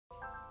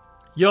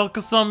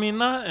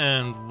Yokosamina,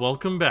 and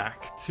welcome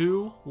back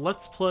to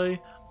Let's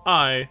Play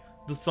the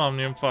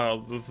Somnium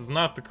Files. This is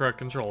not the correct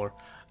controller.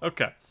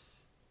 Okay.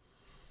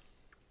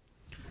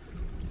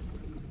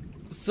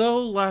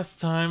 So,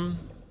 last time,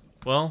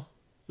 well,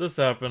 this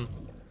happened.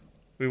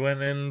 We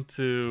went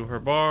into her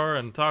bar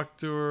and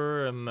talked to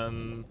her, and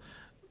then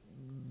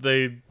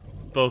they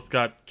both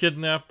got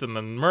kidnapped and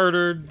then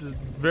murdered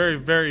very,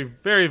 very,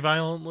 very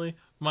violently,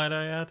 might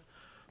I add.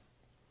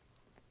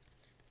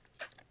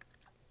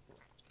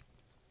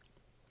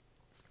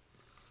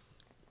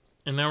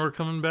 And now we're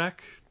coming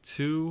back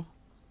to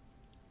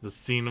the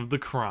scene of the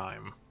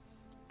crime.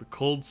 The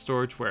cold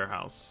storage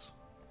warehouse.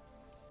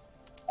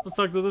 Let's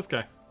talk to this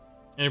guy.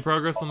 Any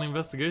progress on the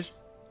investigation?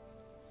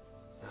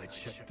 I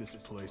checked this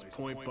place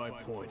point by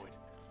point,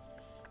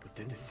 but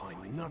didn't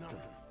find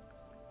nothing.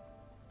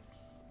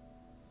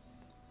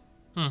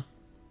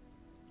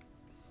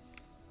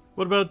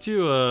 What about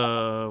you?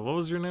 What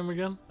was your name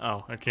again?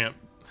 Oh, I can't.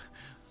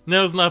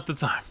 Now's not the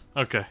time.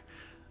 Okay.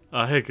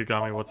 Hey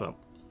Kagami, what's up?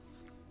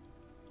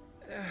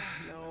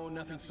 No,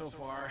 nothing so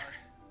far.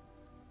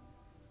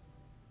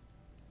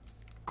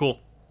 Cool.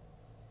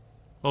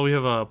 Well, we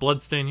have a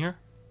blood stain here.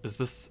 Is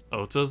this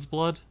Ota's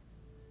blood?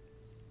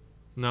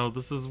 No,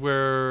 this is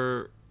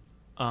where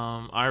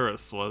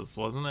Iris was,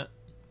 wasn't it?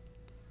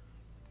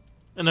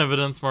 An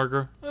evidence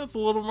marker. That's a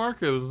little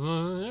marker.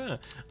 Yeah.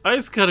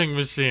 Ice cutting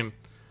machine.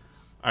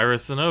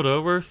 Iris and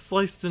Ota were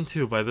sliced in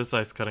two by this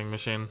ice cutting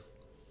machine.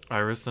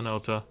 Iris and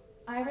Ota.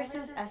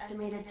 Iris's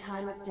estimated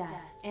time of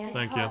death and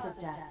cause of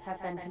death have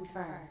been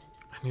confirmed.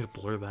 I need to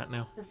blur that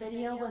now. The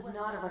video was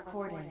not a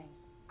recording.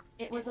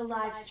 It was a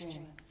live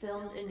stream,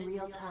 filmed in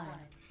real time.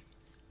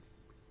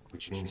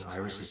 Which means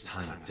Iris's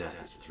time of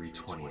death is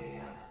 3:20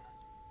 a.m.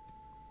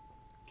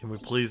 Can we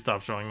please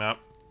stop showing that?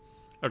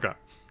 Okay.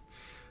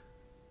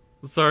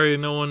 Sorry,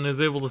 no one is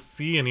able to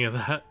see any of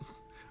that.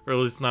 Or at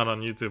least not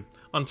on YouTube.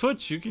 On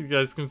Twitch, you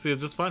guys can see it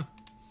just fine.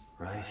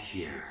 Right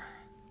here.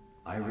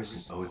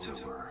 Iris and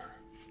Ota were.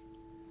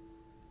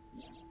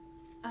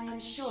 I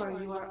am sure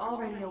you are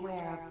already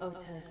aware of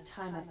Ota's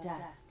time of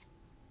death.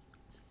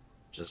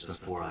 Just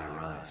before I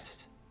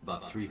arrived.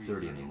 About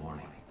 3:30 in the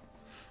morning.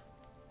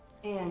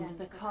 And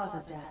the cause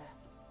of death.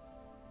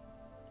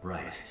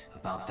 Right,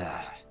 about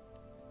that.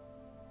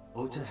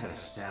 Ota had a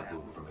stab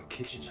wound from a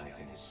kitchen knife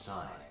in his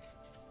side.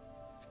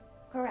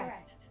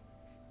 Correct.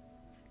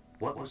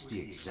 What was the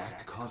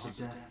exact cause of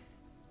death?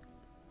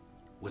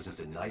 Was it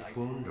the knife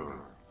wound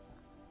or...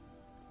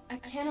 I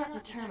cannot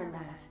determine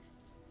that.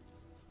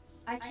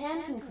 I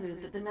can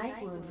conclude that the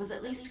knife wound was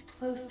at least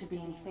close to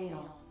being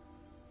fatal.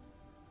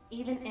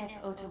 Even if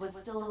Ota was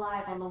still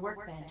alive on the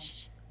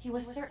workbench, he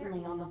was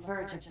certainly on the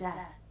verge of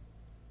death.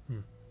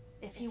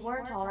 If he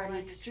weren't already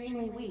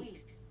extremely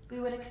weak, we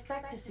would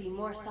expect to see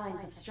more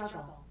signs of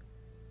struggle.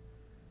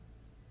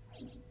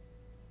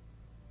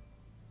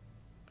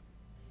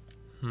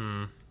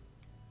 A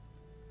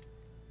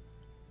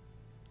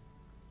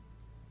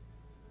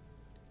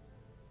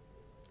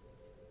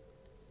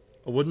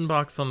wooden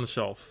box on the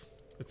shelf.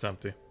 It's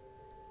empty.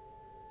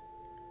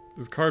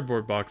 There's a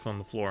cardboard box on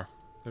the floor.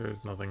 There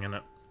is nothing in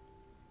it.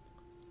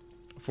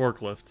 A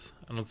forklift.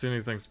 I don't see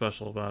anything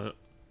special about it.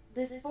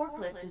 This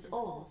forklift is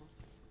old.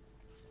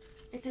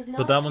 It does not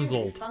But that appear one's to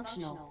be old.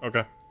 functional.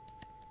 Okay.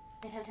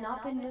 It has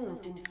not been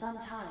moved in some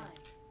time.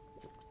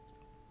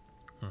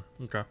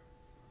 Okay.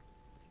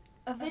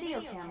 A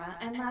video camera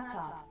and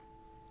laptop.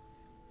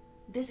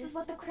 This is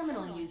what the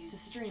criminal used to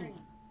stream.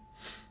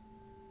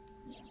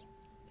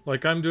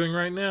 Like I'm doing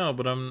right now,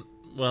 but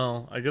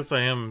well, I guess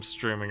I am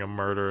streaming a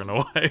murder in a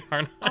way,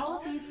 aren't I? All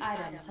of these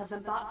items have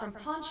been bought from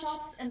pawn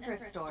shops and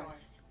thrift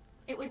stores.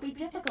 It would be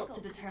difficult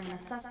to determine a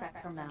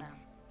suspect from them.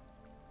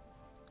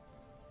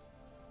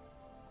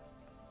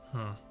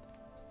 Well,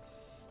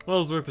 it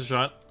was worth a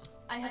shot.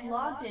 I have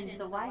logged into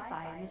the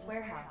Wi-Fi in this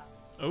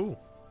warehouse. Oh.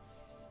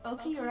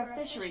 Okiura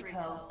Fishery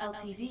Co.,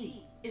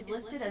 Ltd. is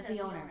listed as the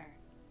owner.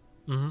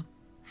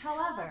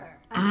 However,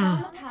 I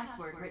found the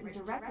password written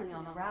directly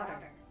on the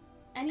router.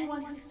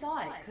 Anyone who saw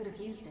it could have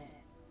used it.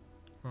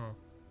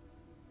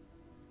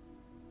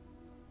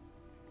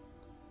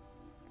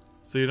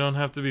 So you don't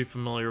have to be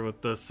familiar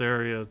with this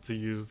area to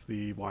use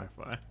the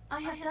Wi-Fi. I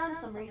have done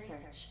some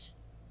research.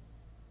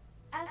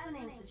 As the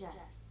name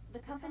suggests, the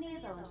company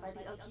is owned by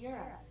the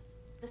Okiuras,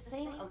 the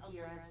same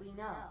Okiuras we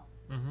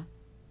know.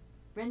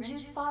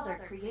 Renju's father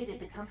created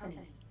the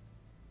company.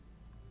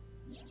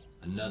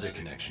 Another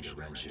connection to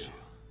Renju.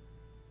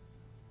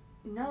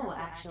 No,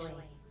 actually.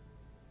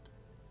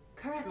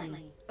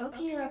 Currently,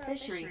 Okiura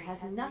Fishery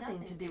has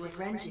nothing to do with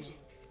Renju.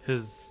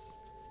 His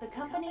The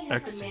company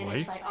has been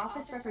managed ex-wife? by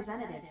office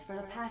representatives for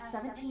the past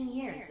 17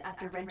 years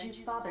after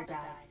Renju's father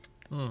died.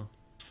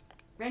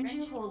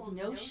 Renju holds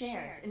no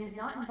shares and is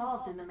not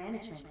involved in the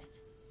management.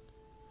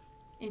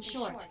 In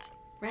short,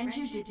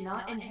 Renju did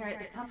not inherit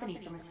the company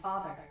from his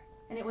father,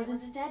 and it was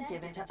instead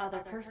given to other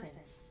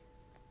persons.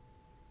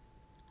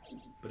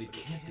 But it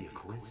can't be a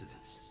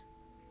coincidence.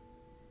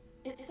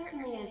 It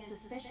certainly is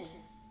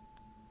suspicious.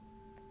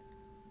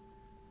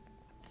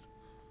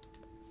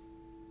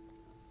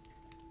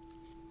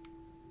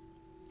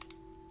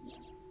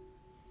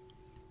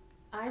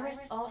 Iris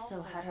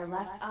also had her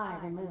left eye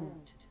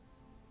removed.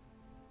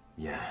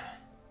 Yeah.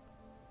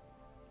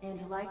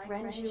 And like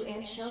Renju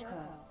and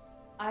Shoko,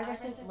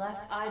 Iris's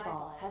left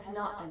eyeball has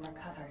not been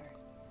recovered.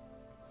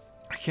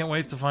 I can't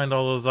wait to find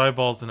all those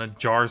eyeballs in a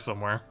jar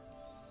somewhere.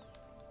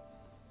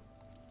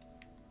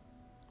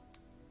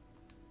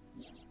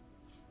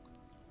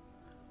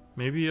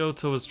 Maybe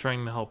Ota was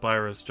trying to help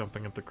Iris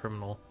jumping at the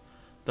criminal.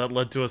 That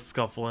led to a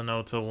scuffle and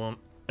Ota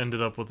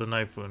ended up with a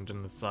knife wound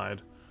in his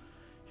side.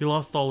 He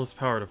lost all his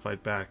power to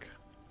fight back.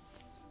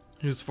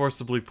 He was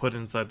forcibly put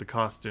inside the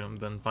costume,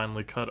 then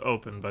finally cut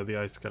open by the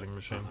ice-cutting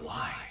machine. But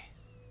why?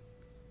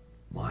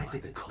 Why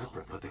did the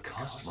culprit put the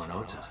costume on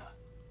Ota?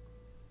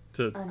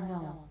 To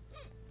Unknown.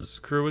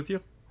 screw with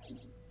you?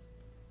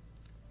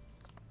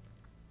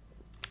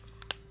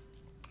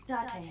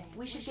 Date,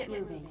 we should get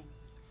moving.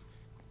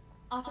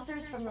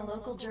 Officers from the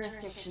local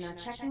jurisdiction are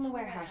checking the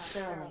warehouse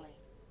thoroughly.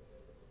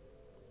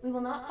 We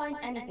will not find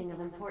anything of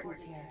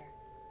importance here.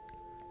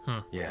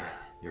 Yeah,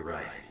 you're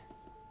right.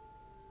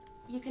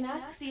 You can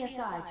ask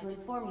CSI to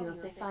inform you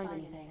if they find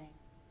anything.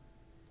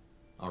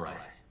 All right.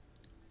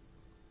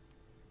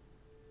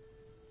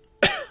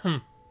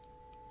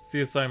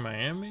 CSI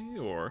Miami,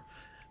 or...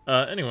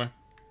 anyway.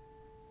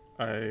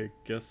 I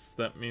guess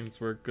that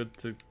means we're good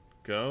to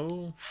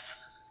go?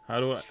 How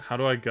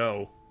do I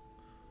go?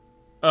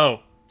 Oh.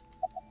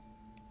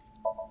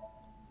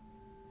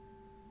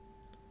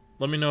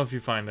 Let me know if you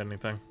find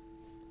anything.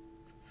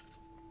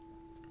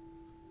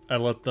 I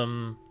let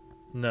them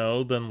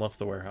know, then left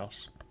the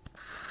warehouse.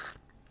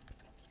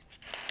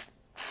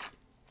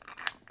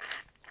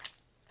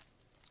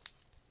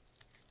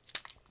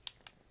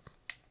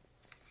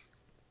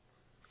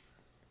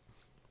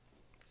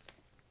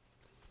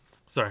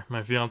 Sorry,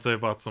 my fiance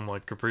bought some,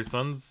 like, Capri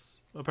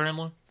Suns,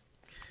 apparently.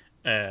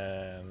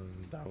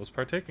 And I was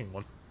partaking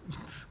one.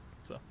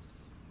 So.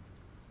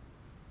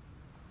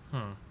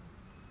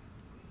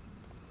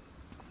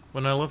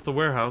 When I left the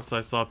warehouse,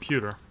 I saw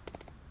Pewter.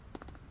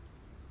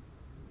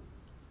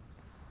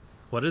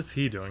 What is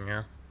he doing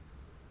here?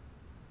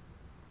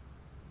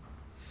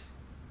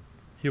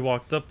 He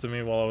walked up to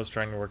me while I was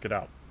trying to work it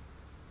out.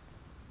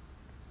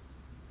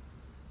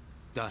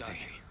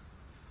 Date,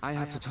 I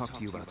have to talk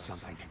to you about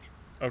something.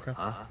 Okay.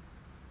 Huh?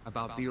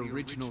 About the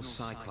original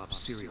Cyclops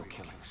serial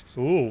killings.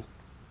 Ooh.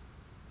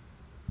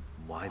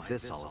 Why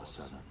this all of a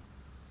sudden?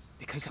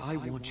 Because I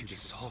want you to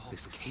solve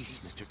this case,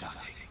 Mr.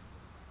 Date.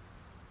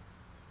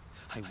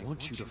 I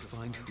want you to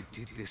find who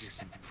did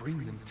this and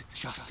bring them to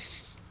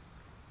justice.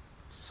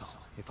 So,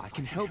 if I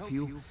can help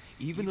you,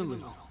 even a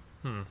little.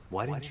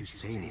 Why didn't you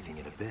say anything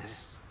at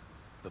Abyss?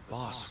 The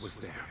boss was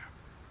there.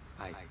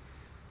 I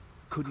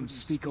couldn't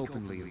speak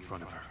openly in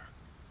front of her.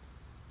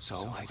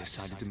 So, I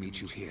decided to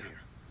meet you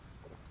here.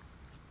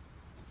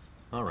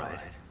 All right.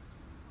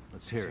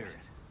 Let's hear it.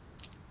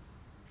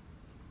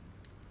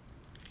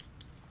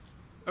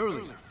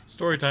 Earlier,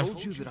 Story I time.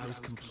 told you that I was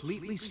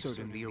completely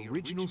certain the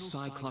original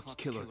Cyclops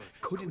killer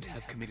couldn't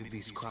have committed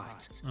these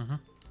crimes.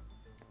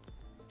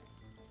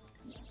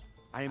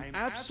 I am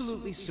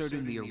absolutely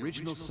certain the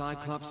original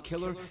Cyclops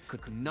killer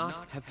could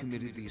not have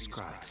committed these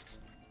crimes.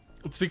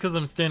 It's because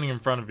I'm standing in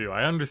front of you.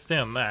 I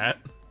understand that.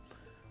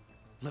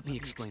 Let me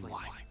explain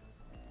why.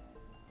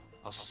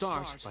 I'll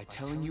start by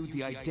telling you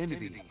the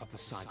identity of the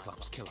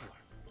Cyclops killer.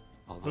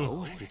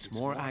 Although, it's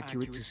more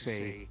accurate to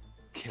say,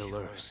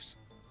 killers.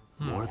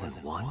 More than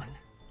one?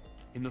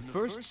 In the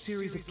first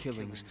series of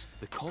killings,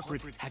 the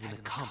culprit had an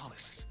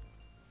accomplice.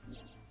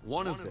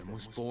 One of them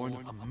was born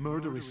a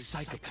murderous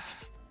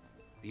psychopath.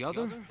 The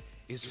other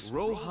is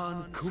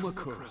Rohan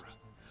Kumakura,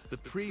 the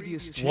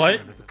previous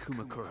chairman of the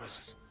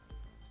Kumakuras.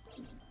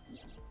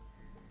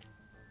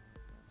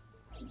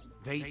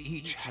 They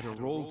each had a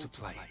role to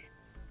play.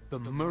 The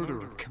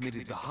murderer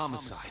committed the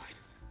homicide,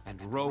 and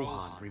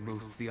Rohan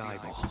removed the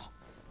eyeball.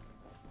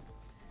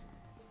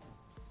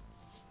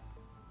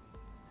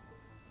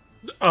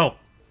 Oh.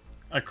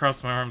 I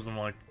crossed my arms. I'm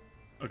like,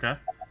 okay.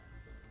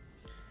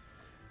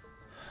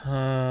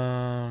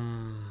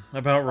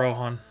 About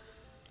Rohan.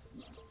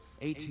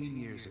 18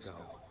 years ago,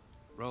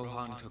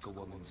 Rohan took a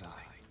woman's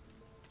eye.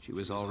 She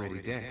was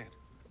already dead.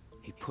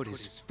 He put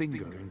his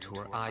finger into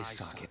her eye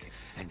socket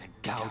and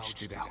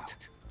gouged it out.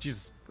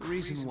 Jesus. The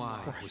reason why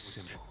was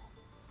simple.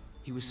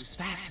 He was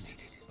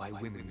fascinated by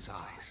women's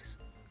eyes.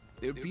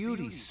 Their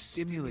beauty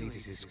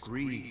stimulated his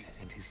greed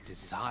and his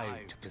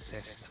desire to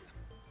possess them.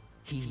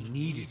 He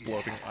needed to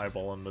Floating have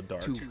eyeball in the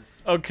dark. to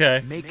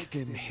Okay. make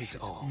them his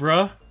own.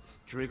 Bruh.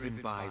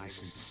 Driven by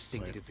this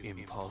instinctive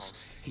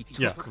impulse, he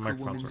Yeah, took the the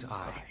microphone's woman's working.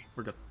 eye. Okay,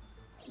 we're good.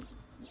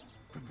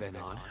 From then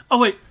on, Oh,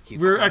 wait. he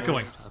We're acquired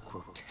echoing. a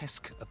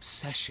grotesque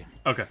obsession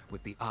Okay.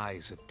 with the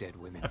eyes of dead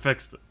women. I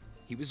fixed it.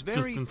 He was Just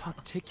very in time.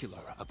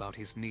 particular about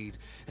his need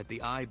that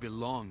the eye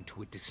belonged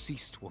to a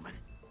deceased woman.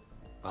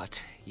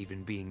 But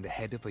even being the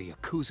head of a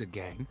Yakuza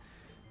gang,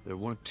 there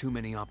weren't too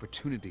many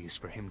opportunities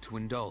for him to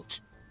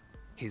indulge.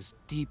 His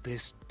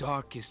deepest,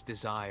 darkest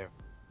desire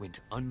went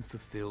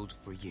unfulfilled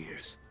for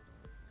years.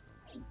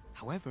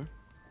 However,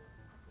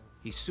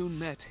 he soon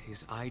met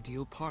his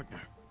ideal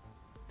partner,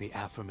 the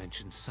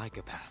aforementioned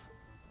psychopath.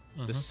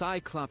 The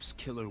Cyclops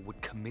killer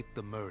would commit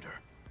the murder,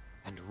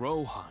 and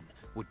Rohan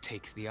would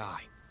take the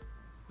eye.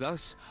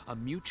 Thus, a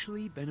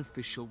mutually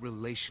beneficial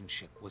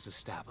relationship was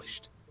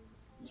established.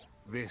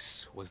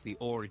 This was the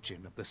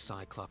origin of the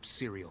Cyclops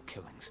serial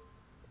killings.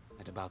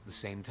 At about the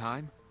same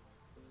time,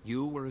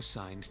 you were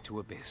assigned to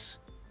Abyss.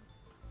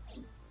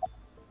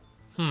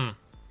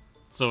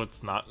 So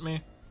it's not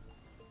me?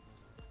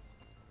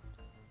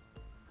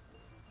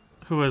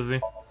 Who is he?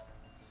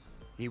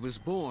 He was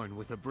born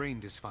with a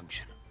brain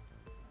dysfunction.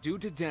 Due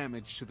to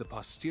damage to the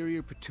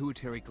posterior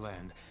pituitary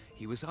gland,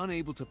 he was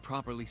unable to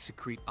properly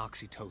secrete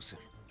oxytocin.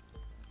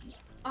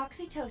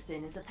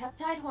 Oxytocin is a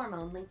peptide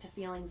hormone linked to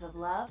feelings of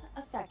love,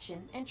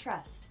 affection, and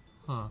trust.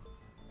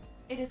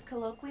 It is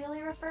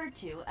colloquially referred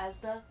to as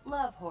the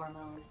love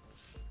hormone.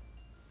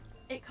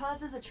 It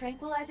causes a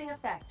tranquilizing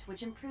effect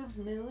which improves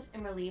mood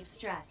and relieves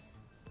stress.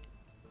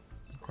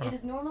 It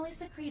is normally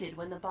secreted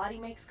when the body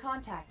makes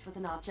contact with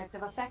an object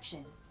of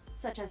affection,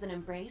 such as an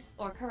embrace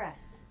or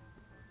caress.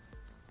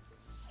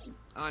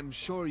 I'm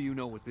sure you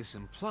know what this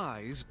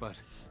implies, but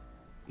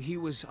he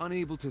was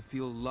unable to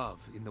feel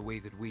love in the way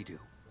that we do.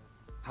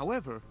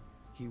 However,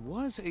 he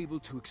was able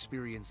to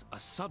experience a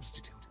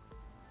substitute.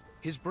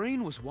 His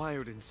brain was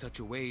wired in such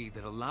a way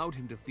that allowed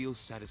him to feel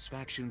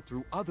satisfaction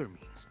through other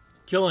means.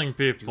 Killing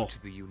people. Due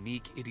to the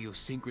unique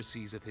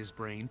idiosyncrasies of his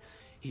brain,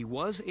 he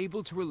was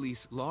able to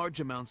release large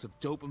amounts of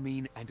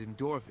dopamine and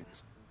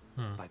endorphins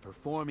by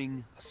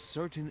performing a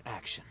certain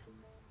action.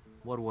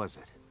 What was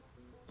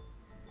it?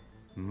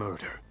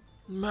 Murder.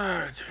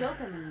 Murder.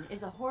 Dopamine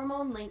is a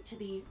hormone linked to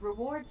the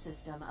reward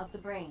system of the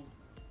brain.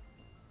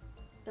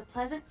 The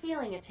pleasant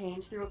feeling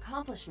attained through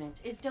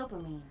accomplishment is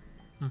dopamine.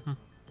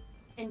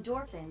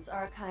 Endorphins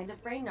are a kind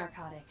of brain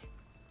narcotic.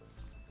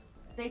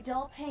 They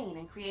dull pain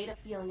and create a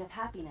feeling of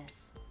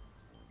happiness.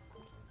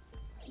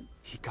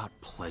 He got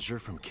pleasure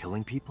from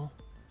killing people?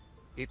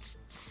 It's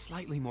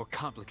slightly more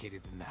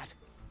complicated than that.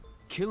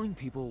 Killing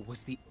people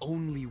was the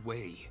only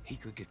way he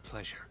could get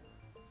pleasure.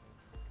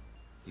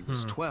 He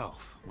was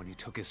 12 when he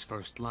took his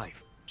first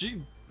life.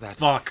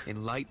 That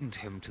enlightened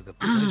him to the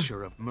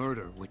pleasure of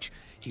murder, which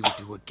he would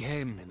do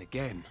again and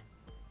again.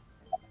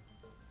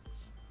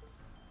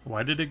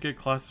 Why did it get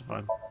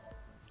classified?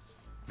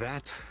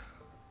 That,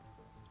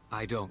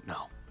 I don't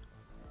know.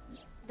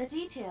 The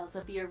details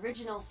of the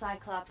original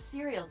Cyclops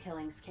serial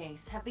killings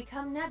case have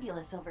become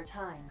nebulous over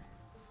time.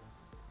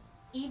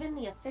 Even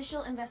the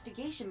official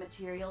investigation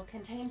material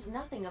contains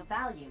nothing of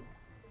value.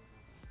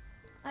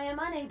 I am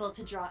unable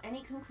to draw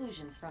any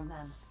conclusions from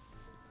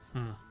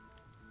them.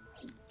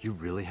 You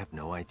really have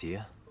no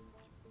idea?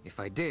 If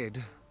I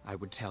did, I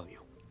would tell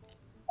you.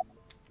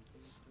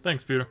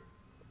 Thanks, Peter.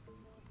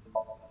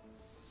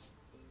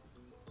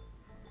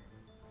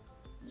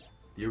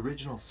 The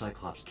original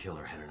Cyclops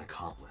killer had an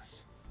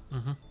accomplice.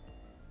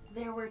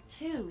 There were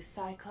 2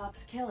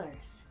 Cyclops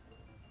killers.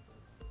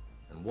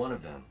 And one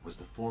of them was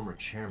the former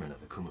chairman of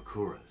the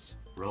Kumakuras,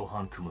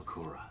 Rohan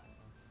Kumakura.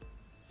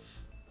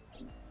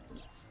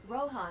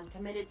 Rohan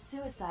committed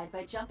suicide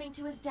by jumping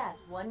to his death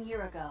 1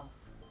 year ago.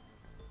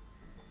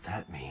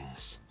 That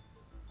means...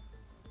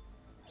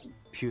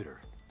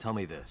 Pewter, tell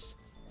me this.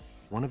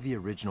 One of the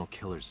original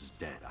killers is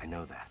dead, I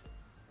know that.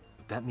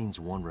 But that means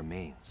one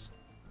remains.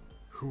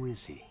 Who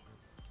is he?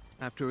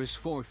 After his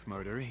 4th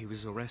murder, he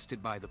was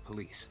arrested by the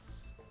police.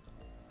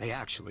 They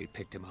actually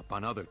picked him up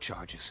on other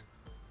charges.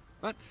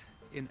 But,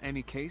 in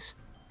any case,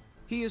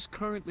 he is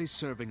currently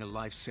serving a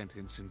life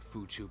sentence in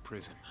Fuchu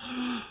prison.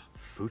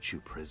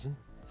 Fuchu prison?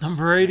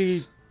 Number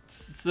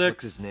 86.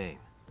 What's his name?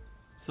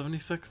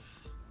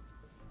 76?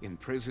 In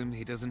prison,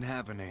 he doesn't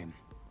have a name.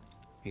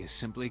 He is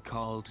simply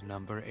called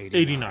Number 89.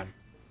 89.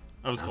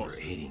 I was Number close.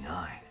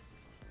 89.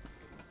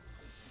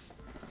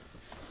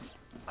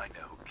 I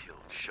know who killed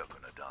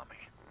Shogun Adami.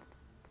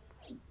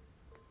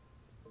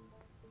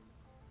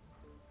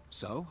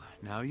 So,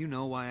 now you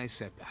know why I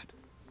said that.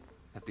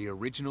 That the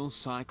original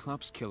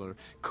Cyclops killer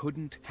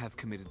couldn't have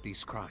committed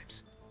these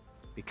crimes.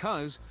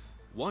 Because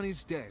one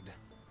is dead,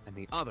 and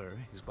the other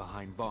is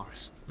behind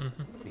bars.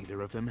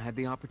 Neither of them had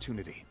the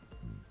opportunity.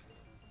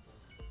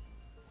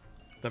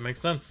 That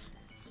makes sense.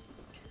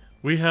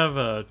 We have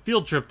a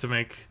field trip to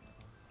make.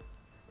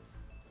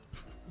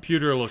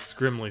 Pewter looks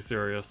grimly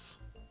serious.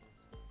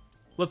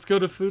 Let's go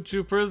to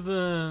Fuchu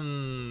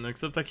prison!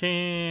 Except I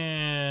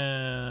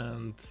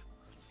can't.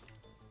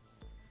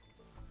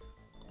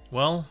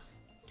 Well,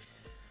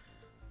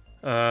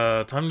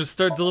 time to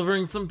start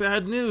delivering some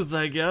bad news,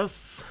 I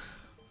guess.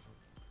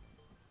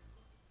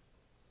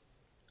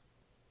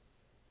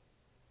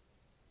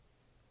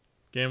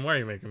 Game, why are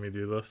you making me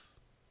do this?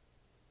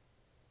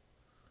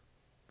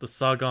 The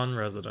Sagan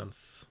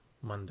residence,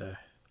 Monday.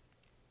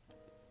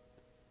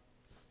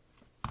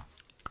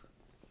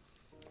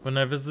 When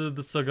I visited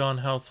the Sagan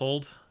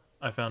household,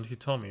 I found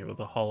Hitomi with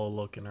a hollow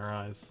look in her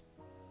eyes.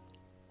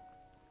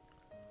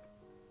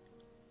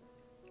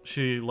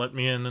 She let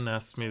me in and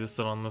asked me to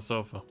sit on the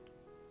sofa.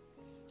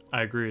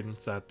 I agreed and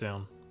sat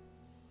down.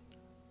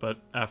 But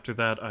after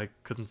that, I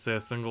couldn't say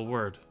a single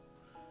word.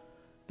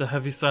 The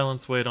heavy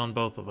silence weighed on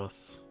both of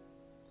us.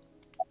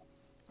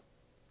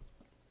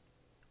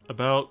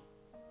 About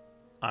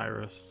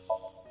Iris.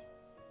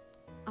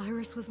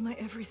 Iris was my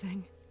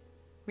everything.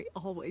 We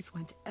always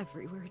went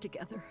everywhere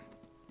together.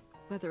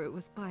 Whether it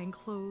was buying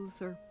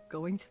clothes, or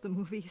going to the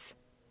movies,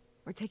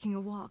 or taking a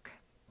walk,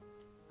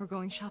 or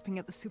going shopping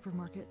at the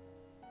supermarket.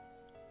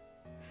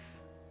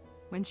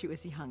 When she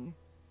was young,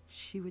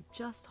 she would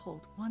just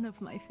hold one of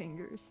my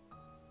fingers.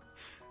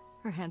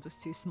 Her hand was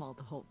too small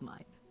to hold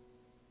mine.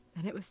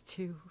 Then it was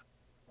 2,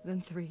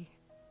 then 3,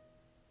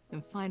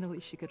 and finally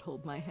she could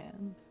hold my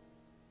hand.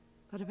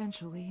 But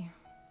eventually,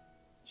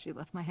 she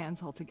left my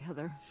hands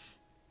altogether.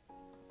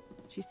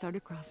 She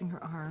started crossing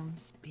her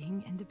arms,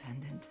 being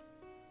independent,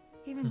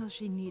 even though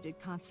she needed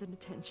constant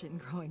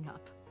attention growing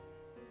up.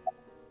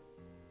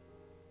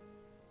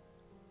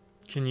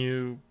 Can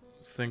you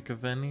think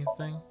of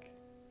anything?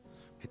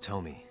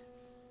 Hitomi,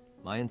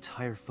 my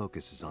entire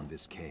focus is on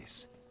this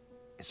case.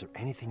 Is there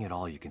anything at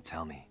all you can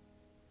tell me?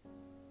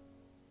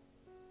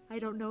 I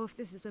don't know if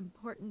this is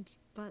important,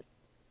 but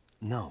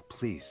No,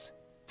 please,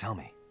 tell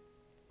me.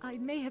 I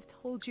may have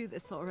told you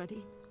this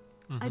already.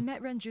 I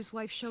met Renju's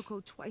wife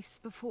Shoko twice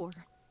before.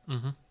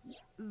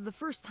 The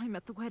first time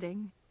at the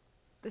wedding,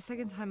 the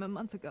second time a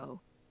month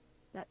ago.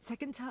 That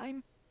second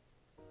time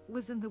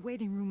was in the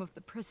waiting room of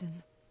the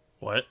prison.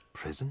 What?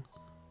 Prison?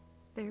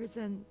 There's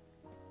an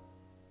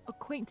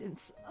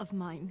acquaintance of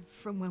mine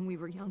from when we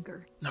were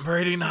younger. Number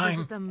I 89.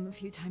 visit them a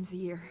few times a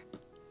year.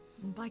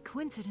 And by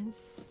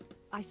coincidence,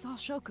 I saw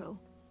Shoko.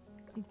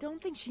 I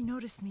don't think she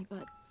noticed me,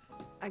 but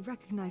I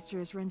recognized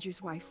her as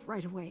Renju's wife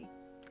right away.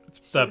 It's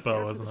She that was there bow,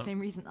 for wasn't the it? same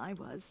reason I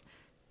was,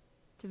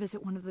 to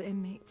visit one of the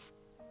inmates.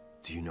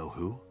 Do you know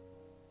who?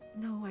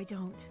 No, I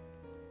don't.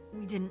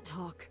 We didn't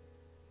talk.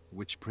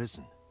 Which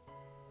prison?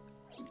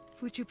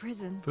 Fuchu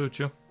Prison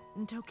Fuchu.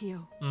 in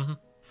Tokyo.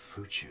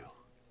 Fuchu.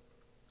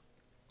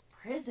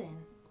 Prison?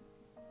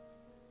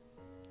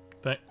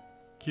 Thank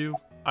you,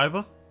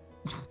 Iva.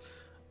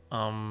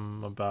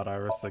 About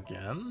Iris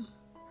again?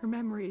 Her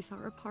memories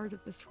are a part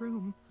of this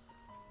room.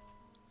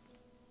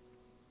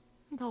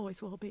 And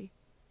always will be.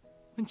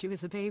 When she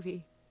was a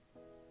baby,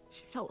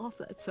 she fell off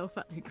that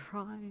sofa and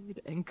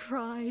cried and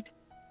cried.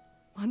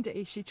 One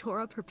day she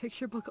tore up her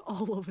picture book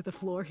all over the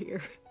floor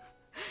here.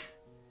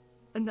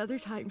 Another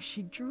time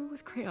she drew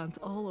with crayons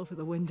all over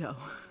the window.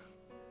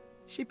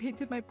 She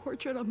painted my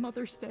portrait on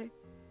Mother's Day.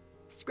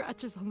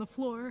 Scratches on the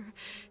floor,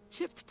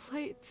 chipped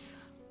plates,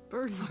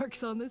 burn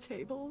marks on the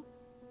table,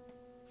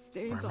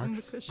 stains Burn on the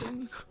marks?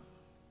 cushions.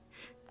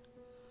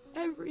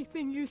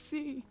 Everything you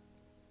see.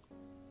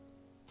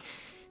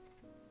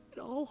 It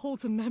all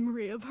holds a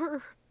memory of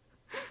her.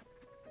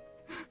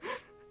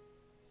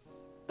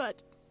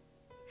 But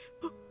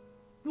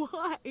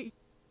why?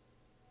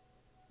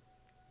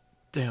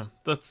 Damn,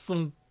 that's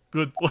some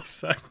good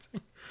voice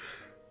acting.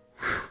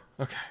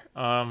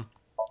 Okay,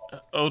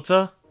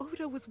 Ota?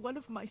 Oda was one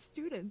of my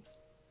students.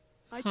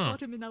 I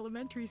taught him in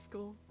elementary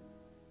school.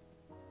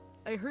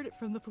 I heard it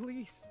from the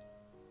police.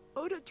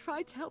 Oda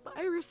tried to help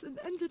Iris and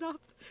ended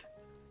up...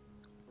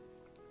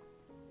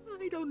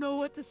 I don't know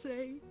what to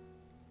say.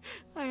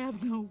 I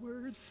have no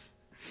words.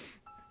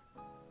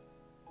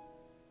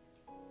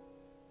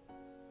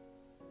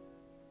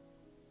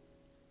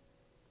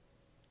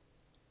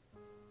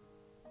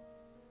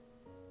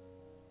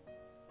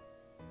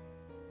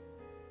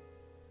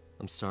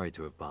 I'm sorry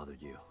to have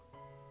bothered you.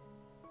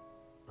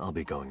 I'll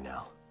be going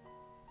now.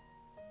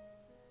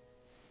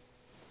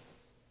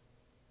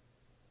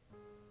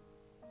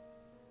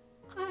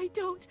 I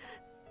don't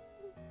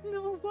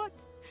know what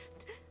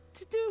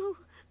to do.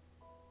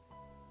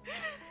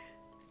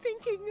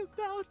 Thinking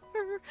about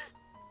her.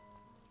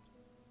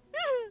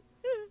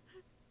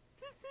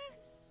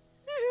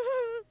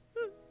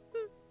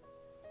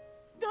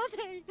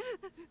 Dante,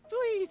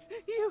 please,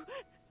 you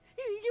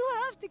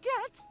have to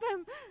catch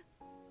them.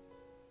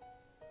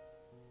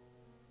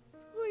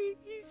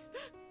 Please.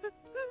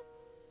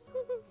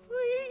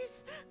 Please.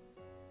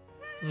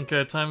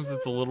 Okay, at times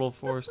it's a little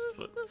forced,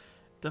 but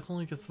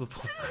definitely gets to the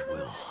point.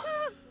 Will.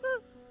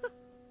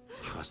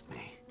 Trust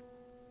me.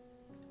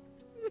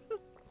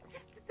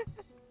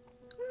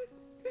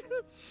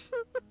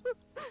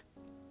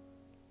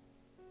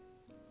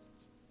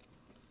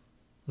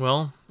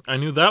 Well, I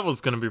knew that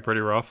was gonna be pretty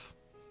rough,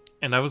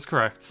 and I was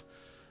correct.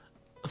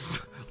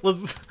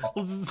 let's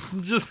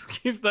just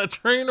keep that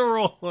train a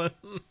rolling.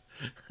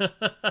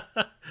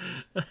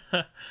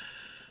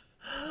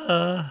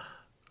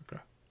 Okay.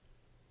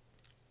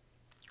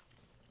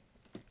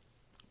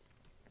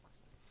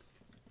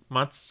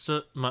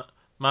 Matsushita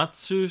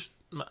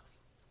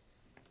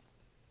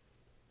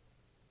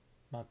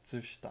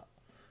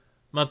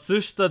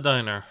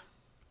Diner.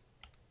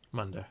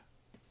 Monday.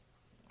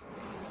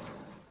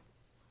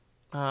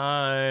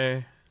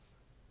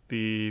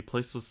 The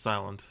place was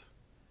silent.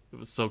 It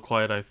was so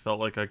quiet I felt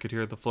like I could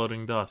hear the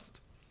floating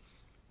dust.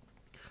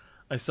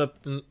 I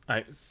stepped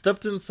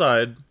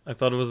inside. I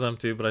thought it was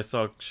empty, but I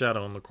saw a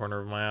shadow in the corner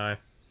of my eye.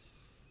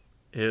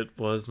 It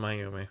was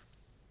Mayumi. It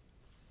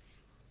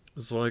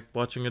was like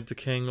watching a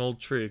decaying old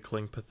tree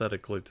cling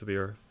pathetically to the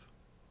earth.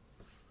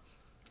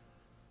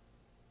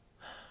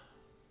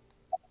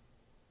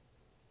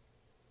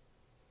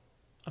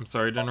 I'm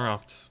sorry to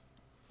interrupt.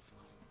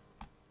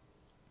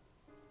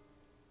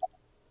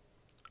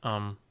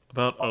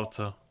 About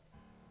Ota.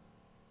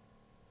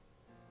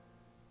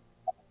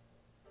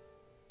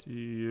 Do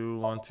you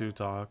want to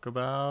talk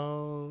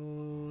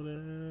about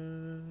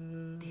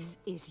it? This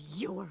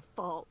is your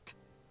fault.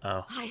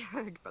 Oh. I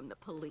heard from the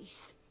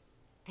police.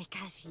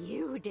 Because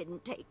you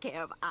didn't take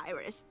care of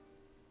Iris.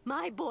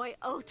 My boy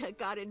Ota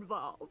got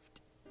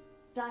involved.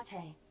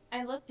 Date,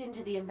 I looked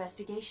into the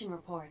investigation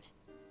report.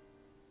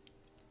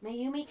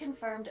 Mayumi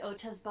confirmed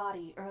Ota's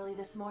body early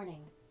this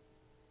morning.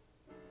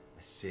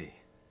 I see.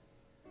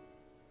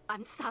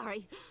 I'm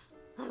sorry.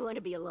 I want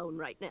to be alone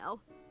right now.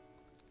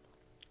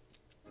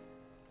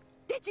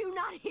 Did you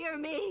not hear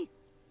me?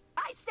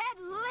 I said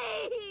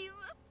leave!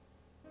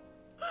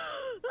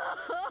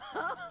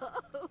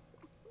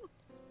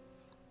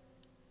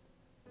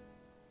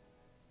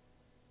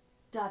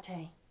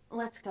 Date,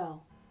 let's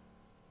go.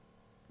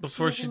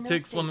 Before She she is in no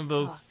takes state one of to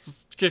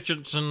those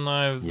kitchen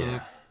knives Yeah,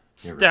 and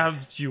you're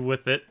stabs you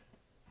with it.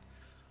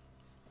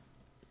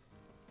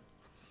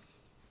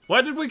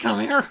 Why did we come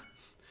here?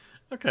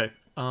 Okay,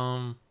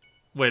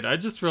 wait, I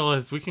just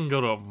realized we can go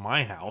to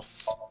my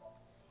house.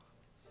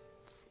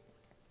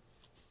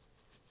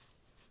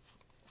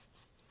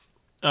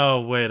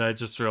 Oh, wait, I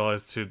just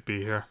realized who'd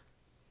be here.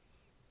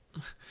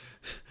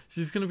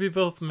 She's gonna be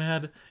both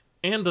mad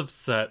and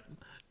upset.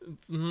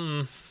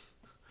 Date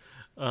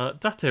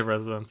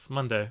residence,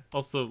 Monday.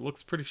 Also,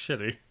 looks pretty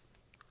shitty.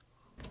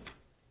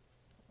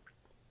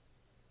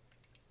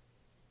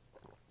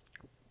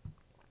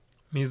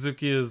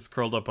 Mizuki is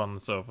curled up on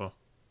the sofa.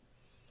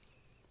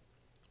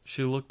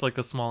 She looked like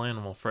a small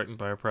animal frightened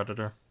by a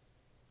predator.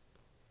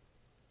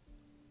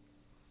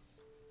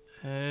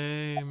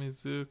 Hey,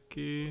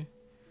 Mizuki.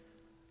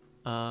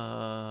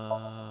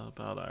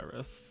 About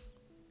Iris.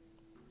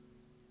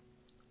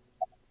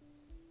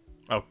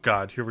 Oh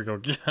god, here we go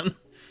again.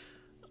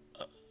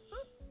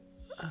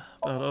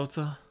 About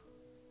Ota.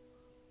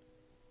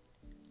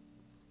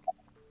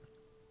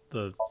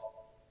 The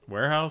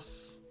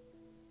warehouse?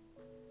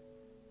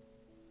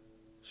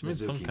 She made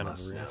some Mizuki kind of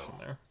must reaction know.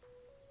 there.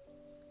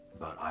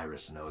 About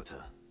Iris and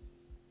Ota.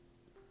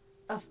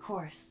 Of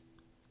course.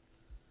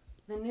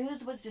 The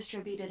news was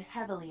distributed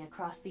heavily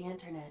across the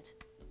internet.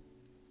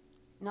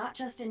 Not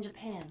just in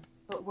Japan,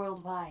 but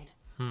worldwide.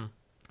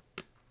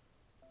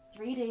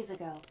 3 days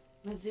ago,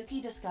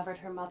 Mizuki discovered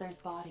her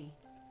mother's body.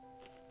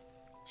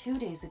 2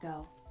 days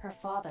ago, her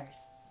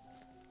father's.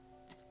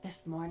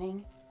 This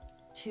morning,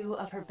 2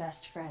 of her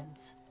best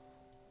friends.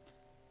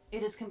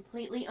 It is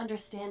completely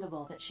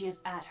understandable that she is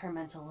at her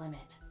mental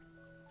limit.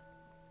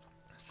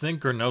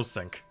 Sink or no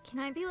sink? Can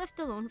I be left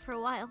alone for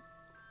a while?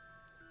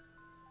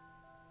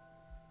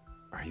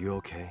 Are you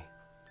okay?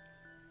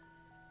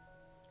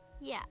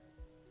 Yeah.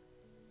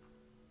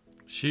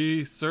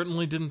 She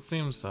certainly didn't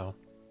seem so.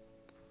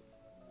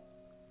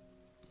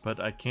 But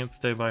I can't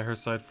stay by her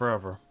side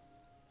forever.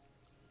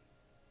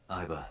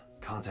 Aiba,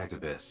 contact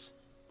Abyss.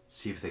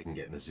 See if they can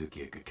get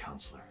Mizuki a good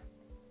counselor.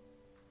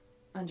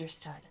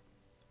 Understood.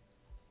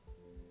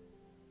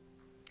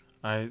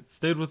 I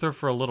stayed with her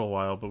for a little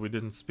while, but we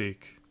didn't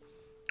speak.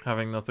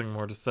 Having nothing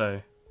more to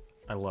say,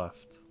 I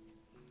left.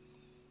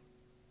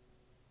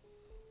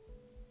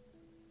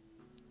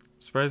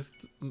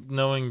 Surprised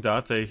knowing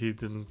Date, he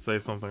didn't say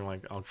something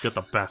like, I'll get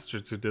the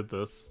bastards who did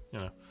this. You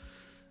know.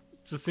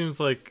 It just seems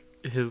like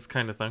his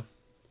kind of thing.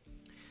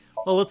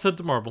 Well, let's head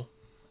to Marble.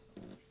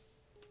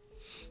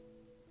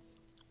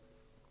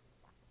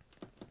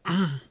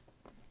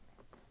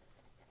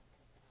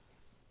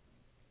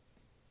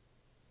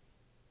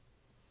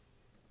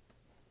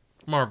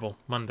 Marble,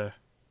 Monday.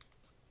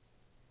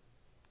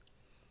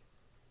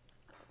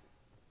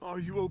 Are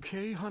you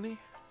okay, honey?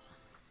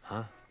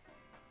 Huh?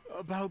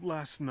 About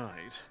last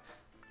night.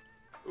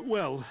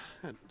 Well,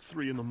 at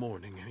 3 in the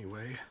morning,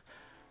 anyway.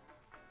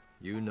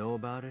 You know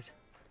about it?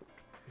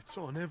 It's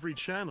on every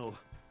channel.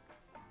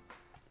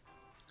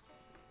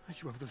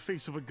 You have the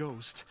face of a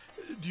ghost.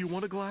 Do you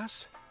want a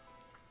glass?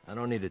 I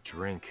don't need a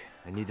drink.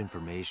 I need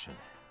information.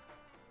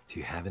 Do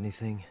you have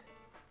anything?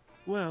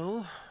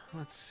 Well,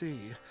 let's see.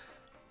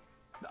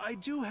 I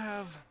do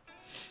have...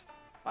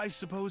 I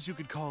suppose you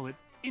could call it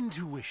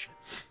intuition.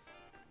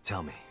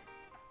 Tell me.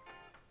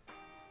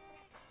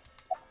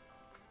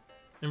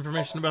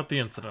 Information about the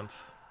incident.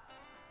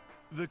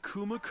 The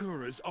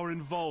Kumakuras are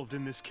involved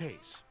in this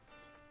case.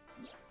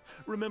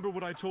 Remember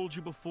what I told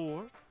you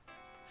before?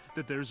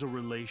 That there's a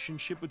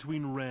relationship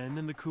between Ren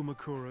and the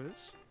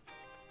Kumakuras?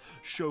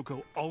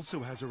 Shoko also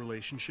has a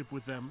relationship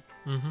with them.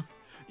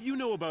 You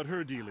know about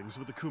her dealings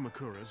with the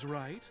Kumakuras,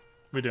 right?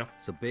 We do.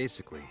 So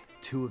basically,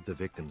 2 of the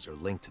victims are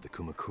linked to the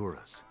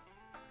Kumakuras.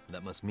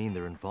 That must mean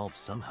they're involved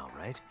somehow,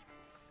 right?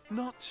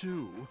 Not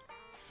 2,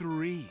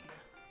 3.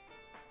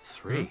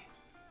 3?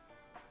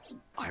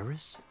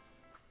 Iris?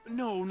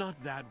 No,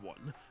 not that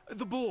one.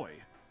 The boy.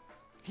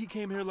 He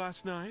came here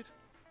last night?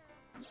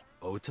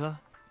 Ota?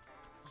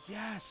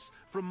 Yes,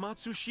 from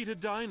Matsushita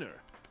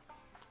Diner.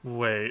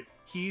 Wait.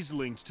 He's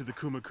linked to the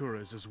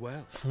Kumakuras as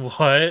well.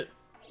 What?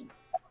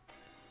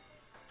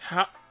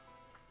 How?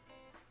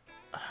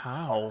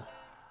 How?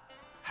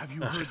 Have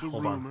you heard the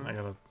Hold rumor? on, I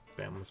gotta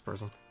ban this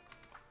person.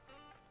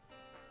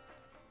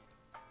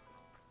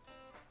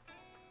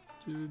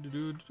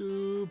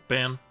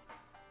 Ban.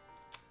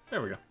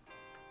 There we go.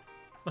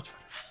 Much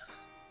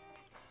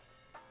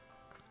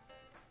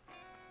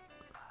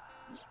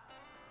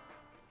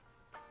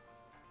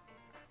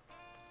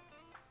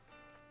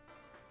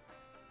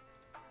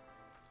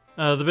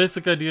better. The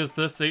basic idea is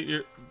this: 8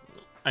 year.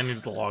 I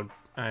needed the log.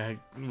 I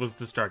was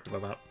distracted by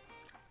that.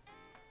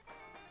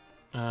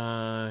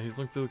 He's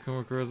linked to the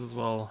Kumakuras as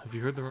well. Have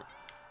you heard the?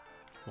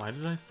 Why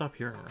did I stop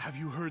hearing her? Have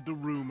you heard the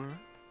rumor?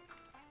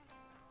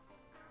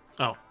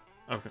 Oh,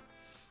 okay.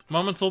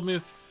 Mama told me a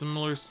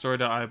similar story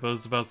to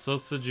Aiba's about So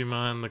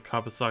Sejima in the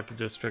Kawasaki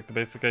district. The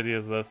basic idea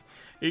is this: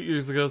 8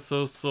 years ago,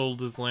 So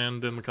sold his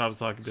land in the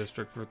Kawasaki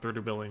district for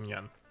 30 billion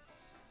yen.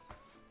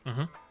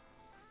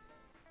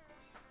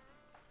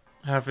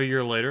 Half a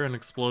year later, an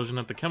explosion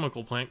at the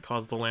chemical plant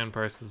caused the land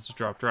prices to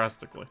drop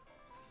drastically.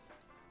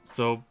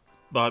 So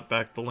bought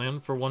back the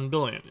land for 1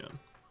 billion yen.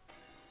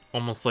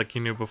 Almost like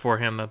he knew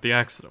beforehand that the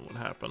accident would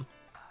happen.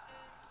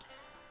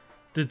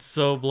 Did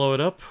So blow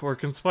it up, or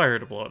conspire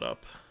to blow it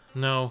up?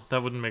 No,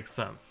 that wouldn't make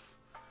sense.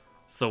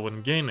 So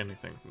wouldn't gain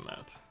anything from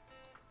that.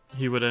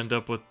 He would end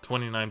up with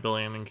 29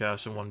 billion in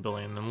cash and 1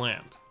 billion in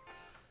land.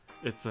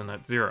 It's a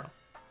net zero.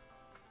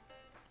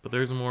 But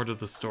there's more to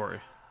the story.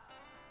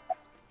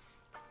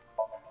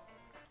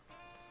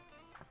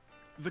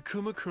 The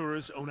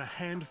Kumakuras own a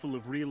handful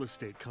of real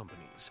estate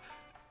companies.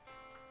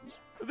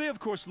 They of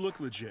course look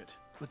legit,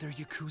 but they're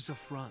Yakuza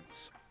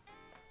fronts.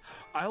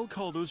 I'll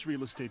call those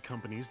real estate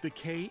companies the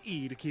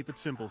KE to keep it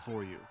simple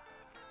for you.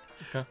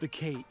 Okay. The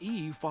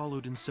KE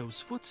followed in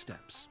So's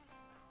footsteps.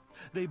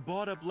 They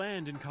bought up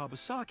land in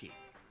Kawasaki.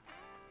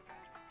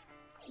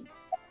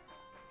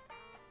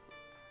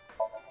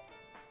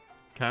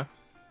 Okay.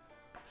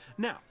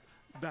 Now,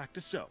 back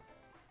to So.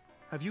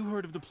 Have you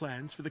heard of the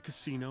plans for the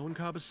casino in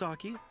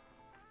Kawasaki?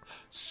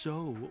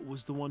 So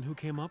was the one who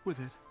came up with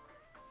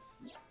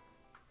it.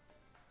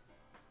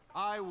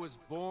 I was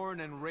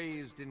born and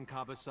raised in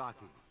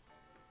Kawasaki.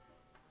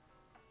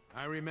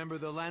 I remember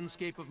the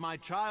landscape of my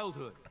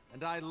childhood,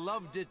 and I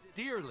loved it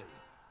dearly.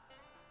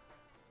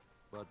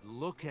 But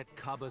look at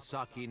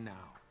Kawasaki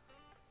now.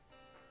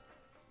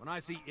 When I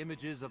see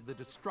images of the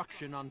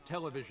destruction on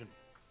television,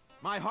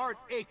 my heart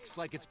aches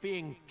like it's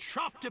being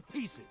chopped to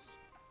pieces.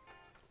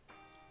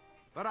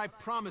 But I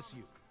promise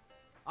you,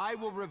 I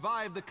will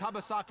revive the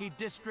Kawasaki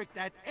district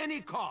at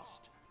any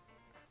cost.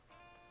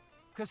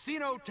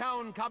 Casino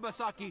Town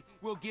Kawasaki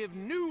will give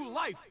new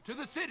life to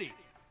the city.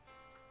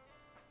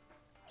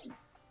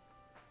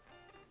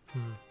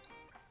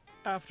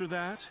 After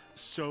that,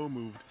 So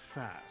moved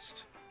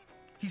fast.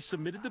 He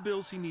submitted the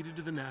bills he needed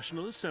to the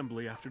National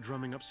Assembly after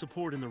drumming up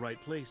support in the right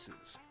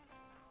places.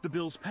 The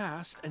bills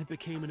passed, and it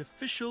became an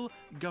official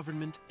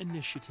government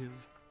initiative.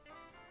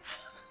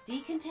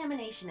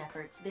 Decontamination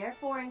efforts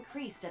therefore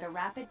increased at a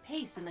rapid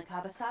pace in the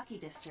Kawasaki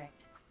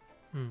district.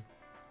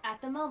 At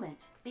the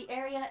moment, the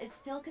area is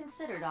still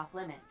considered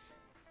off-limits.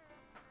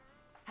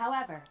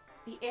 However,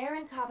 the air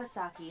in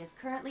Kawasaki is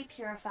currently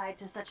purified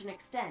to such an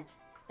extent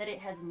that it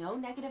has no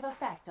negative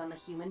effect on the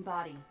human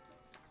body.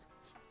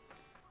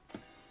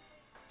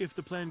 If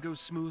the plan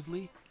goes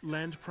smoothly,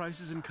 land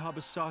prices in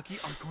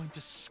Kawasaki are going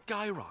to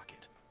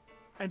skyrocket.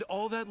 And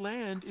all that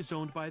land is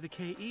owned by the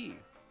KE.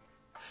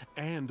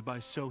 And by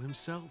So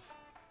himself.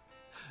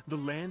 The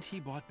land he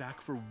bought back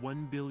for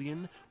 1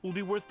 billion will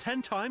be worth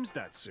 10 times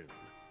that soon.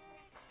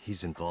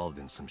 He's involved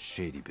in some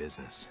shady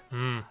business.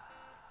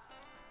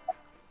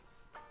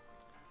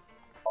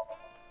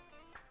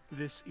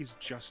 This is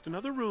just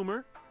another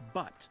rumor,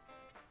 but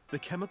the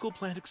chemical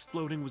plant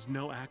exploding was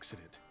no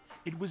accident.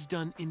 It was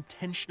done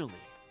intentionally.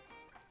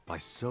 By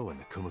So and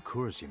the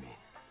Kumakuras, you mean?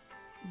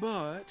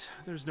 But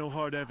there's no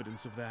hard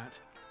evidence of that.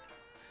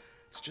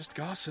 It's just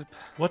gossip.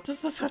 What does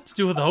this have to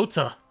do with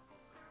Ota?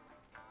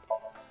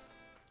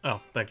 Oh,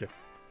 thank you.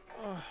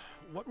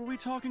 What were we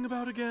talking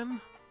about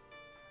again?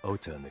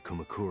 Ota and the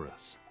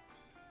Kumakuras.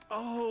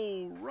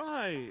 Oh,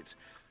 right.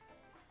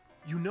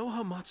 You know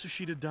how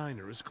Matsushita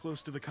Diner is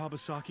close to the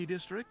Kawasaki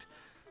district?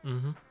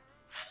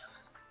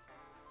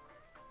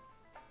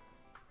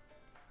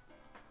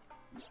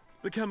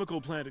 The chemical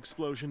plant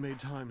explosion made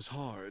times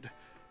hard.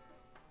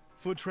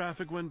 Foot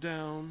traffic went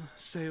down,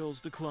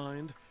 sales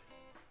declined.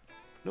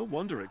 No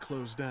wonder it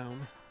closed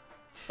down.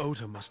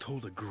 Ota must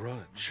hold a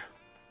grudge.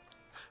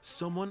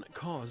 Someone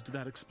caused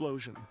that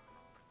explosion.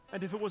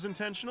 And if it was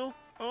intentional,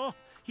 oh,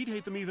 he'd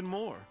hate them even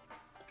more.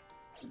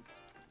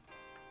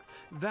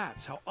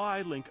 That's how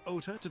I link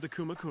Ota to the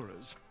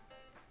Kumakuras.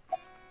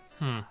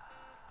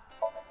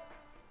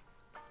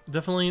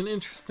 Definitely an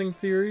interesting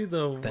theory,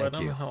 though I Thank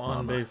don't you, know how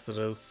on Mama. base it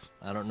is.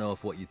 I don't know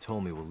if what you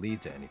told me will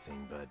lead to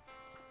anything, but...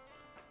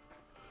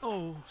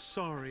 Oh,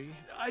 sorry.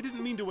 I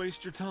didn't mean to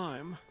waste your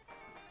time.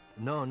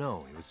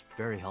 No, it was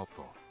very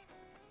helpful.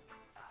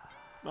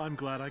 I'm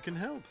glad I can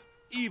help,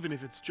 even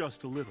if it's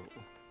just a little.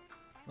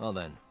 Well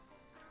then,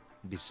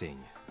 be seeing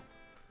you.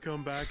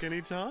 Come back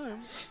anytime.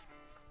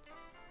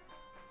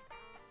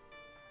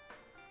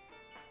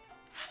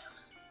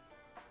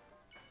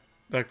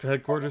 Back to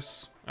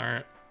headquarters.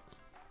 Alright.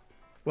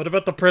 What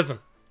about the prison?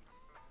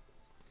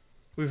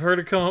 We've heard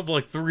it come up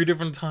like 3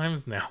 different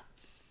times now.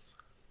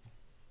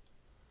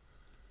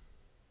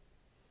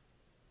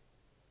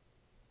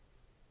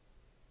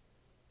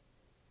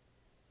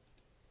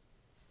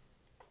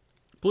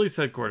 Police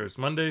headquarters,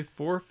 Monday,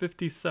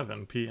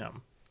 4:57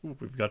 p.m. Ooh,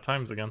 we've got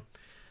times again.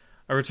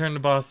 I returned to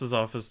boss's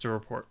office to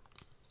report.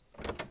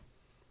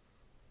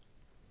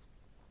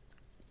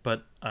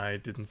 But I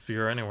didn't see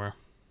her anywhere.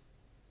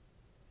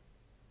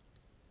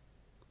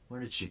 Where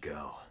did she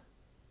go?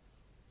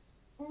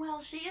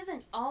 Well, she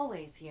isn't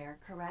always here,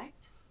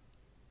 correct?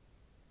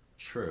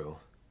 True.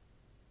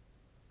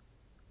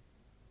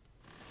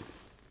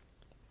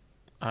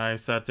 I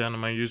sat down in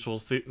my usual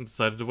seat and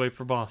decided to wait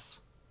for boss.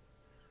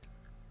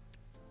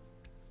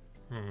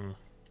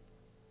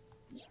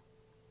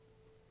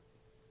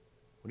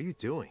 What are you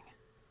doing?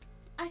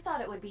 I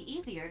thought it would be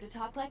easier to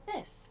talk like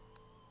this.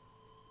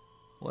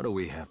 What do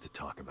we have to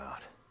talk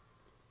about?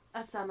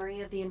 A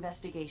summary of the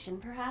investigation,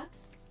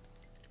 perhaps?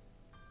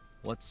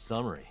 What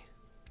summary?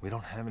 We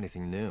don't have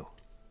anything new.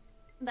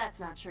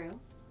 That's not true.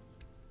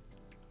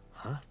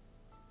 Huh?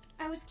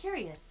 I was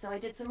curious, so I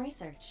did some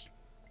research.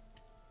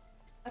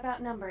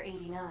 About number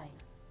 89.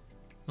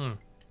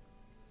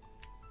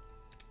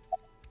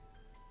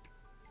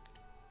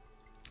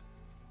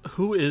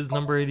 Who is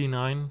number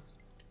 89?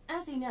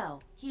 As you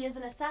know, he is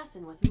an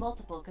assassin with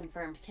multiple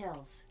confirmed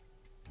kills.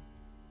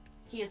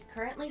 He is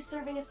currently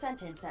serving a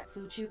sentence at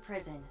Fuchu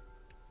Prison.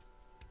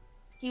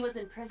 He was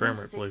in prison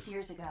 6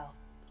 years ago.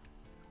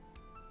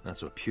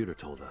 That's what Pewter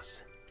told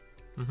us.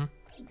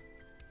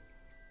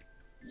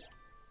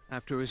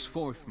 After his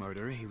 4th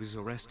murder, he was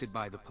arrested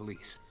by the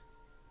police.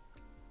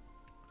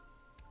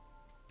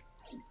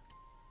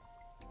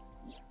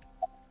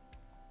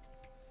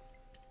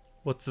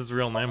 What's his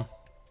real name?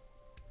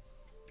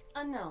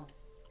 Unknown.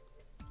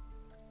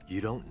 You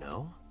don't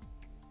know?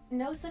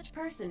 No such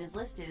person is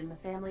listed in the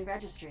family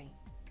registry.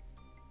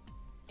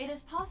 It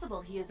is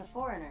possible he is a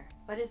foreigner,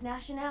 but his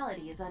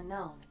nationality is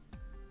unknown.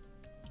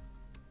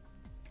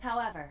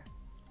 However,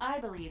 I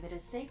believe it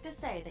is safe to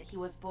say that he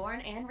was born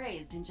and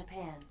raised in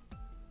Japan.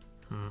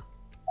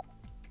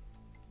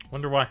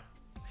 Wonder why.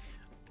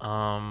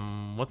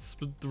 What's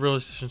the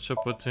relationship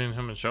between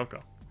him and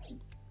Shoko?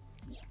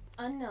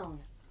 Unknown.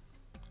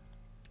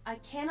 I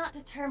cannot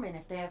determine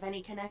if they have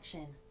any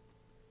connection.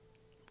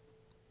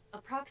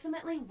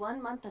 Approximately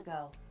 1 month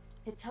ago,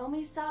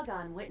 Hitomi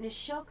Sagan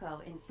witnessed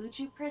Shoko in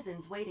Fuchu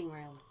Prison's waiting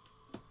room.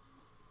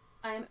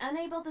 I am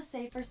unable to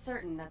say for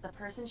certain that the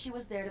person she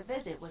was there to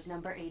visit was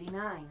number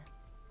 89.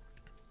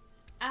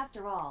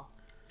 After all,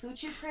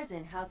 Fuchu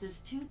Prison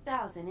houses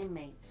 2,000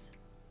 inmates.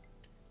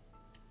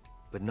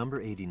 But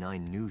number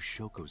 89 knew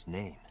Shoko's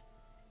name.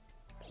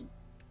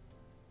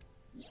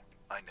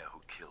 I know who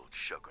killed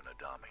Shoko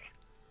Nadami.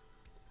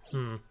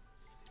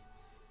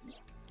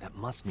 That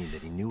must mean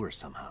that he knew her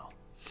somehow.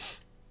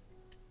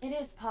 It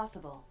is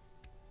possible.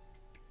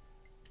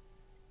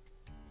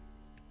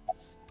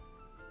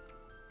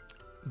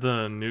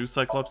 The new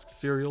Cyclops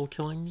serial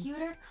killings?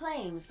 Pewter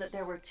claims that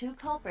there were 2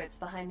 culprits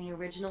behind the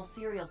original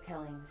serial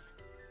killings.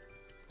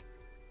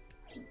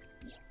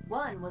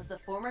 One was the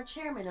former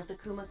chairman of the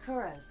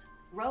Kumakuras,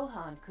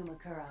 Rohan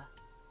Kumakura.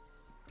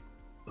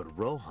 But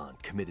Rohan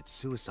committed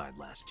suicide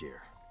last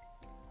year.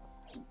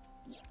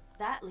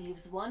 That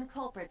leaves 1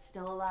 culprit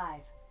still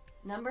alive,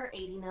 number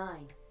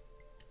 89.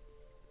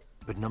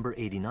 But number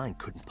 89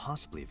 couldn't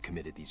possibly have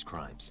committed these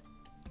crimes.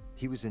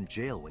 He was in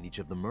jail when each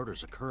of the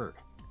murders occurred.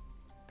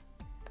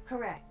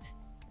 Correct.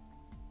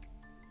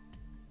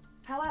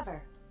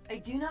 However, I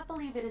do not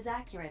believe it is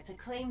accurate to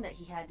claim that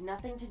he had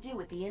nothing to do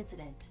with the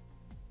incident.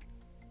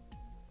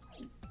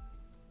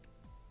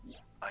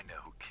 I know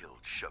who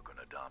killed Shoko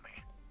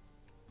Nadami.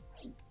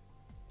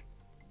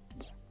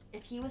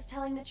 If he was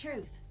telling the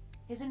truth,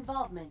 his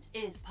involvement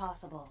is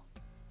possible.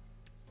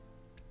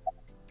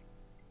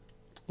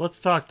 Let's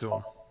talk to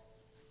him.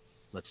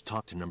 Let's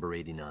talk to number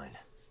 89.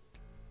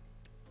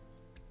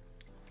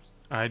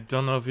 I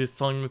don't know if he's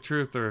telling the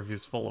truth or if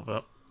he's full of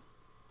it.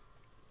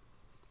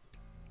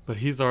 But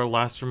he's our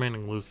last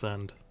remaining loose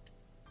end.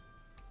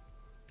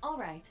 All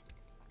right.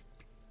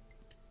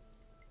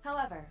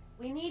 However,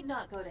 we need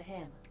not go to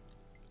him.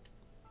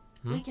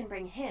 We can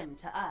bring him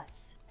to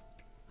us.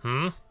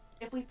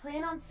 If we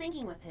plan on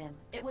syncing with him,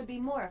 it would be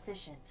more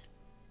efficient.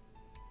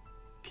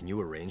 Can you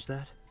arrange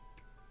that?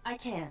 I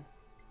can.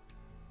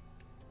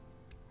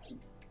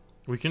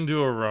 We can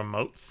do a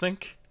remote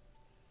sync?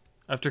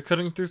 After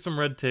cutting through some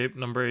red tape,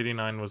 number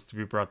 89 was to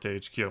be brought to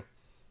HQ.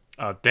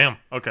 Damn.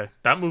 Okay.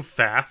 That moved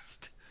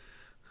fast.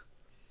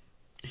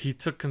 He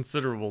took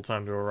considerable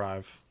time to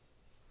arrive.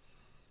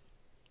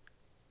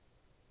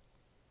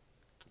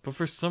 But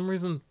for some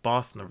reason,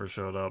 boss never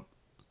showed up.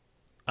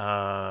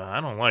 I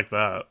don't like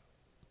that.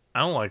 I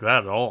don't like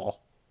that at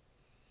all.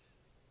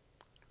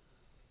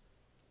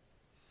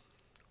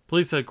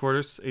 Police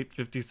headquarters,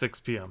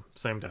 8:56 p.m.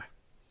 Same day.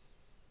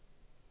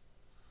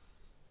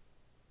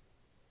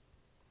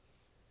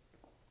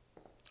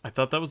 I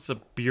thought that was a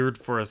beard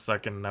for a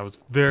second, and I was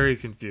very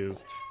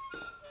confused.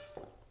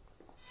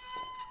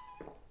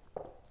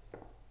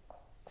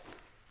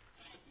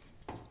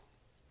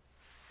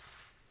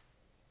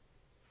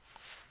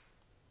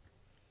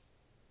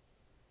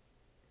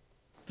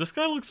 This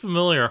guy looks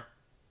familiar.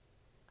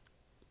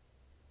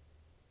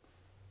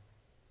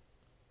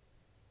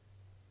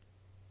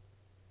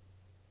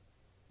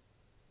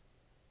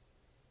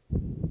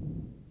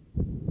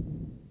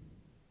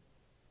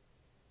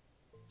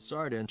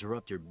 Sorry to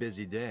interrupt your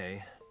busy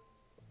day,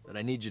 but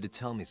I need you to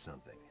tell me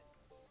something.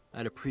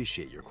 I'd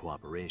appreciate your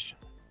cooperation.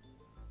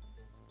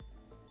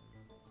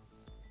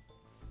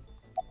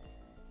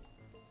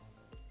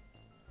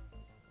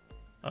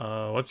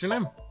 What's your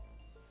name?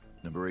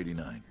 Number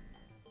 89.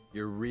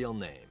 Your real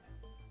name.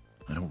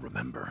 I don't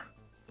remember.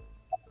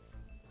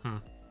 Where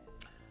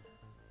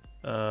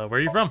are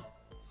you from?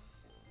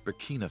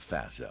 Burkina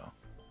Faso.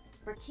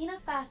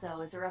 Burkina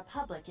Faso is a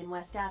republic in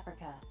West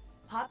Africa.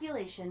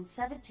 Population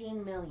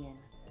 17 million.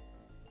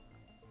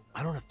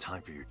 I don't have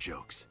time for your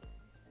jokes.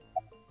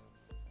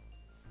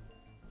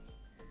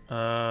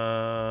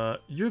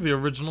 You're the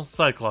original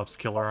Cyclops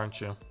killer,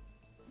 aren't you?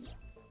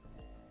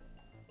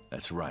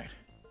 That's right.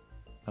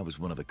 I was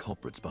one of the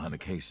culprits behind the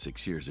case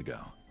 6 years ago.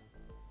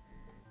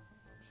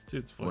 This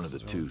dude's voice One of the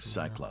is two really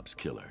familiar. Cyclops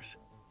killers.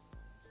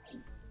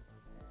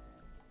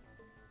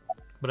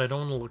 But I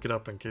don't want to look it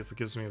up in case it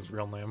gives me his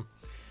real name.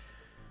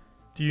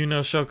 Do you know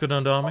Shoko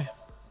Nandami?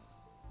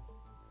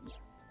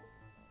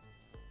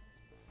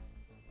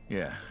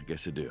 Yeah, I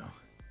guess I do.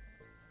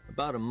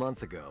 About a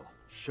month ago,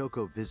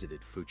 Shoko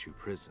visited Fuchu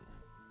prison.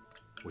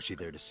 Was she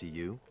there to see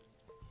you?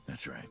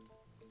 That's right.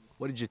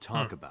 What did you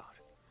talk about?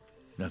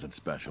 Nothing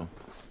special.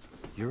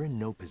 You're in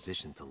no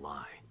position to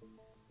lie.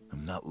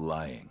 I'm not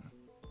lying.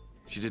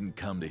 She didn't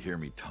come to hear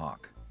me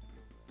talk.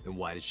 Then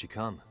why did she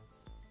come?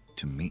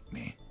 To meet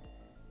me.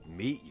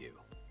 Meet you?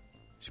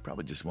 She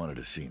probably just wanted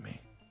to see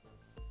me.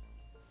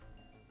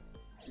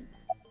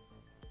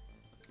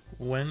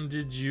 When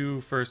did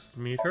you first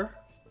meet her?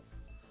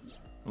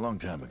 A long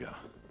time ago.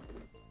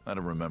 I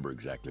don't remember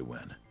exactly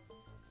when.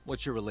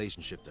 What's your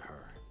relationship to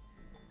her?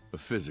 A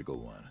physical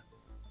one.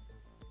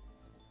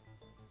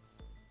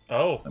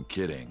 Oh. I'm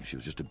kidding. She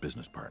was just a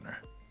business partner.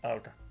 Oh,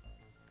 okay.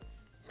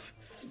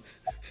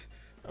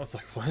 I was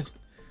like, what?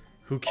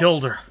 Who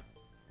killed her?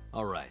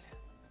 All right.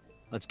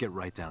 Let's get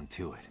right down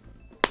to it.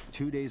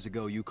 2 days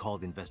ago, you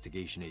called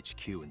Investigation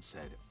HQ and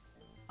said,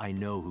 I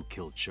know who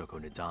killed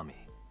Shoko Nadami.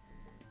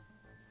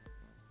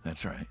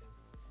 That's right.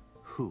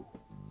 Who?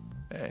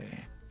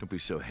 Hey, don't be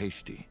so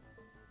hasty.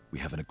 We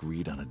haven't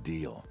agreed on a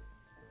deal.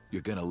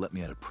 You're gonna let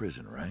me out of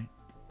prison, right?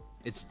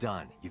 It's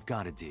done. You've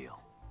got a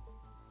deal.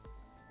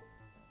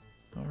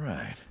 All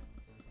right.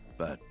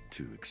 But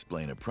to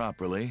explain it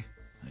properly,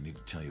 I need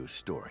to tell you a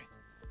story.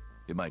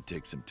 It might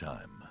take some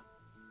time.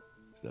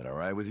 Is that all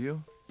right with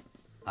you?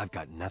 I've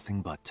got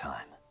nothing but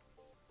time.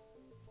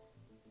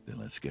 Then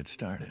let's get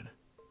started.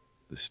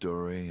 The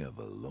story of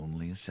a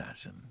lonely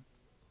assassin.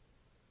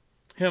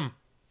 Him.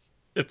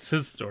 It's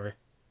his story.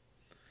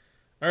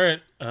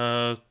 Alright,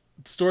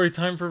 story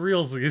time for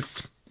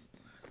realsies.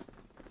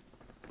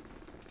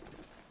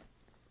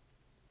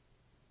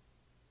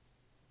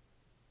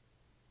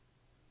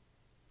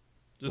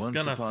 Just Once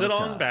gonna upon sit a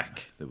on time,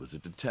 back. There was a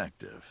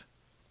detective,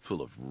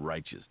 full of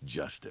righteous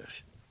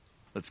justice.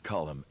 Let's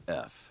call him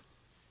F.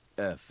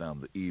 F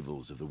found the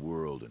evils of the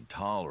world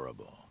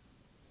intolerable.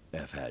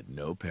 F had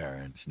no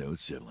parents, no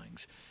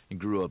siblings, and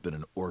grew up in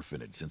an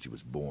orphanage since he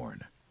was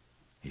born.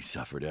 He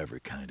suffered every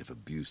kind of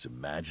abuse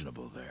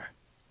imaginable there.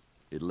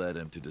 It led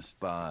him to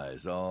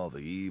despise all the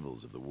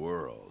evils of the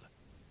world.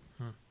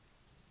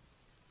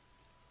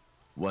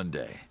 One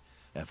day,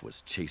 F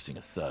was chasing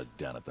a thug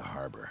down at the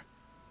harbor.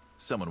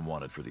 Someone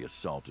wanted for the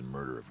assault and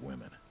murder of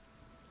women.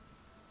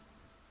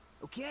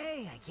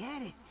 Okay, I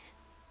get it.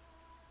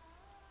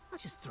 I'll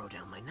just throw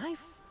down my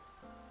knife.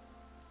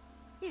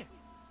 Here.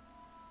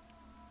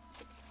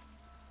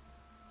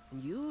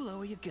 And you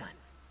lower your gun.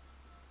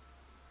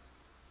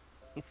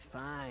 It's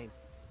fine.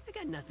 I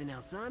got nothing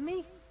else on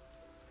me.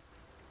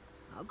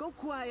 I'll go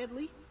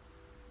quietly.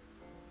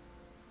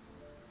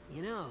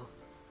 You know,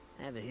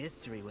 I have a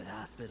history with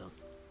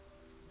hospitals.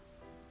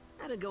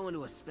 I've been going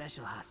to a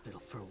special hospital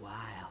for a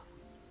while.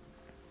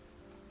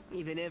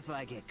 Even if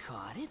I get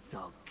caught, it's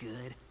all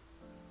good.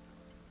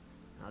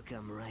 I'll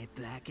come right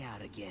back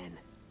out again.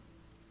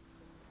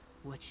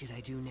 What should I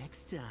do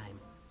next time?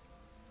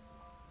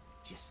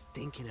 Just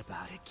thinking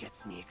about it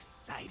gets me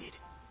excited.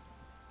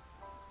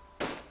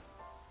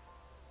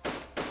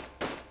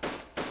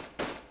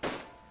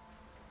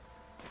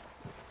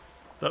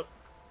 That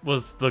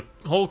was the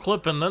whole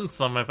clip and then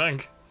some, I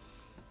think.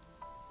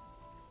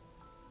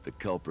 The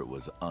culprit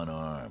was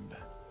unarmed,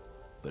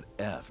 but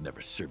F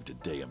never served a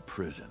day in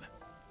prison.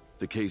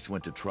 The case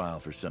went to trial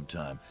for some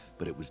time,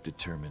 but it was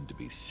determined to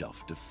be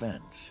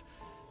self-defense,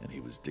 and he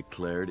was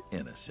declared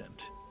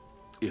innocent.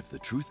 If the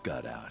truth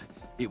got out,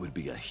 it would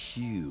be a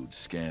huge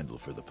scandal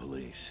for the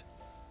police.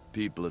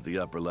 People at the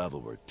upper level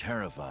were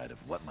terrified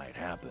of what might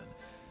happen,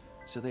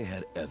 so they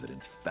had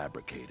evidence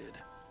fabricated.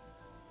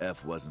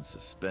 F wasn't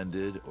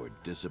suspended or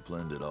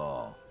disciplined at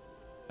all.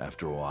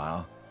 After a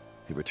while,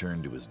 he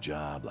returned to his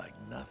job like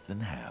nothing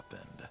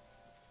happened.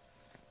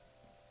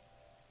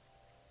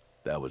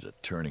 That was a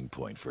turning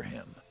point for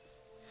him.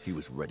 He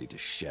was ready to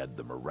shed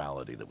the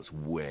morality that was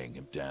weighing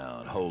him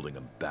down, holding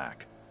him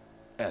back.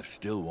 F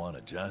still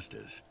wanted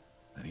justice,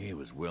 and he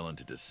was willing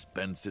to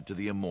dispense it to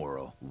the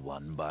immoral,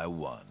 one by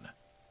one.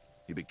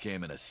 He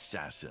became an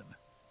assassin,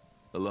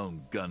 a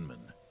lone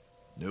gunman.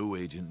 No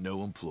agent,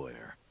 no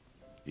employer.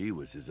 He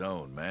was his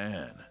own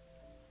man.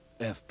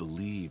 F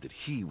believed that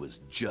he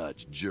was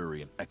judge,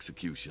 jury, and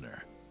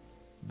executioner.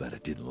 But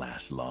it didn't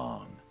last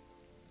long.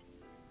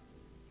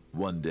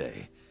 One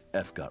day,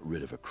 F got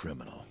rid of a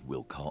criminal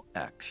we'll call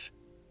X.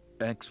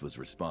 X was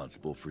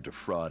responsible for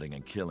defrauding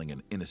and killing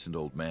an innocent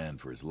old man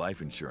for his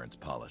life insurance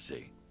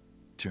policy.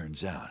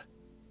 Turns out,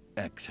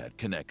 X had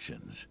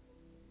connections.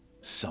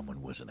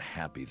 Someone wasn't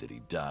happy that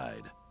he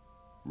died.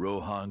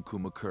 Rohan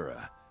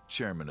Kumakura,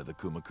 chairman of the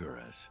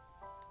Kumakuras.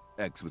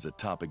 X was a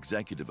top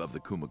executive of the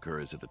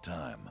Kumakuras at the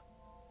time.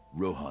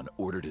 Rohan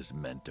ordered his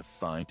men to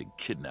find and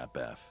kidnap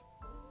F.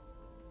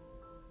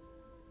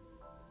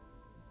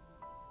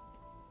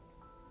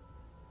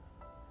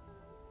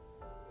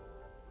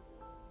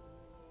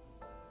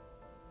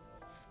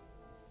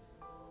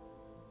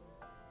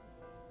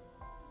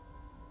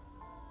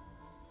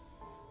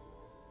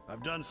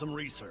 I've done some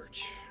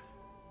research.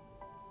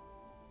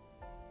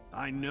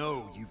 I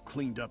know you've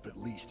cleaned up at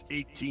least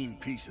 18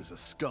 pieces of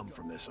scum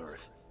from this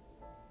earth.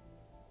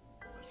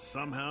 But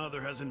somehow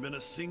there hasn't been a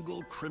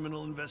single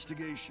criminal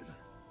investigation.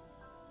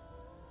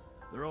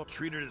 They're all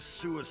treated as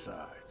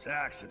suicides,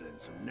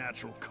 accidents, or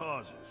natural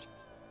causes.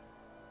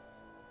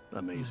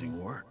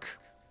 Amazing work.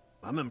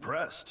 I'm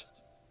impressed.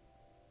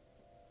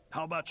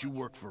 How about you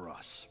work for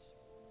us?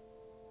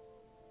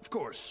 Of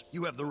course,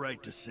 you have the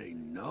right to say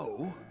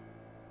no.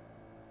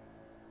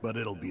 But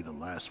it'll be the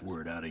last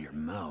word out of your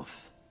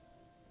mouth.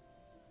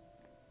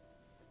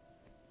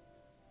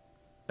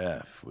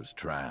 F was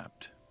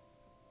trapped.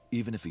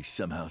 Even if he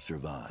somehow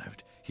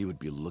survived, he would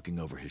be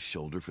looking over his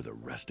shoulder for the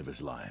rest of his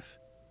life.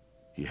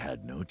 He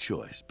had no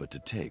choice but to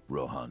take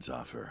Rohan's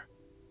offer.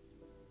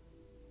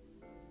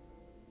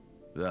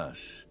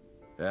 Thus,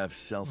 F's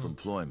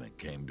self-employment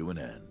came to an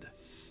end.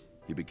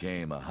 He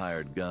became a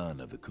hired gun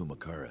of the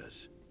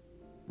Kumakuras.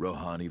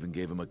 Rohan even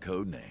gave him a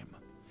code name,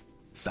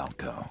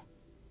 Falco.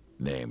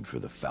 Named for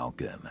the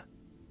falcon,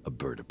 a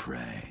bird of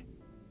prey.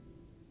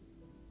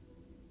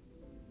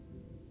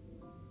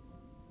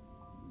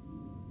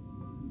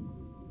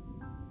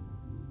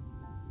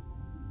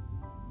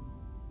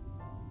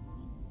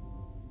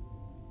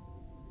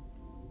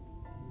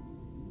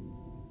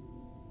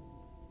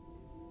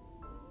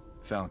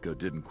 Falco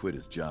didn't quit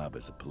his job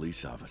as a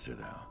police officer,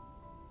 though.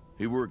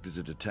 He worked as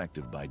a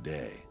detective by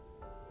day,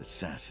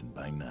 assassin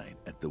by night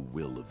at the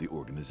will of the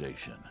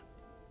organization.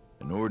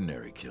 An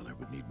ordinary killer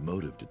would need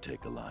motive to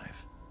take a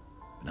life,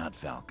 not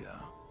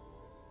Falco.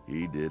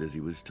 He did as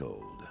he was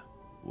told,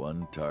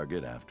 one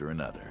target after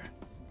another.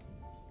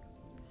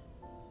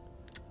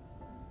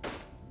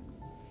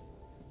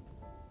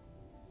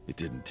 It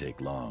didn't take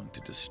long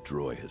to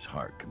destroy his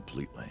heart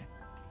completely.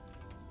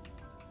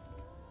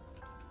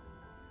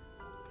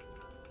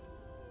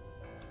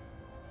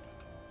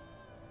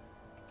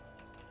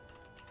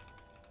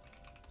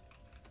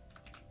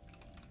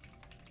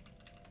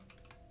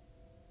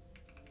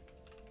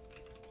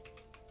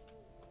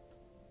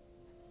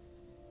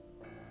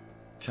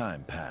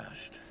 Time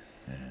passed,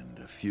 and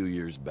a few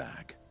years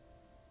back,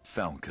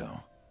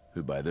 Falco,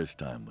 who by this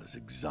time was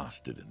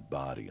exhausted in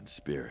body and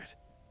spirit,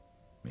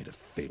 made a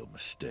fatal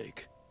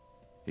mistake.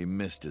 He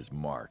missed his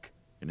mark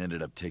and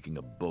ended up taking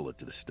a bullet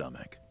to the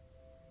stomach.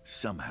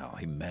 Somehow,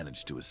 he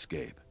managed to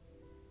escape.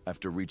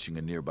 After reaching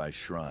a nearby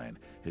shrine,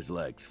 his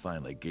legs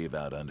finally gave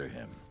out under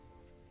him.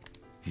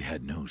 He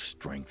had no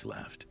strength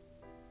left.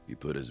 He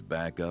put his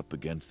back up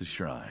against the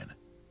shrine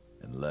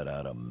and let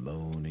out a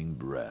moaning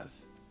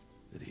breath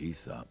that he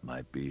thought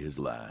might be his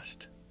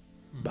last.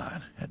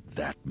 But at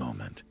that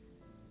moment,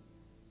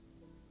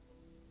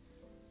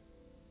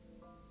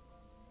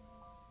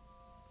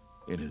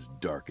 in his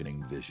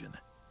darkening vision,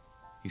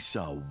 he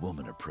saw a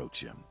woman approach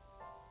him.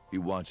 He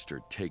watched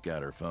her take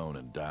out her phone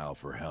and dial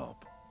for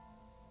help.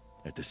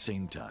 At the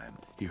same time,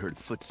 he heard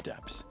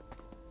footsteps.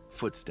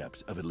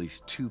 Footsteps of at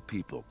least 2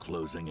 people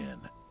closing in.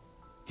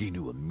 He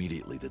knew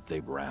immediately that they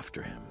were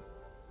after him.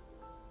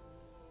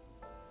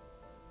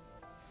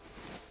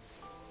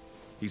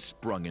 He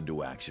sprung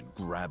into action,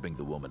 grabbing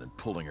the woman and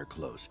pulling her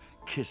close,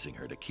 kissing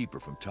her to keep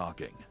her from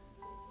talking.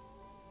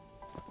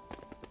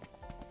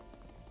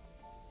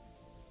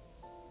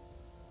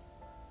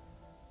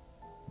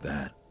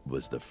 That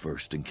was the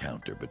first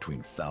encounter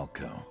between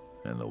Falco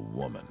and the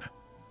woman.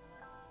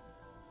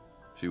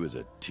 She was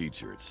a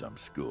teacher at some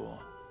school.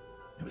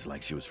 It was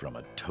like she was from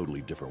a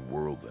totally different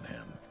world than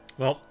him.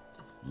 Well,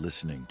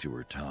 listening to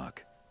her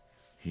talk,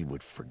 he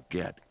would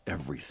forget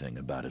everything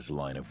about his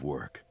line of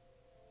work.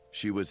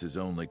 She was his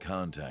only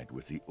contact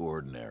with the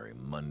ordinary,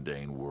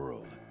 mundane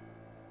world.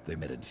 They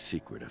met in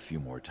secret a few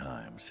more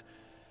times,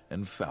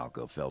 and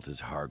Falco felt his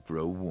heart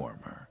grow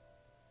warmer.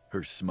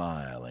 Her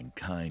smile and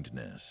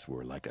kindness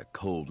were like a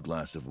cold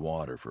glass of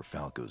water for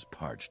Falco's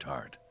parched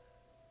heart.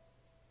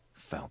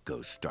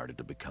 Falco started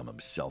to become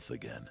himself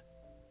again,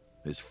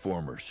 his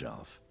former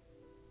self.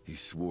 He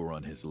swore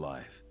on his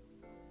life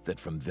that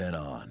from then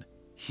on,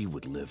 he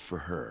would live for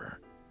her.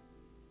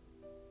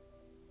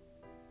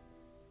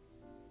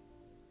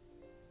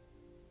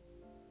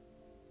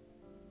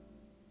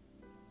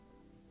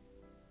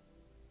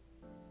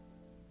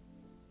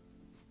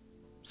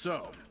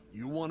 So,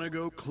 you want to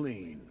go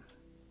clean?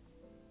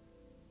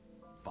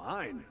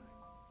 Fine.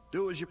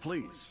 Do as you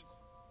please.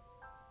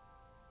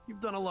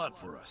 You've done a lot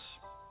for us.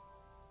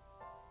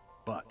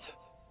 But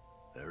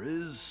there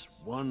is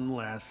one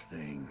last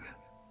thing.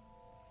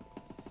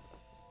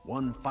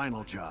 One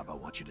final job I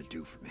want you to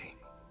do for me.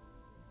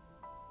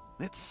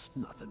 It's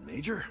nothing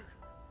major.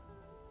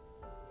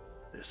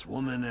 This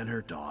woman and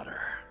her daughter.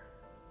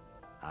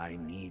 I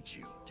need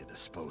you to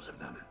dispose of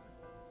them.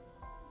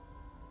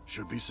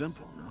 Should be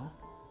simple, no?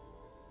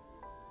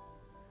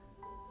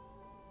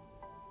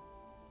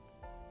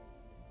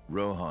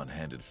 Rohan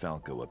handed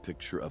Falco a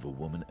picture of a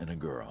woman and a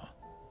girl.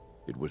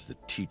 It was the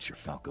teacher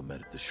Falco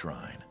met at the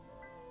shrine.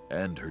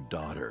 And her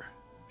daughter.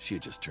 She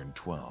had just turned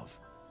 12.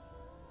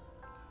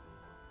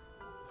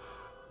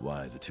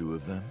 Why the two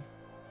of them?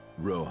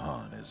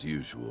 Rohan, as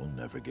usual,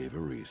 never gave a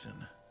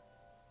reason.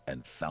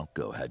 And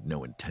Falco had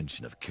no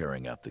intention of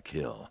carrying out the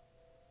kill.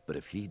 But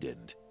if he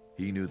didn't,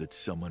 he knew that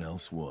someone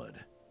else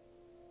would.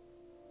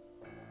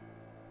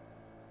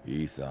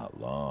 He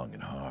thought long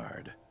and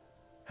hard.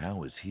 How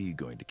was he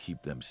going to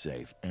keep them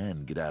safe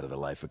and get out of the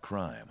life of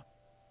crime?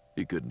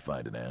 He couldn't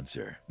find an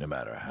answer, no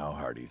matter how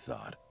hard he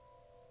thought.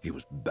 He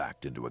was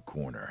backed into a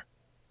corner.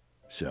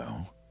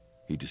 So,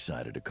 he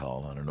decided to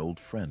call on an old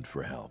friend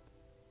for help.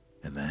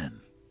 And then...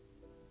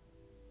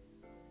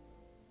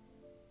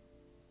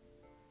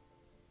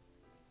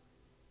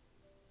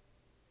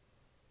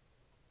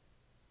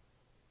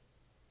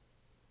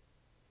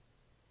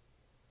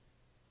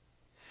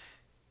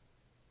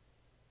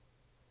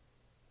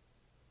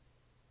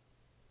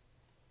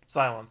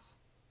 Silence.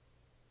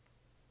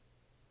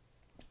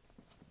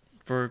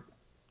 For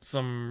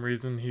some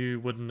reason, he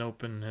wouldn't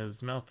open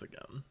his mouth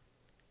again.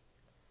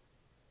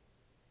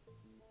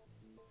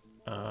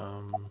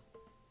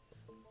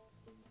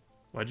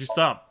 Why'd you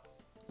stop?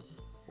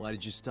 Why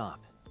did you stop?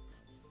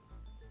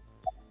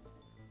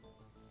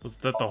 Was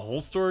that the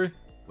whole story?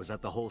 Was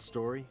that the whole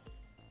story?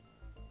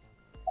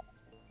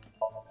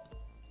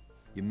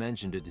 You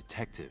mentioned a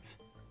detective.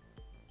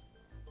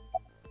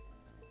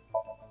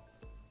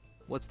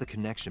 What's the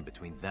connection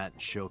between that and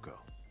Shoko?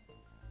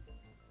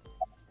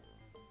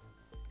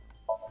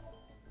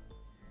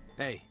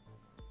 Hey,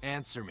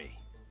 answer me.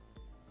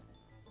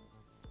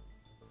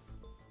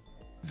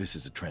 This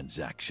is a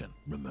transaction,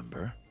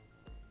 remember?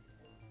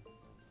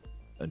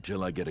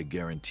 Until I get a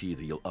guarantee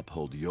that you'll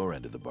uphold your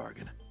end of the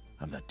bargain,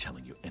 I'm not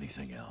telling you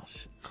anything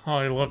else.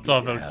 Oh, he left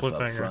off at a Half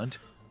cliffhanger. up front,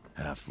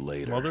 half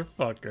later.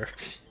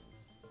 Motherfucker.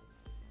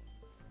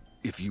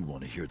 If you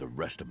want to hear the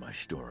rest of my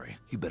story,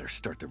 you better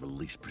start the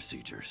release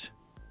procedures.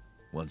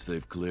 Once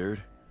they've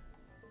cleared,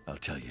 I'll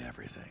tell you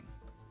everything.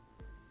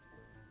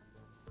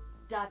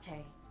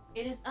 Date,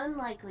 it is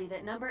unlikely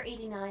that number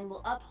 89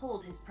 will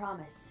uphold his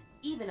promise,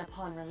 even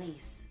upon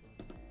release.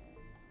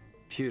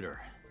 Pewter.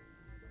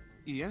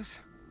 Yes?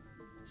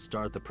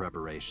 Start the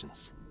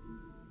preparations.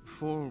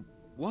 For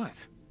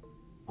what?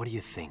 What do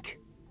you think?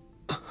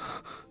 The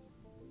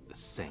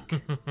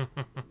sink.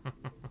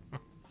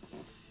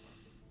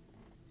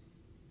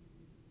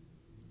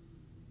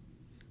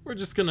 We're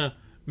just gonna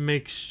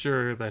make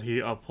sure that he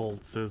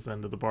upholds his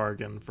end of the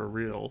bargain for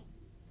real.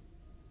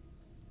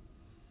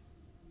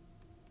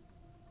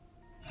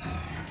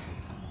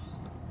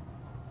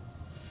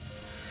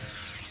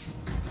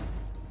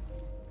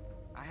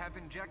 I have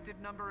injected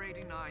number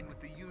 89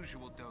 with the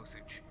usual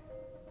dosage.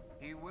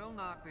 He will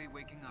not be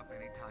waking up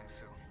anytime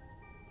soon.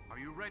 Are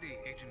you ready,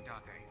 Agent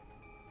Date?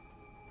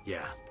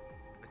 Yeah.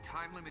 The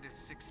time limit is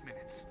 6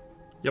 minutes.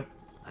 Yep.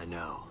 I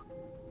know.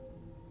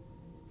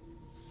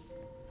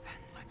 Then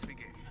let's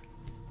begin.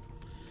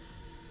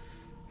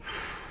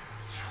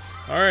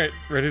 Alright,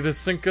 ready to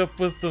sync up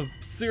with the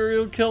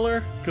serial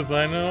killer? Because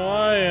I know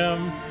I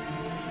am.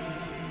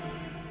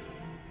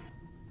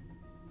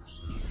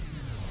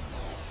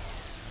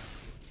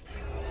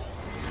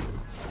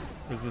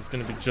 Is this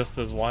going to be just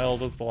as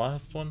wild as the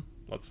last one?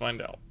 Let's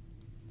find out.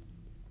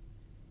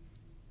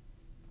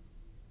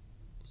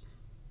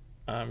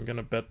 I'm going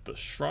to bet the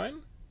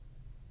shrine.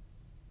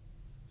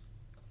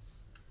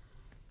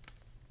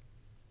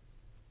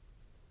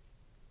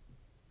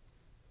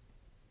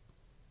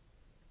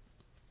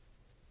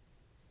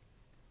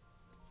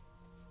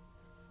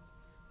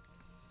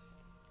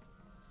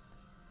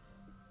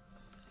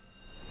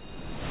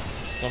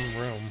 Some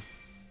room.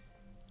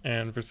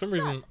 And for some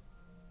reason...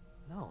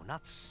 No,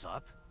 not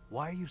sup.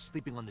 Why are you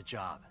sleeping on the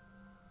job?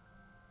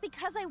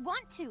 Because I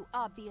want to,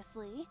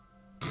 obviously.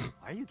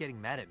 Why are you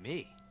getting mad at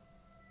me?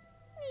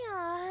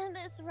 Yeah,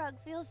 this rug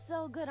feels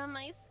so good on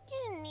my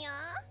skin,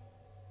 yeah?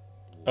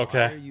 Okay.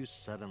 Why are you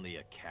suddenly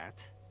a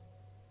cat?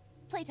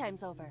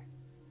 Playtime's over.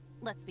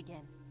 Let's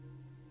begin.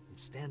 And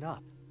stand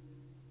up.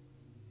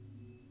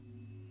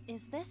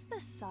 Is this the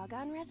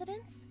Sagan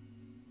residence?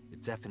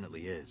 It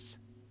definitely is.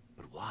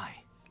 But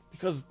why?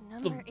 Because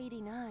Number the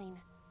 89.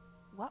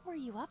 What were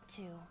you up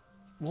to?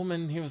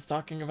 woman he was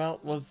talking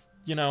about was,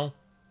 you know...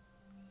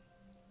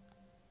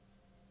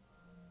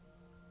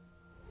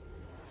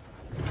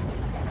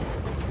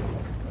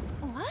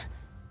 What?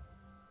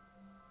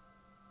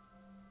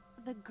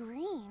 The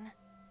green.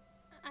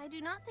 I do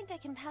not think I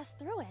can pass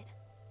through it.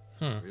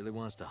 Really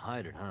wants to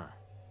hide it, huh?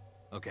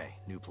 Okay,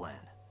 new plan.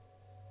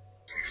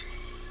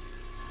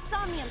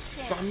 Somnium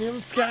scan. Somnium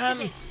scan?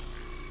 Activate.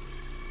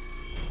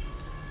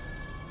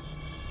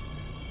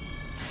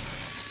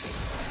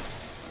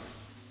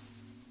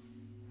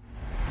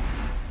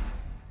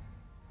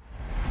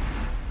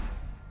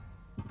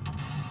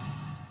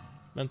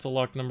 Mental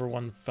lock number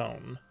 1,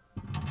 phone.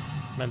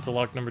 Mental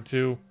lock number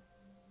 2,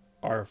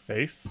 our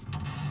face.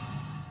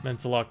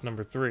 Mental lock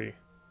number 3,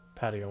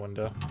 patio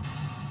window.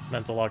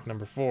 Mental lock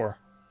number 4,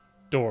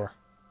 door.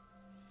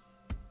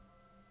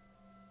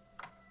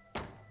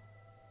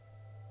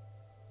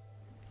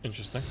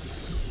 Interesting.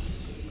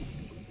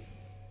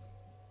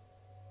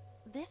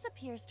 This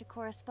appears to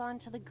correspond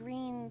to the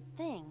green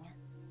thing.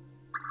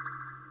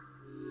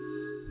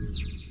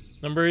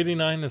 Number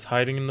 89 is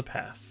hiding in the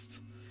past.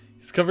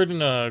 He's covered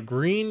in a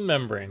green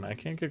membrane. I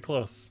can't get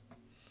close.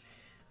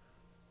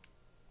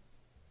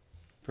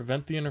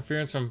 Prevent the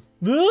interference from...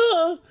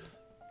 Ah!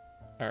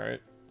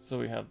 Alright, so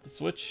we have the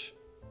switch,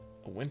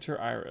 a winter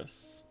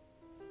iris,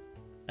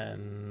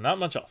 and not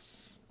much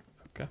else.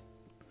 Okay.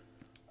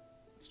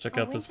 Let's check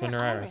out this winter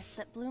iris.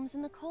 That blooms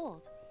in the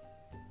cold.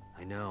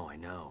 I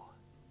know.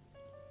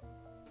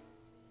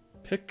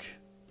 Pick,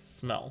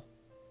 smell.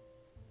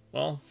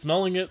 Well,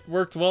 smelling it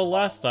worked well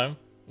last time.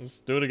 Let's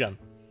do it again.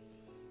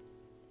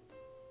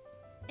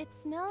 It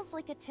smells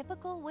like a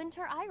typical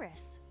winter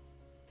iris.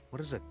 What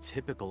does a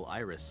typical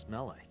iris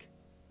smell like?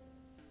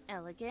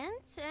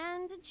 Elegant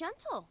and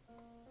gentle.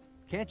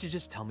 Can't you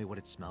just tell me what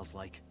it smells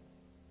like?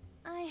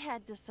 I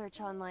had to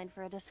search online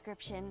for a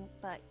description,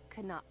 but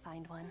could not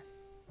find one.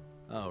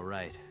 Oh,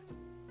 right.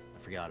 I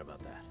forgot about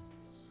that.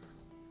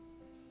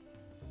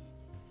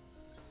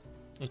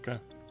 Okay,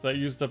 so that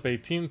used up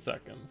 18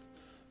 seconds.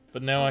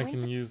 But now I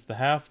can use the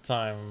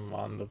halftime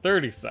on the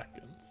 30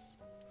 seconds.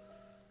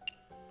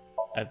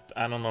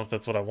 I don't know if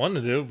that's what I want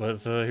to do,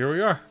 but here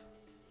we are.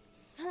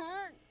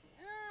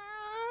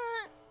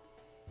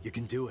 You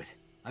can do it.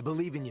 I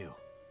believe in you.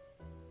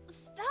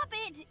 Stop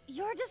it!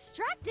 You're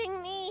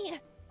distracting me!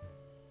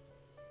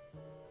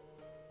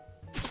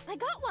 I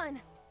got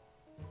one!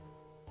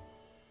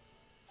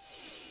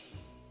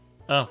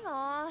 Oh.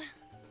 Aw,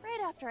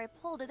 right after I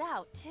pulled it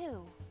out,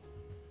 too.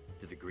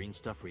 Did the green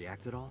stuff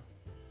react at all?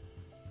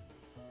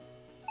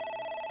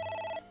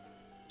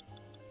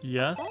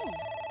 Yes. Oh.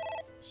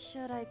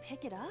 Should I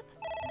pick it up?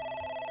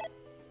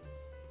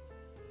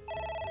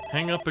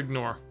 Hang up,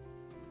 ignore.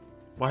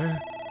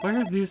 Why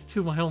are these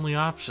two my only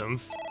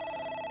options?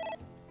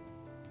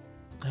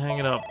 Hang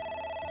it up.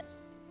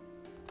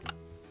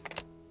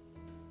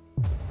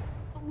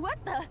 What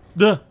the?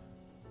 Duh!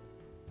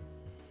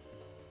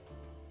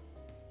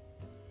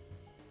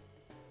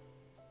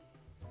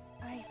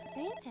 I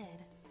fainted.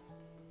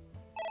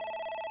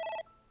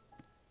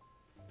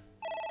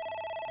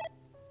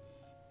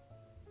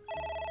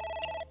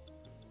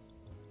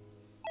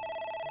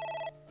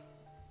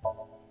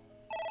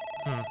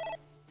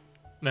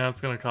 Now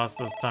it's gonna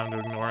cost us time to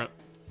ignore it.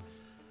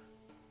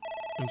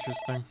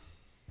 Interesting.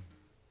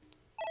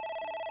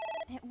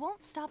 It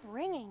won't stop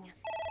ringing.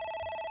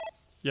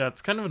 Yeah,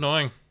 it's kind of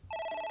annoying.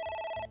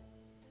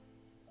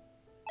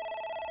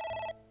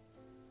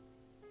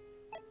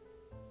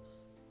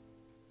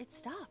 It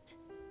stopped.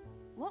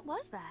 What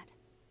was that?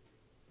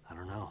 I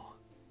don't know.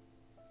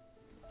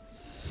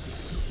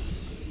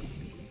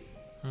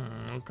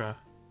 Okay.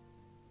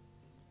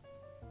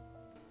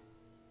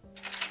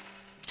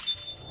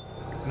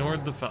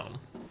 Ignored the phone.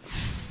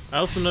 I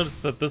also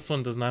noticed that this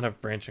one does not have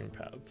branching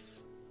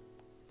paths.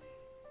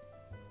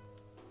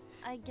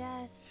 I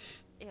guess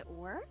it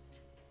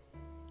worked?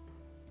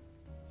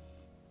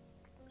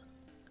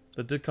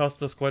 That did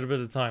cost us quite a bit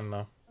of time,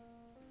 though.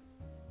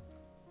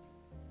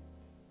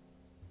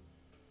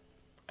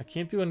 I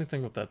can't do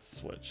anything with that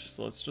switch,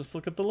 so let's just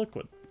look at the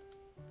liquid.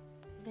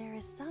 There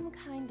is some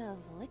kind of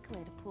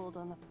liquid pooled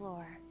on the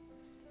floor.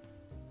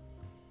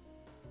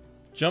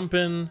 Jump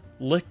in,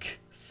 lick,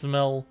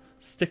 smell,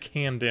 stick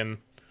hand in.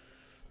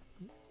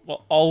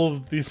 Well, all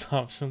of these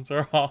options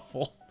are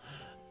awful.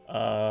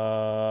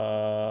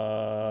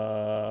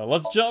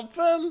 Let's jump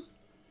in.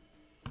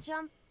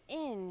 Jump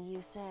in,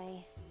 you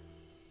say?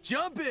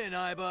 Jump in,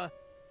 Iba!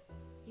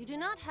 You do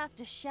not have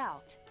to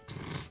shout.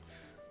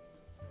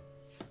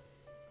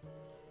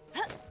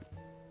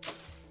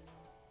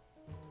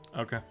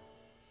 Okay.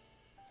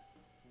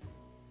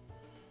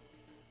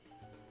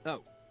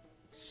 Oh,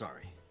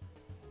 sorry.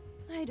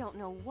 I don't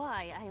know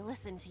why I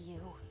listen to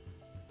you.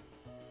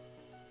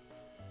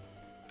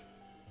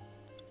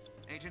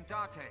 Agent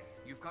Date,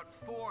 you've got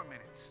 4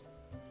 minutes.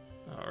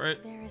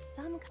 Alright. There is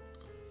some...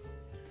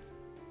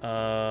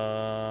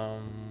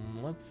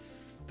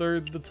 Let's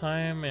third the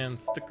time and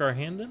stick our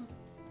hand in.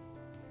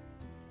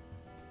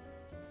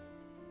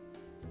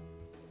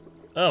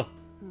 Oh.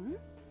 Hmm?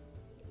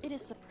 It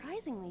is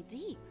surprisingly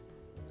deep.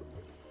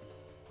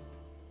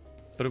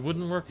 But it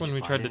wouldn't work Did when you we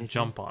find tried to anything?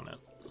 jump on it.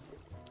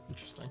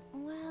 Interesting.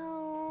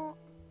 Well...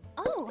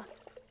 Oh!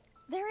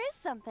 There is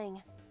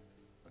something.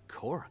 A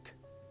cork.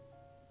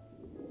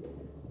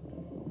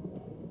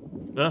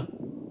 Yeah.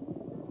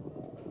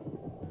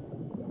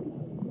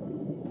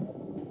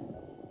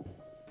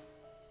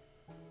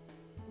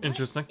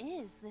 Interesting.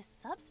 What is this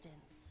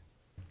substance?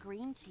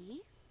 Green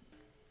tea?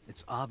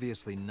 It's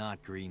obviously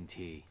not green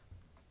tea.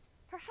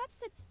 Perhaps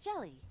it's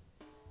jelly.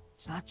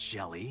 It's not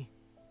jelly.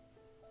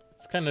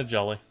 It's kind of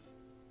jelly.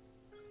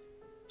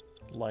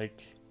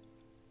 Like,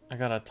 I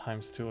got a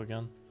 ×2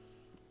 again.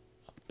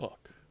 A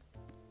book.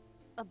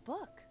 A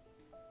book?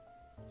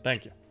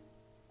 Thank you.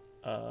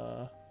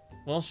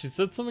 Well, she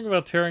said something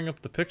about tearing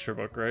up the picture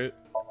book, right?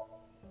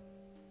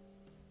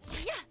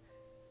 Yeah!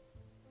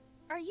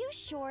 Are you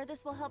sure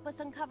this will help us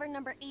uncover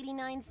number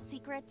 89's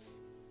secrets?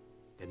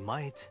 It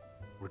might.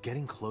 We're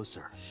getting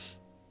closer.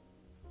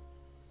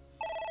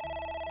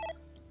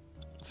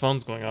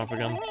 Phone's going off It's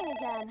again. ringing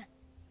again.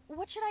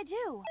 What should I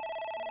do?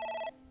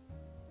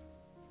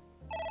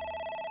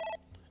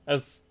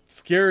 As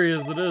scary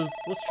as it is,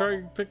 let's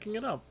try picking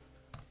it up.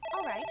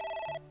 All right.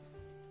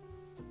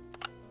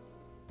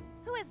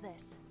 Who is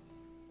this?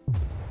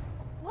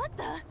 What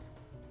the?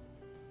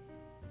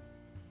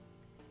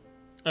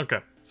 Okay,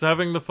 so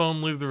having the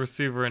phone leave the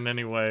receiver in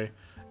any way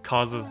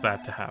causes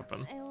that to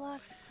happen. I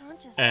lost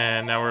consciousness.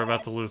 And now we're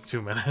about to lose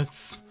 2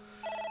 minutes.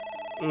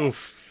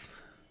 Oof.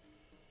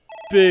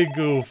 Big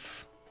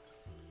oof.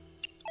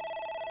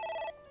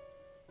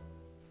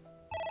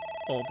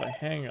 Well, if I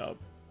hang up,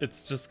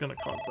 it's just gonna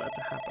cause that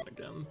to happen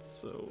again,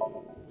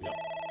 so... Yep.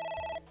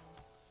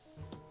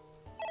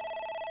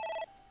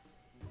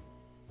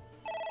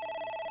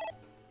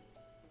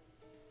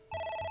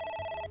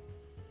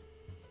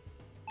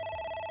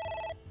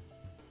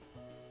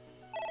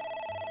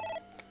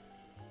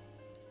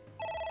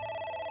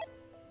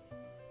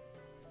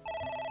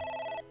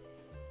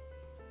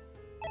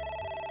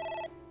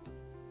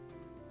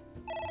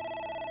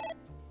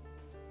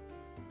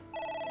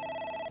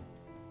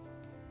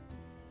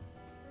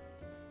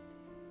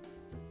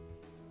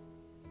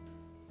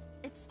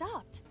 It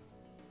stopped.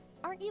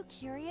 Aren't you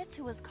curious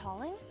who was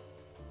calling?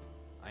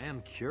 I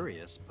am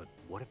curious, but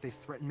what if they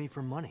threaten me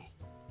for money?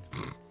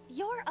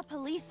 You're a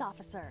police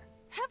officer.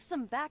 Have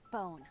some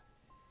backbone.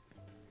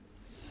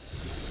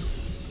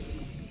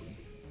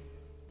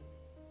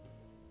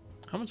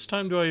 How much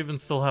time do I even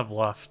still have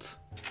left?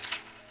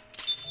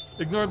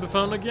 Ignored the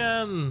phone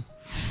again!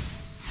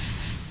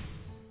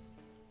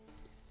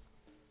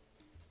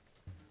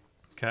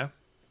 Okay.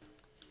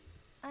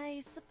 I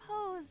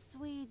suppose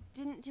we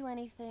didn't do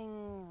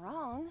anything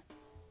wrong.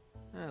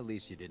 At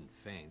least you didn't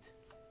faint.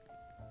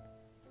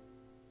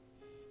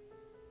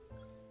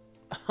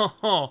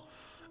 Oh,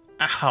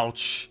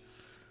 ouch.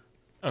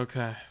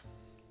 Okay.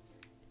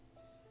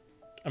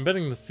 I'm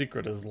betting the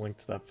secret is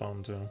linked to that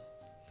phone too.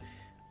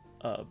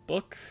 A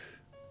book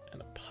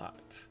and a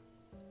pot.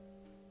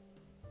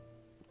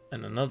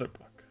 And another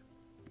book.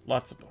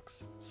 Lots of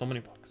books. So many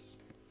books.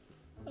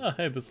 Oh,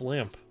 hey, this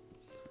lamp.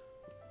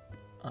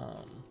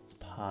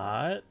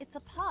 Pot? It's a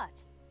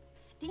pot.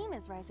 Steam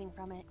is rising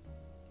from it.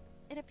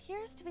 It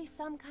appears to be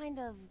some kind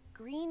of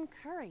green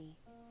curry.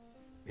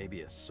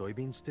 Maybe a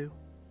soybean stew?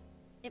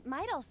 It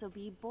might also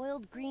be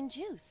boiled green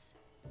juice.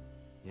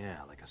 Yeah,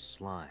 like a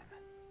slime.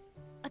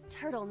 A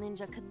turtle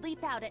ninja could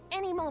leap out at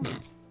any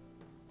moment.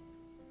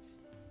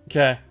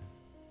 Okay.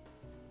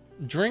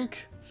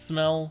 Drink,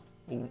 smell,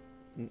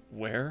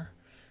 where?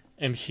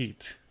 And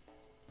heat.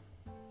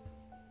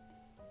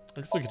 I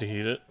guess we could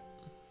heat it.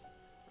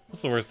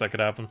 What's the worst that could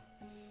happen?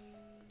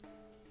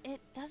 It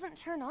doesn't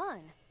turn on.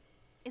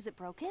 Is it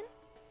broken?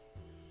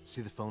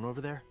 See the phone over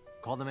there?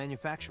 Call the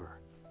manufacturer.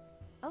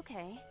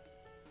 Okay.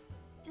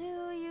 Do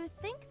you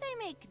think they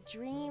make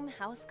dream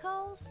house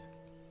calls?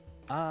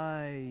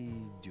 I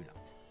do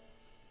not.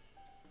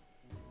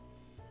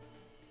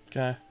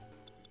 Okay.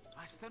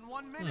 Less than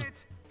 1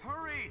 minute.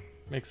 Hurry.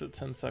 Makes it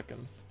 10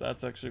 seconds.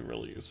 That's actually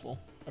really useful.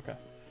 Okay.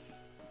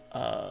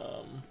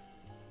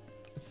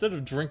 Instead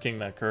of drinking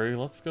that curry,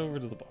 let's go over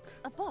to the book.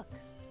 A book.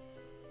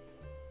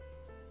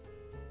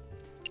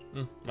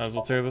 Might as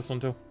well tear this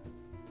one too.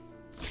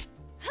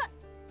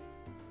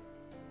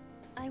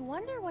 I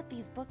wonder what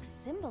these books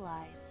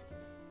symbolize.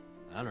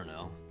 I don't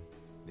know.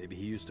 Maybe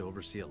he used to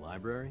oversee a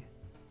library?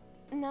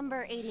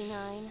 Number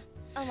 89.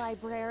 A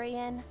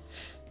librarian.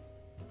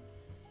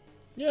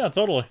 Yeah,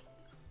 totally.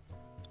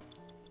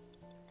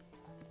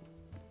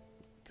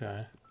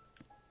 Okay.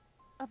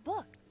 A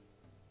book.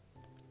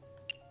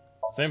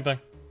 Same thing.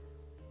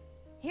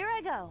 Here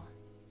I go.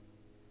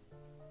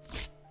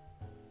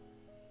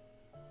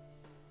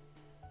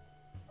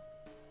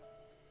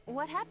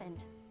 What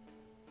happened?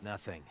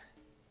 Nothing.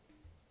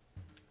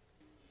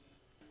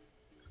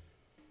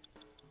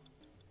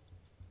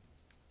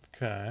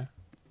 Okay.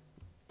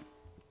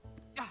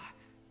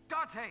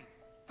 Dante,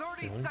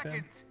 30 Ceiling fan?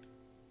 seconds.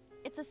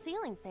 It's a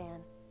ceiling fan.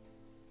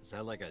 Is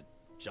that like a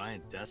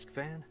giant desk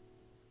fan?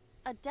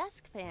 A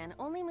desk fan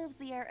only moves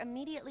the air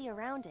immediately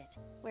around it,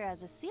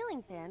 whereas a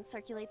ceiling fan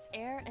circulates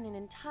air in an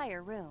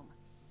entire room.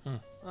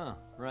 Oh,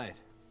 right.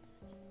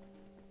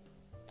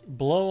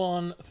 Blow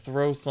on,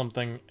 throw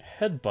something,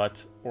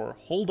 headbutt, or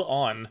hold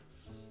on.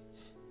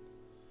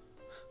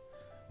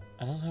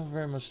 I don't have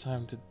very much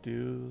time to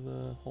do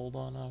the hold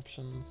on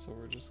option, so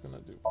we're just gonna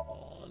do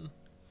on.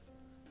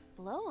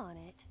 Blow on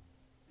it?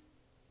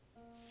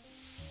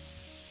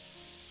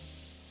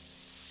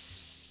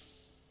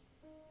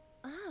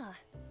 Ah.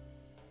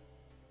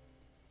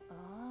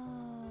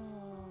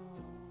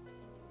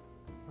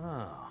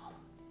 Oh.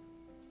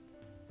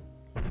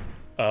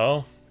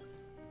 Oh?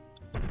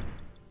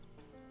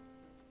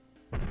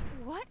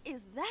 What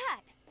is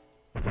that?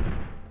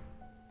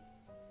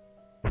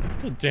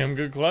 That's a damn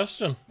good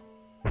question.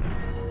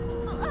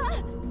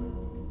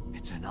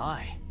 It's an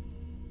eye.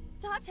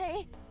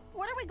 Date,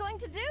 what are we going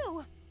to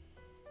do?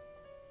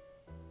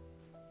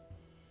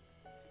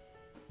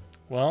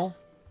 Well,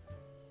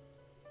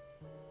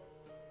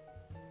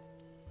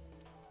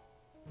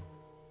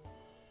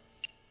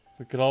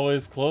 we could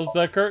always close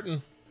that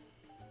curtain.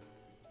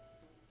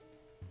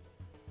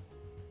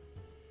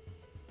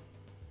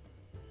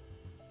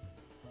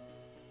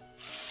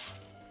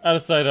 Out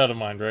of sight, out of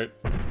mind, right?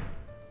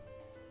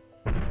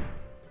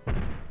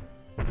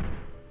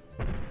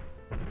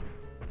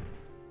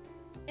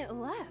 It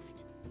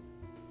left.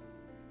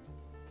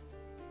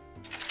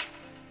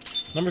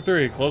 Number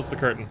 3, close the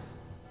curtain.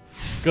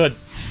 Good.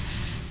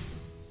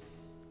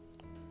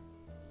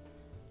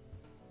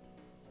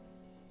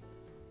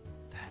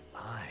 That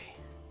eye.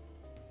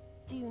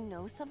 Do you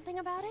know something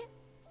about it?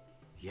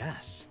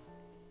 Yes.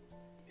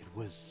 It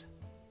was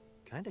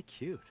kinda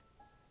cute.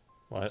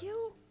 What?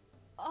 You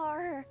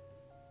are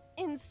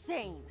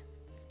insane.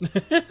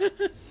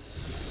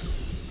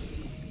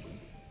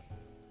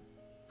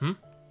 Hmm?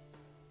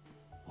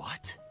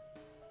 What?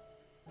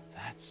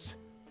 That's...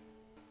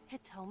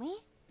 Hitomi?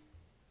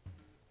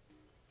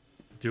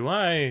 Do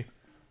I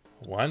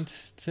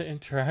want to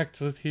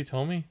interact with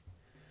Hitomi?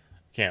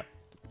 Can't.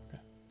 Okay.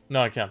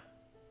 No, I can.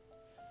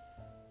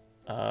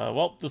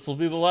 Well, this will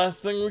be the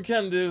last thing we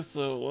can do,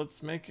 so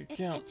let's make it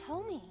count. It's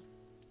Hitomi.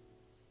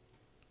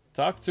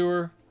 Talk to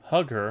her,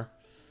 hug her,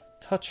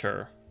 touch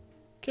her,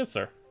 kiss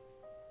her.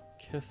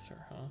 Kiss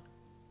her, huh?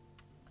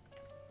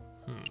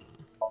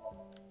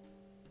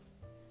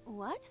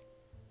 What?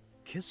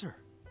 Kiss her.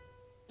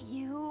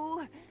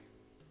 You...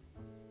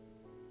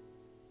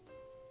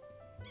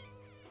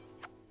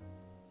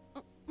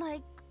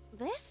 Like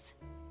this?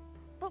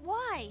 But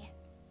why?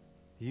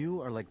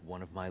 You are like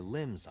one of my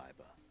limbs,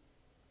 Aiba.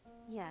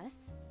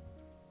 Yes.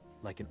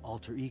 Like an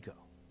alter ego.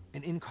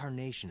 An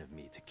incarnation of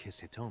me to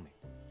kiss Hitomi.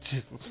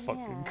 Jesus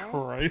fucking Yes.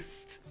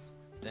 Christ.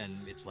 Then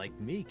it's like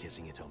me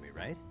kissing Hitomi,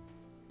 right?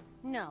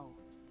 No.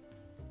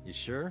 You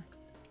sure?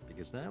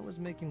 Because that was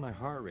making my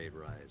heart rate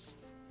rise.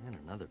 And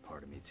another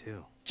part of me,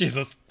 too.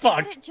 Jesus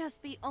fuck! Let it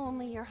just be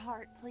only your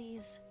heart,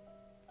 please.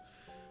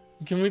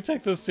 Can we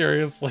take this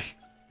seriously?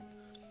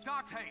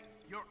 Date,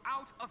 you're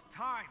out of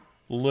time.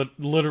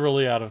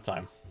 Literally out of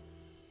time.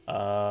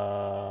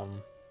 I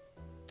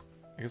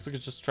guess we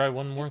could just try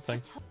one more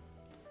thing.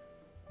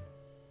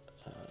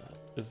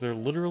 Is there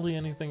literally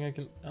anything I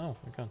can... Oh,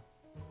 okay.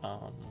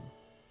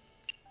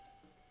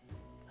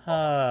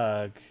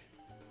 Hug.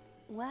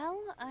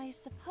 Well, I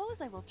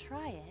suppose I will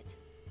try it.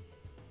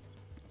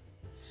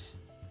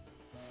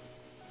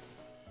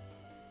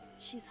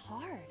 She's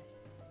hard.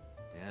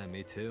 Yeah,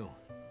 me too.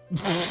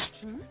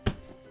 Hmm?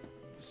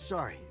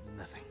 Sorry,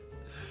 nothing.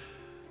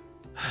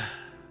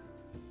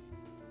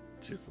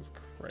 Jesus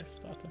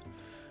Christ, Date.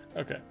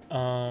 Okay,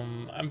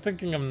 I'm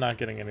thinking I'm not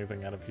getting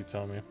anything out of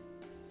Hitomi.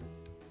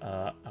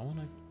 I want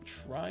to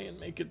try and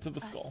make it to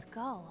the skull. A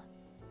skull.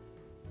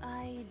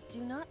 I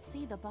do not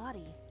see the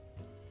body.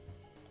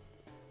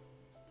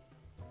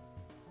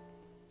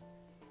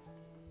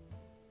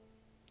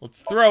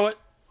 Let's throw it.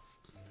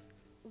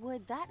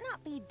 Would that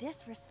not be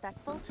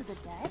disrespectful to the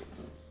dead?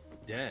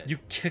 Dead? You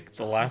kicked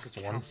the last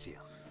one.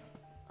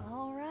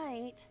 All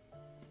right.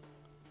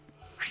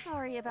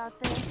 Sorry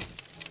about this.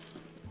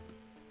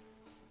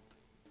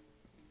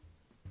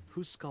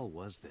 Whose skull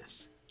was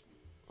this?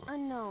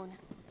 Unknown.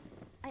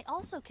 I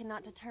also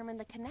cannot determine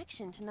the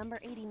connection to number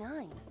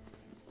 89.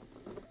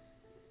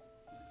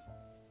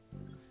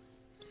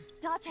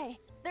 Date,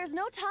 there's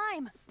no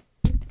time!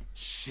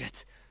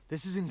 Shit,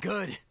 this isn't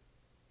good.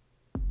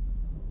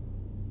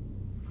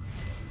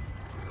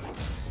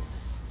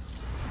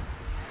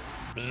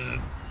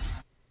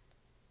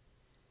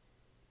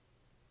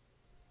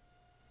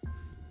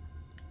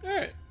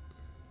 Alright.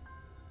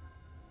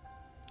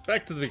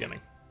 Back to the beginning.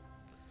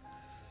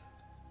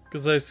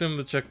 Because I assume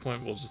the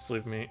checkpoint will just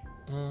leave me...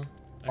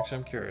 actually,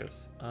 I'm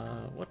curious.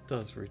 What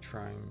does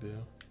retrying do?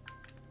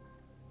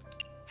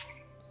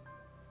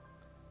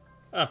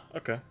 Oh,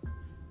 okay.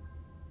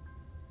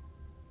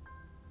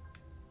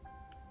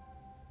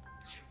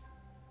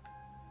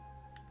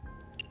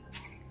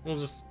 We'll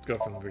just go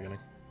from the beginning.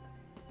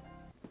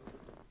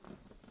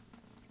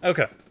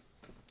 Okay.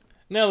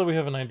 Now that we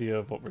have an idea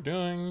of what we're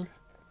doing...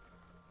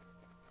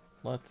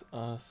 let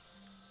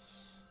us...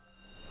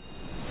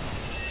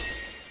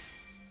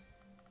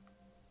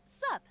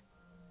 Sup?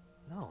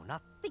 No,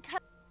 not... Because...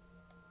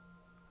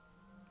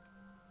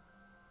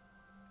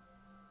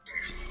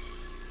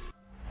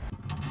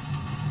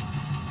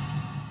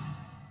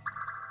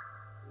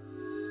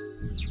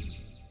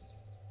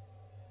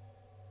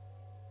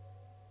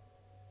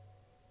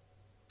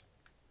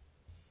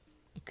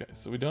 Okay,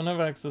 so we don't have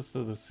access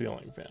to the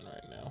ceiling fan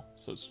right now,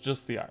 so it's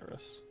just the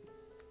iris.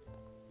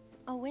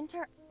 A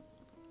winter...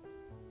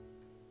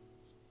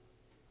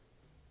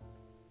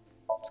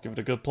 Let's give it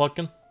a good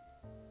plucking.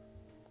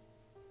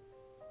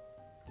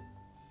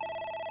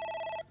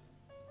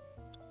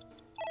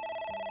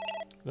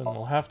 Then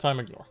we'll halftime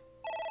ignore.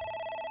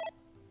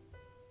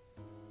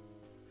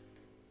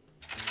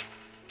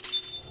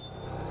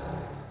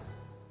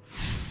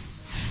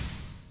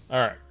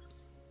 Alright.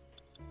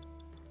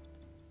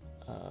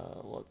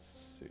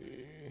 Let's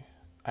see.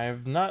 I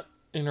have not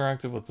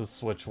interacted with the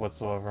Switch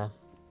whatsoever.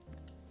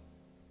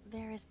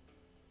 There is...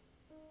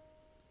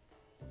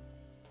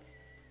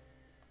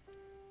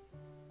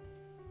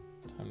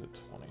 Time to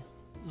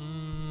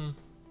 20.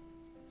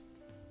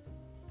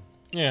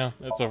 Yeah,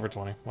 it's over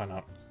 20. Why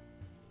not?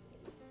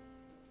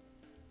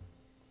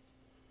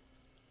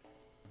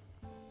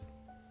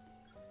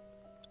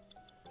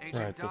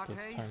 Agent Right, but this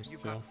Date, times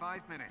you've 2. got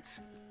 5 minutes.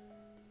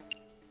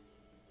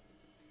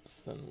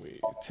 So then we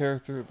tear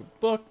through the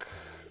book,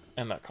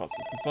 and that causes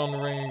the phone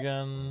to ring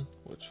again,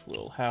 which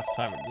we'll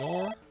halftime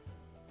ignore.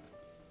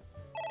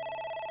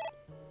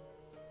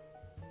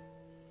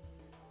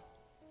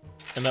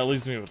 And that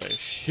leaves me with a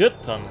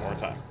shit ton more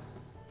time.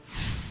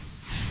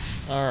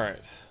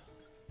 Alright.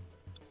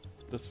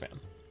 This fan.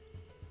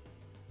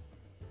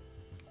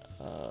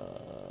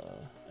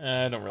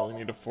 I don't really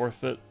need to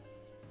force it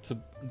to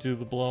do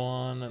the blow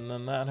on, and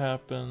then that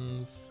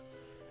happens.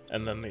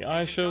 And then the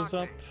eye shows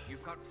up.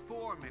 You've got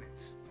 4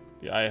 minutes.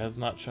 The eye has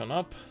not shown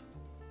up.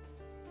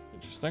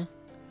 Interesting.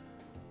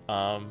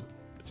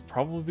 It's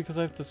probably because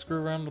I have to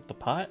screw around with the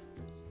pot.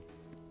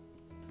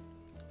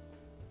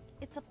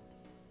 It's a...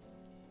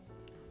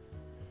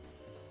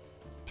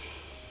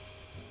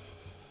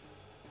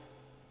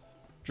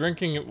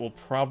 Drinking it will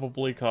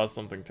probably cause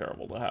something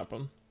terrible to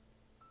happen.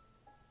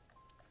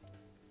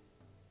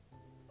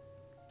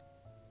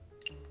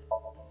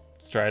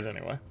 Let's try it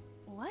anyway.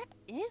 What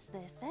is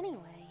this, anyway?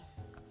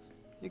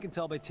 You can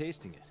tell by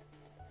tasting it.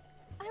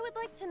 I would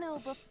like to know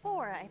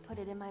before I put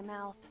it in my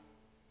mouth.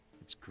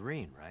 It's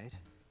green, right?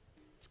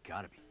 It's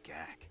gotta be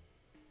gag.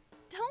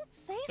 Don't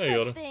say Hey,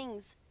 such Yoda.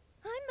 things.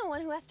 I'm the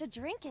one who has to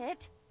drink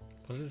it.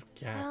 What is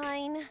gag?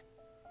 Fine.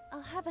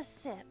 I'll have a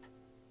sip.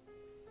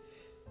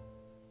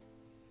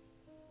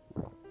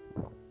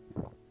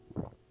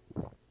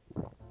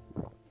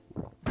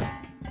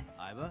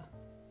 Iba?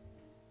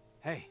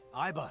 Hey,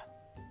 Iba!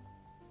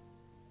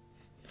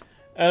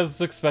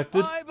 As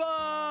expected,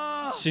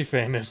 Iba! she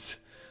fainted.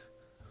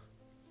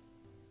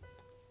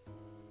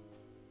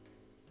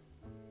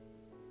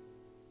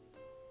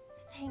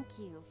 Thank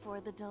you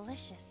for the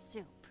delicious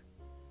soup.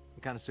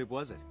 What kind of soup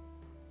was it?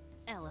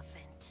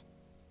 Elephant.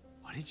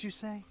 What did you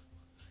say?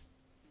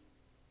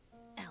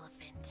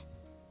 Elephant.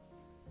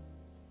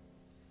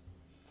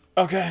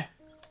 Okay.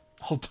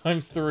 Whole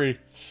times 3.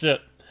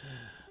 Shit.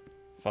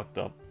 Fucked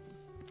up.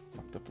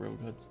 Fucked up real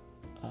good.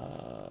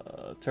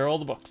 Tear all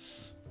the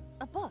books.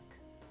 A book.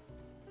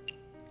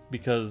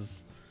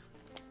 Because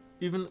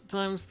even at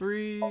times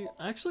 3...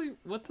 Actually,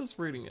 what does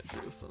reading it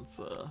do since,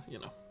 you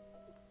know.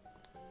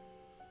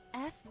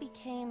 F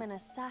became an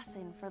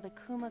assassin for the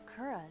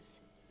Kumakuras.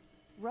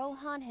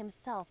 Rohan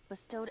himself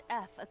bestowed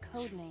F a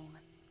code name.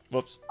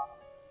 Whoops.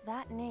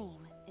 That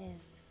name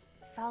is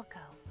Falco.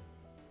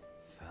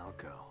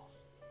 Falco.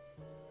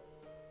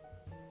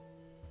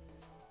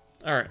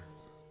 Alright.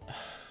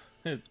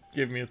 It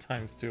gave me a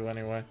times 2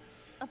 anyway.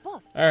 A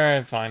book.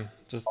 Alright, fine.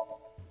 Just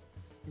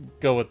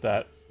go with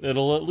that.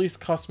 It'll at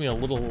least cost me a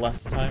little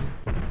less time.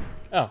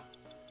 Oh.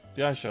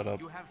 The eye showed up.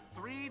 You have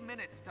 3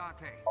 minutes,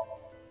 Date.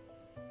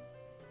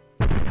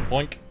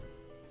 Boink.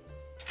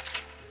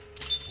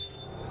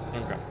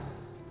 Okay.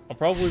 I'll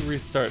probably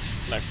restart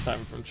next time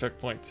from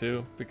checkpoint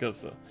 2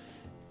 because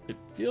it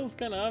feels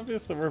kind of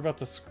obvious that we're about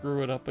to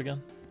screw it up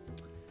again.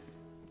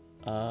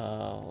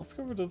 Let's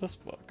go over to this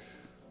book.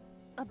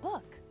 A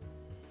book.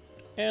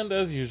 And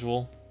as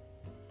usual,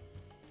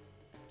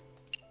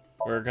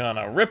 we're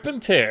gonna rip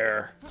and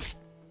tear.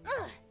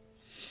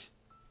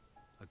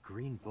 A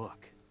green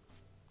book.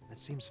 That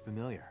seems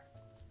familiar.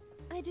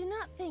 I do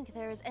not think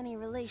there is any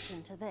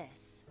relation to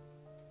this.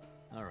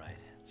 Alright.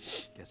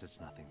 Guess it's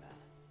nothing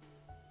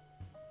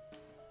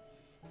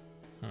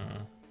then.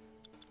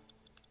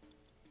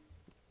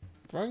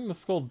 Throwing the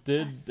skull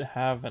did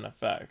have an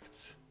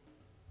effect.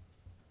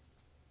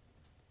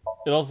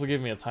 It also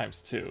gave me a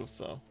times 2,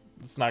 so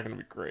it's not gonna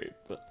be great,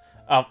 but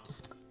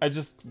I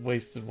just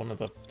wasted one of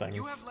the things.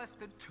 You have less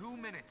than 2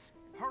 minutes.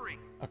 Hurry.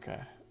 Okay,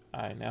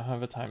 I now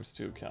have a times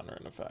 2 counter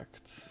in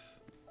effect.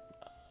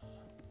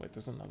 Wait,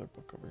 there's another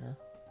book over here.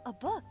 A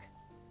book.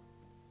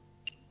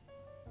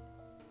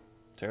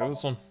 Tear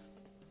this one.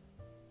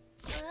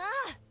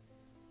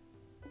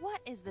 What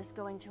is this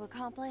going to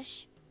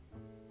accomplish?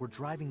 We're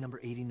driving number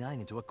 89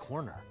 into a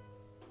corner.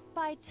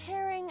 By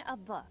tearing a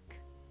book.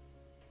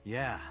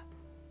 Yeah.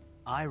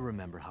 I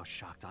remember how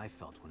shocked I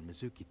felt when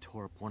Mizuki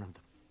tore up one of the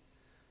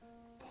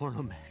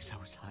porno mags I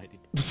was hiding.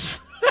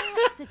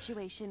 That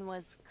situation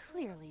was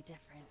clearly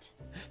different.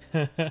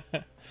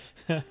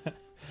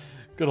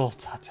 Good old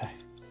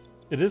Tate.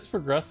 It is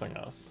progressing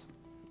us.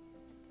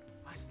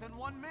 Less than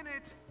 1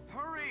 minute.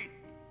 Hurry!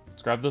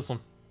 Let's grab this one.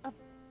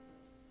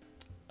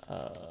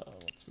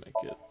 Let's make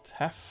it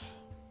half.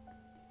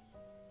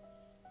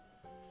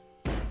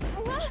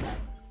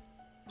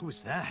 Who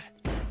is that?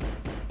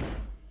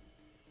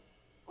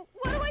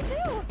 What do I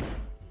do?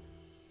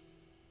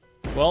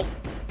 Well,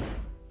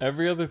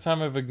 every other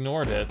time I've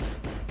ignored it.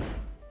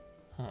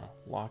 Huh,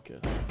 lock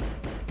it.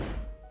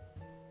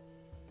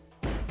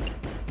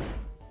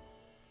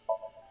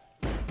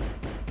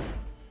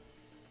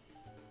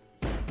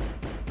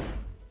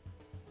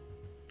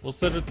 We'll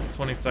set it to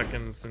 20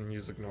 seconds and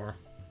use ignore.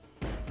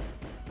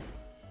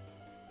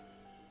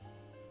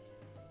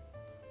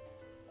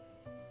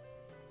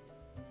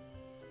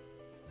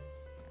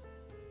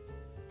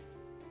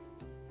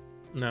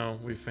 No,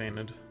 we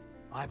fainted.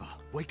 Aiba,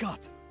 wake up!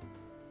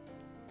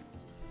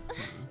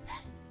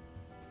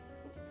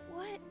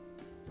 What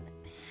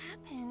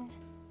happened?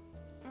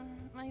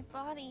 My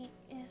body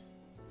is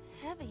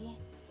heavy.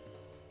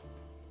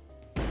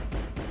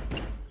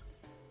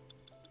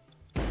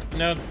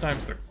 Now it's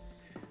times 3.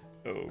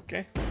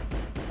 Okay.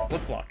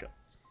 Let's lock it.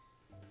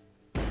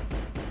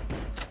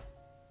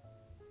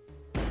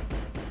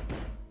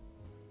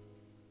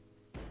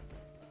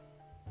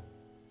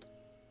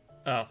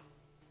 Oh.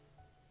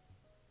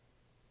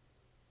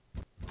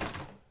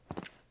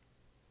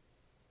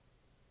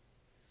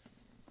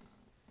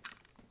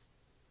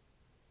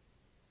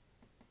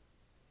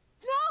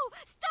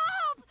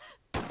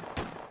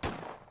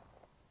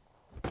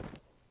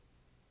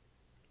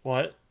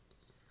 What?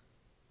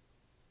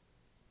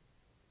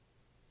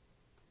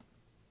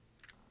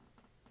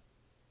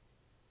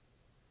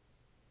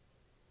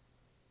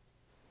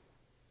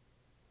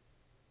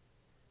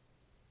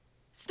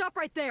 Stop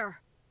right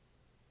there!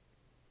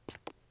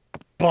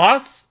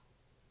 Boss?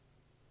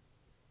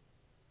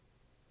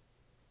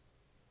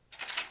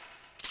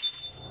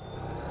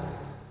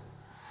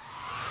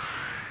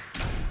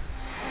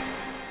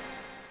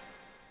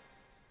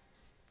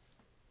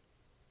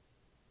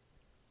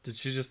 Did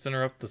she just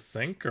interrupt the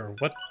sync, or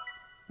what?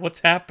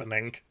 What's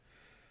happening?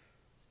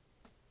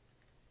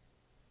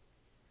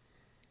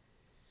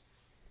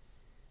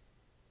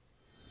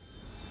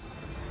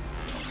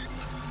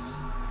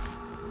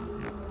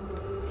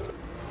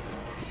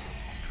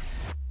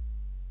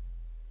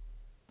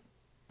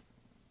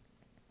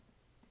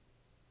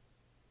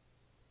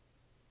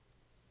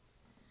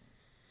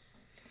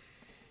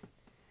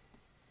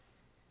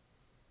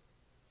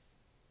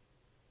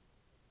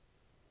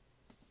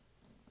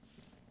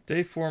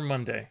 Day 4,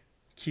 Monday.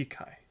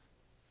 Kikai.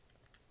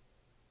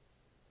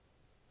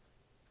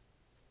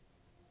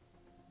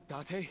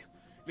 Date,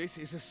 this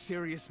is a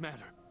serious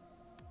matter.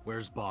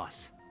 Where's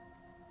Boss?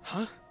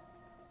 Huh?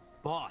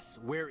 Boss,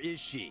 where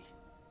is she?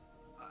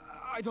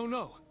 I don't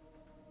know.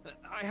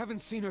 I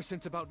haven't seen her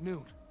since about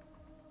noon.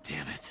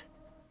 Damn it.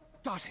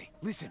 Date,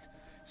 listen.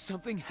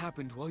 Something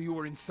happened while you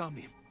were in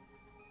Somnium.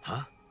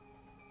 Huh?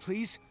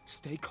 Please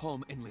stay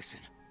calm and listen.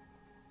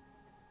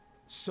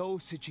 So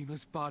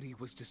Sejima's body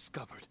was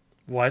discovered.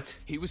 What?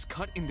 He was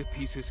cut into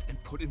pieces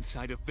and put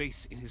inside a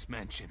vase in his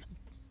mansion.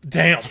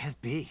 Damn. Can't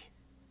be.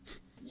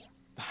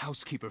 The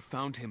housekeeper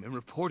found him and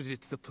reported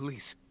it to the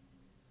police.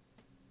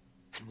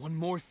 And one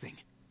more thing.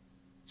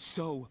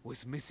 So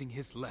was missing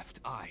his left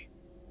eye.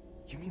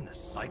 You mean the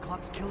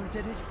Cyclops killer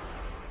did it?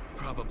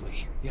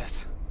 Probably,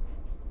 yes.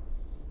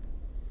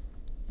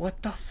 What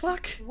the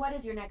fuck? What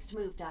is your next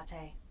move,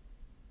 Date?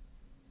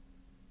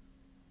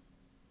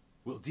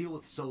 We'll deal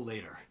with So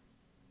later.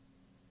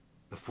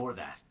 Before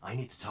that, I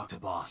need to talk to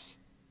Boss.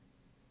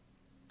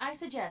 I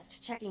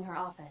suggest checking her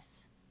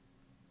office.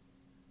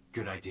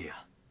 Good idea.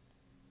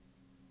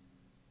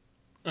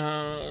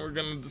 We're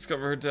gonna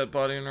discover her dead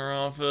body in her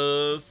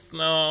office.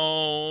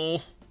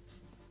 No.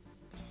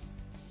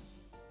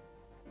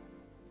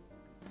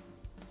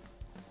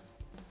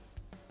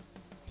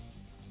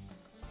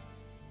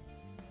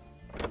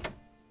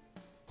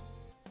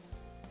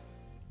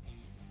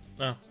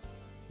 No.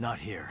 Not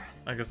here.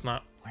 I guess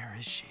not. Where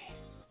is she?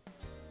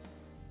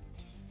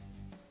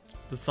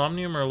 The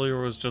Somnium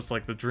earlier was just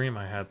like the dream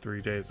I had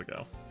 3 days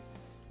ago.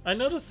 I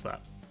noticed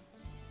that.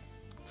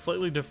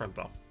 Slightly different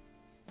though.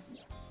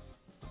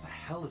 What the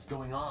hell is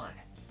going on?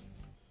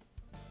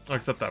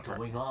 Except that part.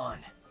 What's going on?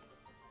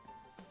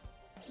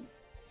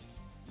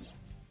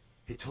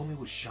 Hitomi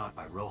was shot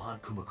by Rohan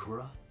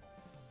Kumakura?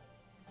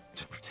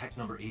 To protect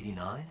number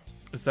 89?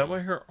 Is that why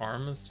her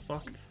arm is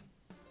fucked?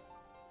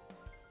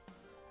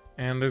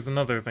 And there's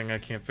another thing I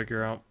can't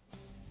figure out.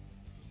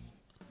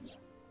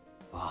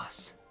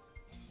 Boss.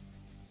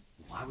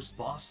 Why was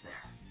Boss there?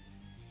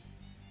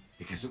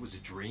 Because it was a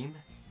dream?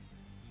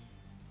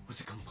 Was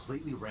it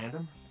completely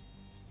random?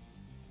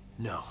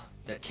 No,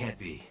 that can't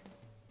be.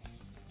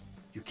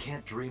 You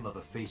can't dream of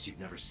a face you've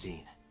never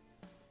seen.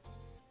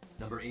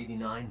 Number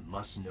 89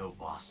 must know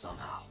Boss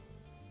somehow.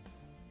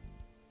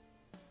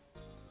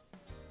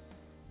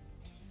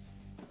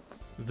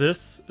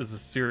 This is a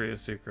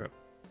serious secret.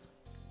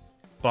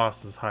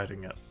 Boss is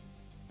hiding it.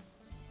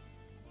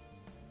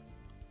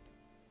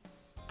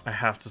 I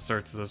have to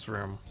search this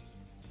room.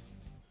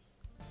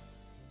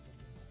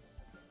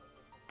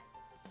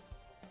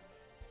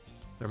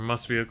 There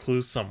must be a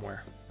clue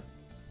somewhere.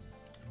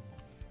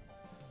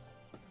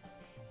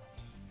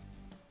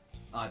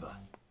 Iba,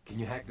 can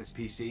you hack this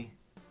PC?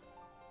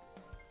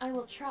 I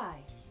will try.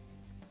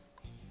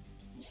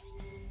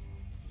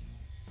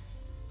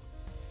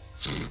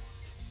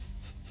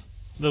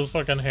 Those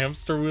fucking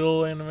hamster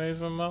wheel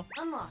animation though?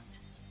 Unlocked.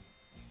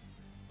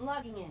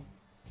 Logging in.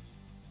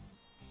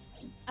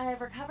 I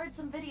have recovered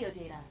some video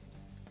data.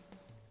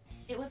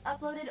 It was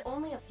uploaded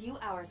only a few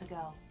hours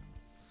ago.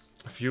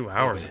 A few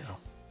hours ago.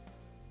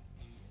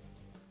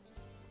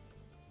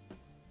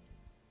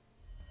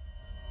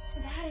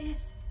 That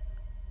is...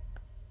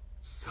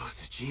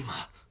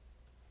 Sosajima.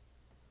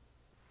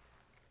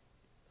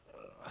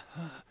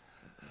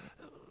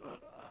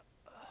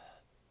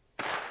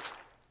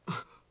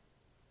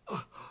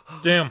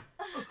 Damn.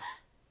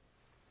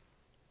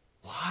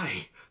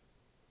 Why?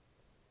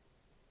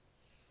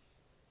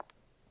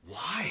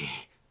 Why?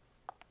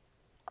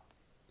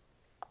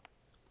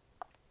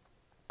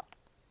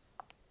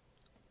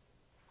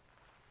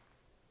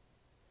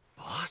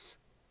 Boss?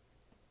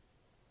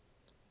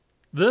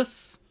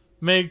 This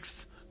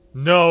makes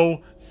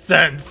no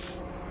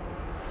sense.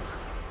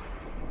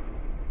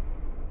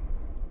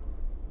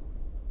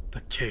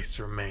 The case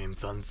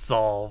remains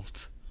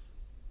unsolved.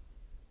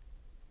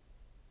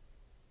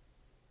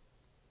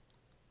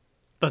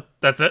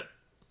 That's it?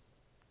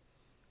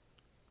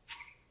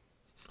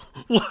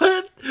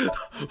 What?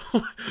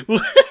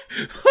 What?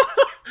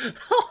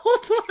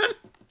 Hold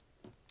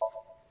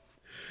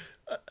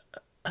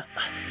on.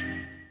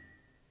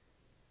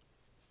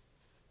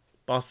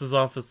 Boss's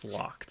office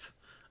locked.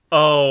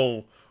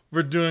 Oh,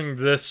 we're doing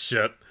this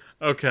shit.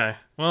 Okay,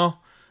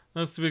 well,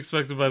 that's to be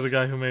expected by the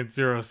guy who made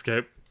Zero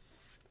Escape.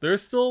 There are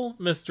still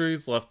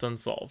mysteries left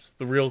unsolved.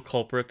 The real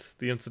culprit,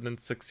 the incident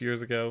 6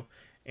 years ago,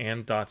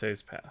 and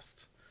Date's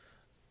past.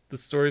 The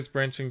story's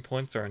branching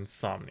points are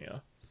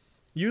insomnia.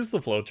 Use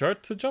the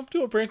flowchart to jump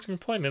to a branching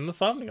point in the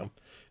Somnium.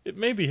 It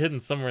may be hidden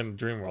somewhere in the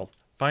dream world.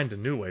 Find a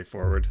new way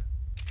forward.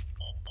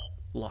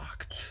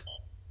 Locked.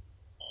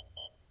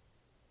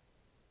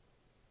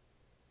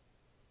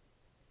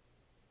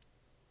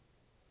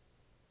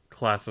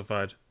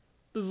 Classified.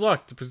 This is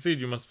locked. To proceed,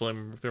 you must play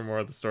through more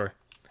of the story.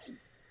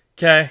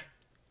 Okay.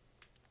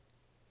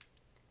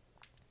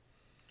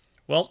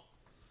 Well,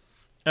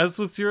 as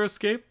with Zero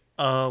Escape,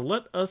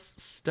 let us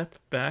step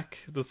back.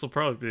 This will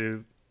probably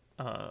be...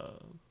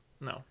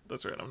 no,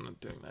 that's right, I'm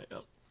not doing that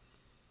yet.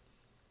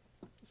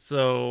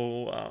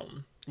 So,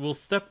 we'll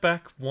step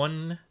back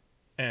one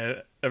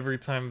every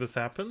time this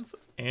happens,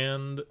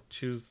 and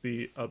choose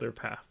the other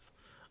path.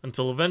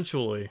 Until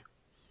eventually,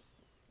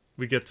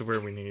 we get to where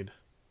we need.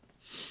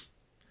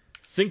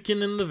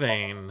 Sinking in the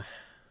vein.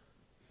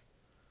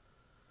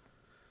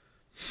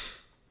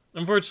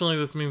 Unfortunately,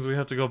 this means we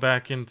have to go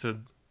back into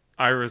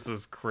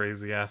Iris's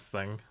crazy-ass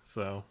thing,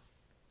 so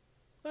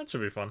that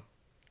should be fun.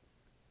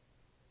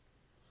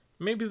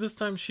 Maybe this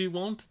time she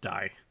won't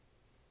die.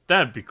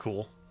 That'd be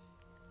cool.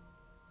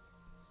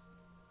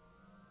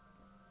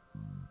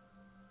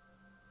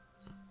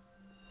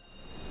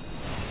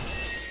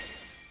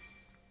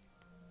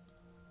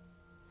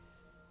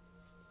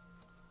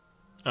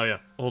 Oh yeah,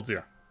 hold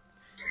zero.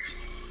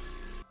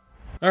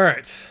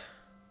 Alright.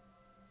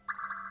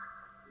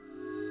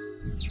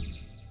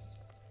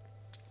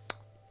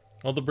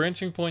 Well, the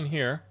branching point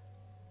here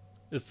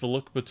is to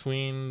look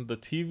between the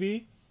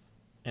TV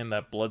and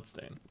that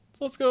bloodstain.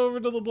 So let's go over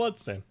to the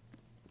bloodstain.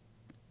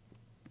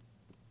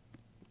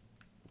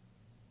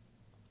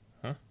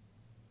 Huh?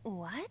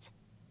 What?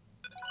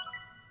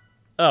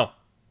 Oh.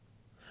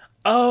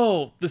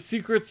 Oh, the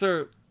secrets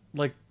are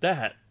like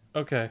that.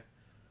 Okay.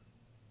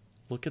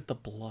 Look at the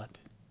blood.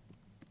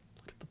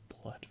 Look at the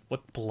blood.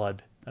 What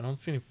blood? I don't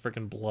see any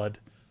freaking blood.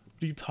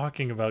 What are you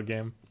talking about,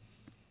 game?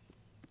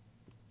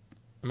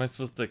 Am I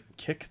supposed to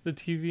kick the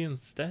TV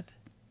instead?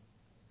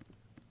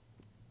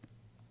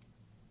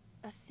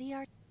 A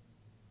CR...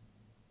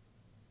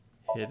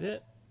 Hit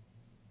it?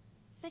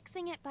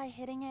 Fixing it by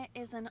hitting it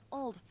is an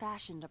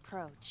old-fashioned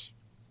approach.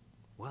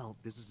 Well,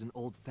 this is an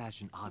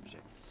old-fashioned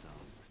object, so...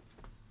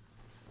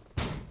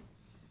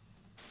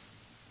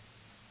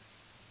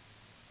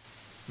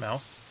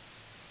 Mouse?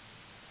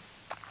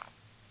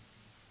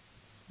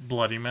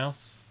 Bloody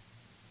mouse?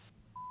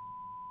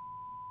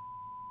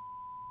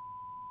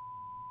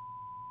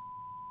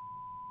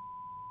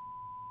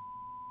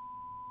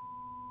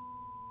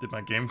 Did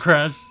my game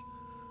crash?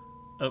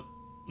 Oh,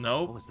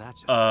 no. What was that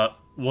just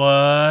What?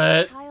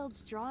 A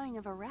child's drawing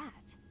of a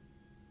rat.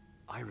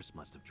 Iris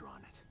must have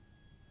drawn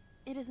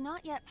it. It is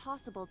not yet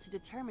possible to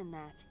determine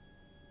that.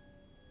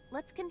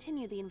 Let's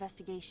continue the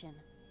investigation.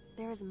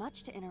 There is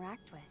much to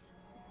interact with.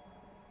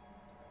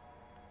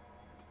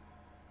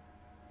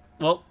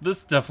 Well,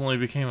 this definitely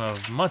became a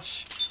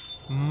much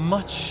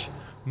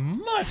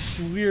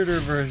weirder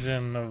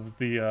version of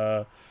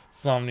the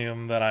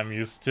Somnium that I'm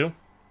used to.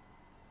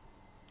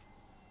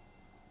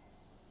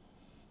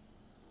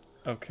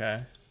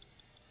 Okay.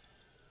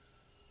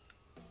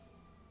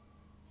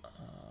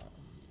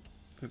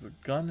 There's a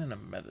gun and a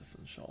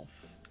medicine shelf.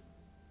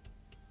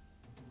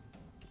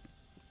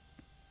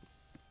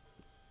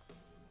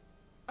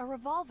 A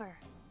revolver.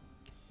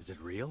 Is it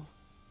real?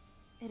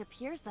 It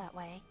appears that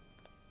way.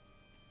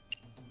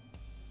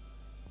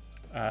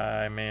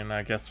 I mean,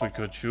 I guess we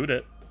could shoot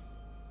it.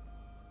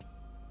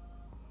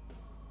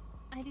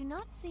 I do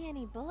not see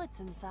any bullets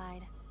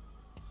inside.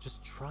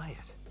 Just try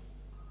it.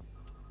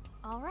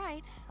 All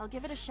right, I'll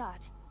give it a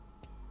shot.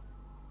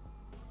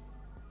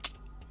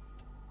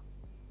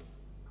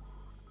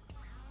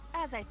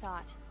 As I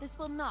thought, this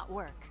will not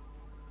work.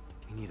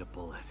 We need a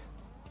bullet.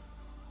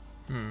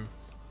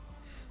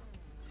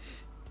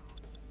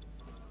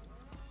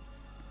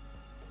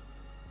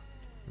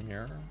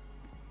 Mirror?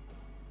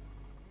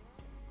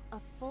 A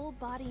full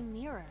body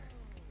mirror.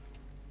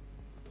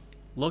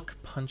 Look,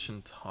 punch,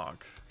 and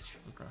talk.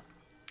 Okay.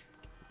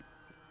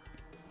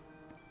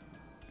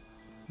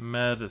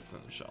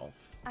 Medicine shelf.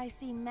 I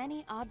see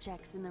many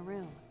objects in the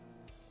room.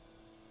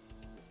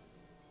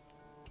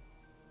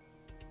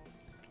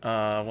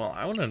 Well,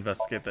 I want to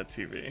investigate that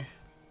TV.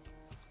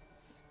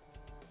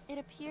 It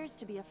appears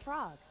to be a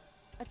frog.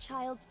 A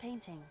child's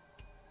painting.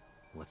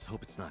 Let's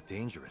hope it's not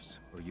dangerous,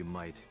 or you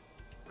might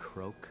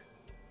croak.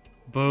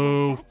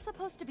 Boo. Was that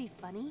supposed to be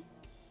funny?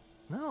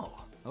 No,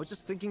 I was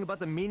just thinking about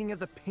the meaning of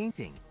the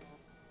painting.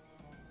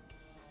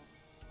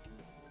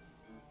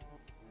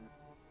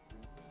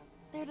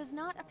 There does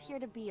not appear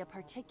to be a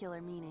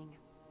particular meaning.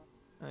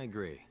 I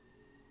agree.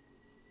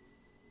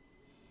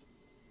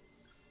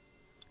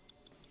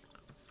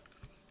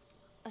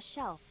 A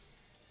shelf.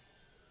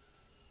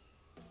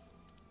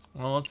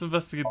 Well, let's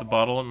investigate the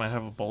bottle. It might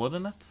have a bullet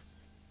in it.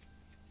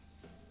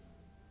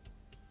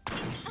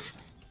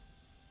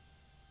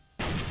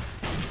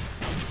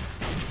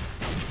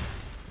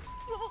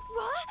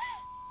 What?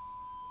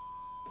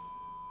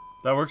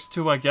 That works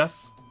too, I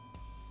guess.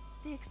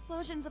 The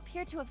explosions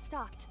appear to have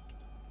stopped.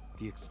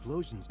 The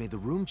explosions made the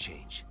room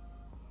change.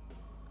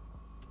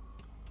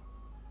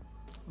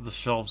 The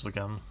shelves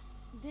again.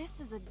 This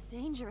is a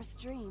dangerous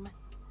dream,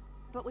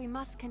 but we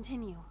must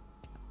continue.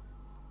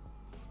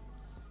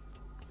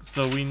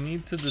 So we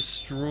need to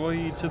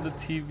destroy each of the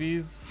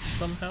TVs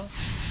somehow?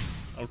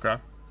 Okay.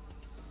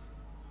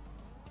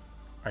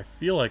 I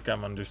feel like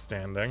I'm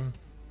understanding.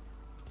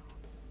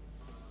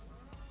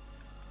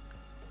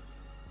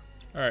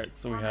 Alright,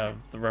 so we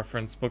have the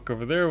reference book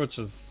over there, which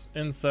is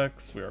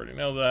insects. We already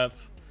know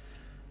that.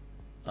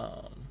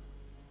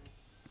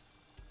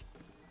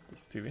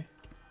 This TV.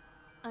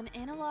 An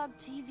analog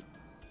TV.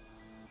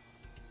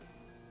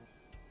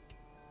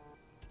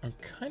 I'm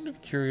kind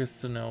of curious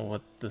to know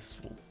what this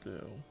will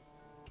do.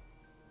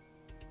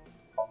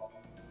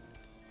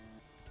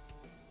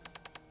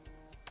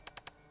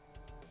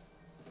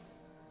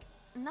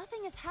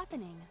 Nothing is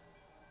happening.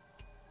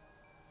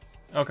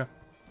 Okay.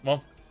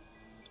 Well,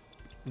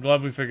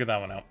 glad we figured that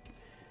one out.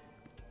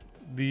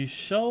 The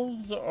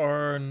shelves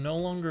are no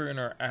longer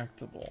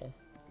interactable.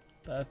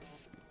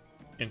 That's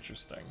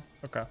interesting.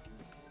 Okay.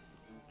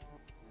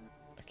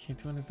 I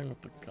can't do anything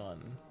with the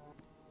gun.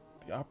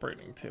 The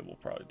operating table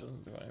probably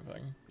doesn't do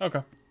anything.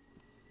 Okay.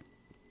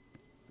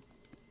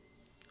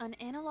 An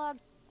analog.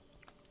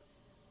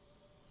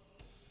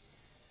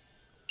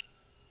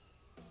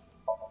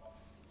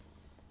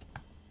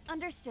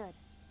 Understood.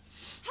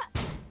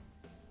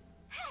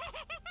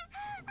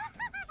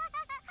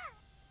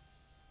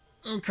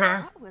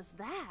 Okay. What was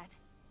that?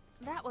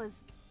 That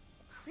was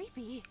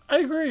creepy. I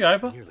agree,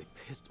 Iba. Nearly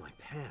pissed my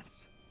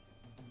pants.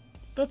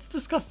 That's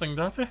disgusting,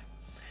 Dante.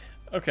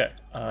 Okay.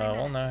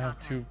 Well, now I have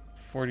two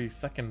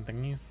 40-second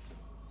thingies.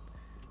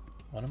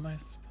 What am I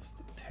supposed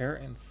to tear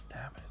and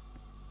stab it?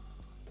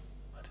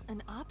 What?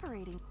 An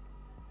operating.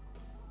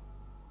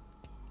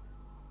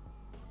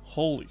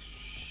 Holy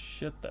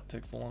shit, that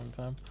takes a long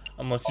time.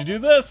 Unless you do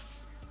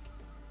this.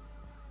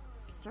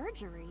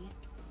 Surgery?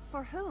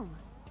 For whom?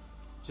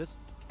 Just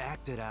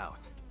act it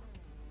out.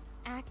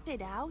 Act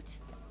it out?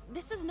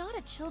 This is not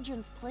a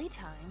children's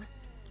playtime.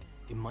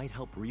 It might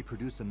help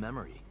reproduce a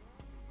memory.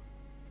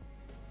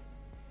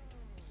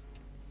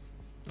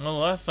 Well, the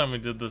last time we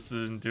did this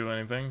didn't do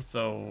anything,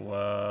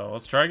 so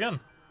let's try again.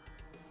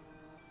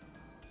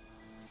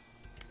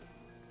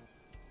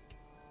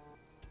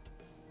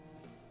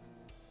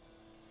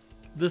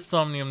 This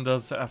Somnium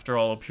does, after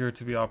all, appear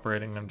to be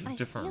operating under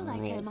different I feel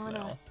like rules I'm on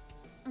now.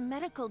 a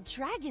medical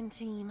dragon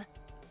team.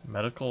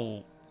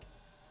 Medical...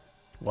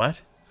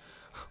 What?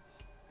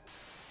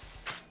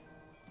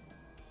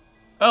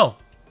 Oh,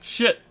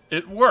 shit,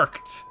 it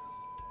worked!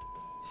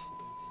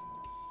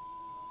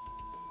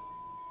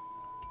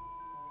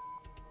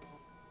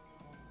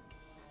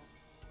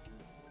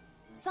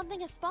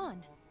 Something has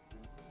spawned.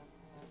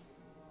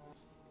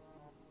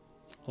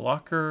 A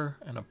locker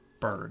and a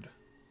bird.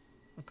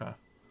 Okay.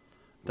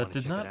 That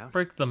did not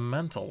break the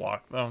mental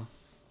lock, though.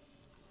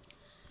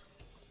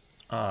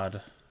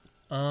 Odd.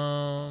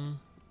 Oh,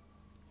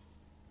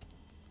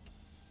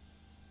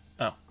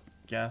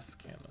 gas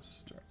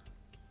canister.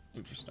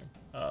 Interesting.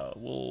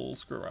 We'll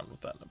screw around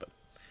with that in a bit.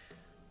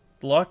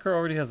 The locker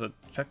already has a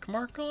check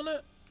mark on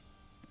it?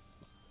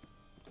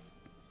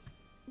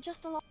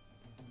 Just a lot.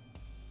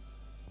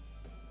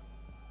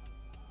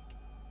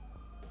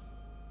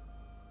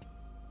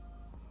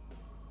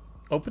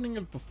 Opening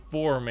it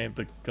before made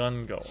the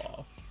gun go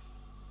off.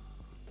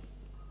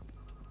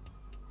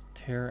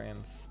 Tear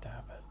and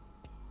stab it.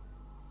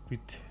 We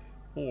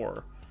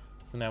tore.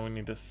 So now we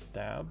need to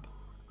stab?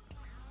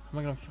 How am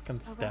I gonna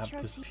fucking stab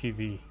this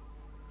TV?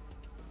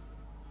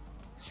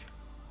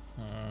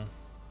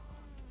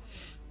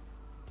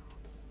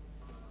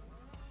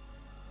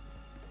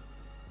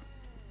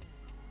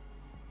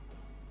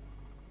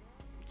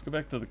 Let's go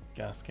back to the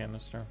gas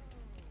canister.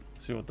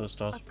 See what this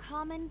does. A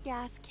common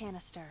gas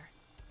canister.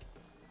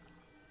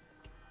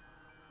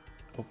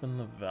 Open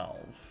the valve.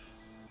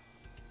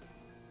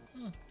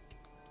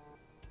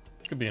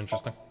 Could be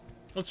interesting.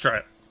 Let's try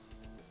it.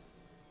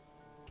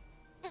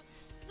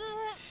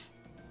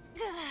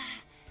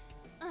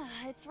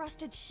 It's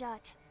rusted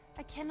shut.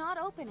 I cannot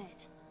open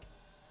it.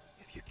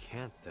 If you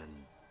can't, then...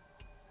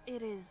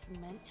 It is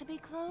meant to be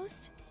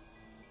closed?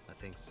 I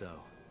think so.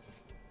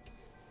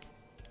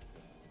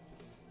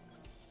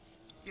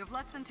 You have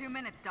less than 2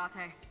 minutes,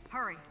 Date.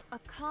 Hurry. A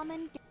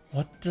common...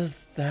 What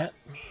does that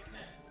mean?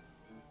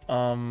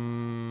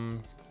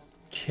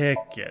 Kick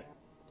it.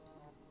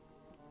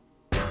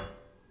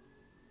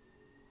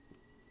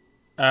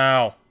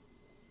 Ow.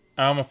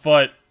 Ow, my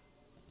foot.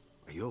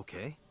 Are you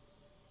okay?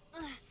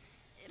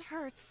 It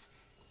hurts.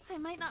 I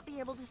might not be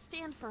able to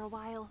stand for a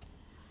while.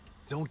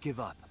 Don't give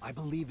up. I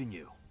believe in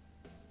you.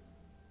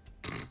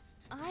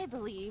 I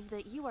believe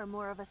that you are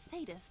more of a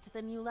sadist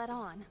than you let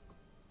on.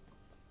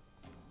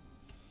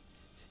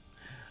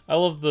 I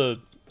love the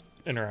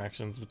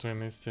interactions between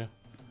these two.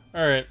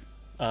 Alright.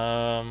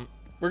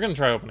 We're gonna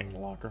try opening the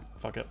locker.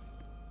 Fuck it.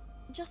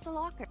 Just a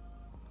locker.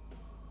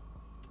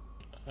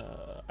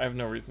 I have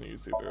no reason to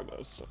use either of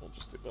those, so we'll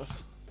just do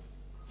this.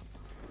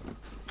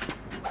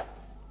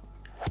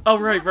 Oh,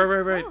 right.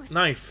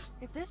 Knife.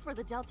 If this were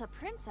the Delta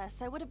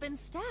Princess, I would have been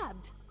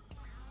stabbed.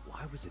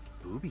 Why was it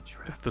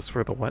booby-trapped? If this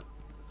were the what?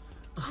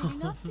 I do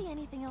not see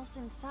anything else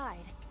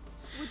inside.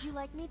 Would you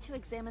like me to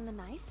examine the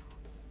knife?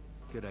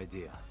 Good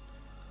idea.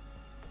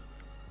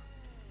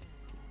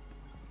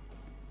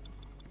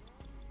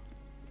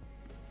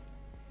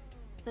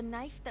 The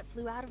knife that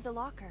flew out of the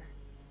locker.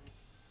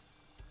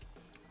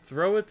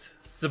 Throw it,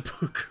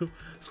 seppuku.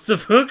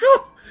 Seppuku?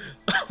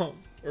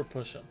 Or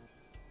push him.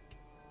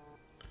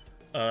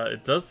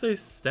 It does say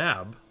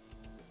stab.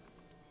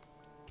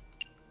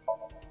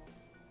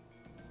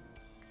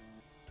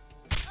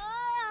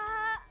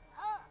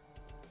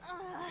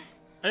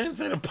 I didn't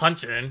say to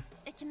punch in.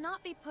 It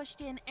cannot be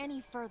pushed in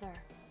any further.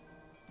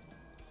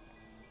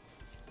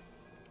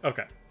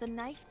 Okay. The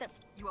knife that...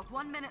 You have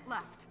 1 minute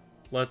left.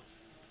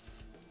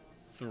 Let's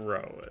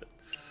throw it.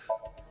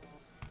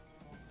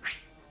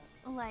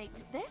 Like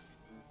this?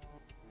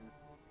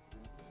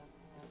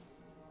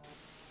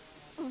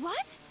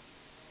 What?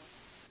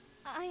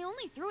 I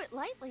only threw it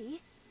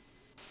lightly.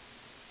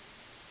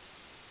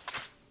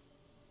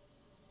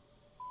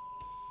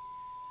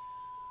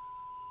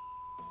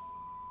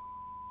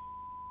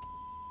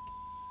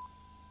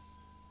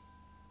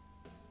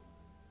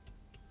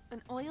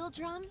 An oil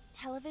drum,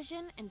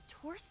 television, and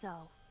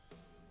torso.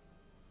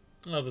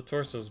 Oh, the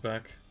torso's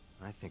back.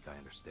 I think I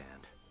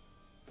understand.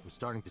 I'm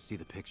starting to see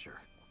the picture.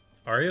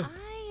 Are you?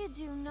 I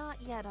do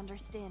not yet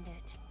understand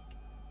it.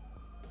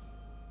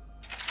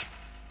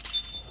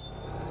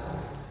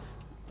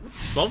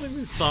 Solving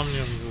these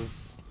somniums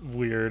is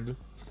weird.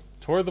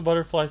 Tore the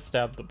butterfly,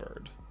 stabbed the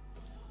bird.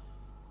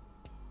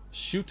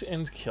 Shoot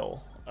and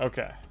kill.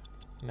 Okay.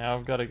 Now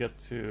I've got to get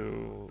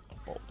to a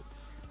bullet.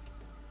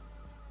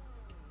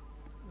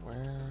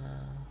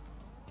 Where?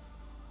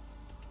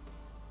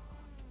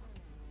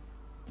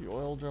 The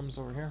oil drum's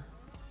over here.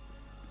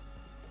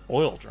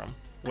 Oil drum?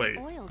 Wait.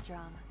 An oil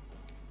drum.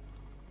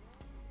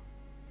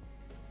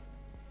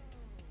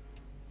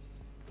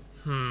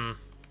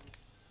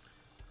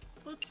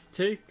 Let's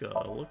take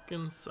a look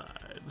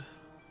inside.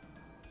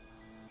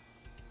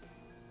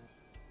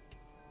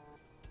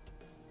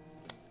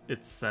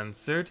 It's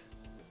censored.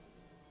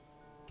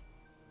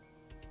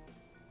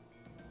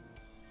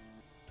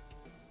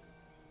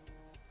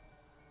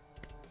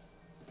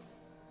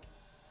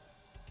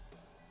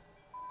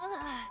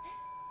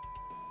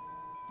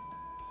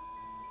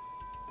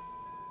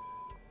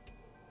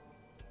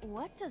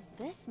 What does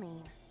this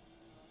mean?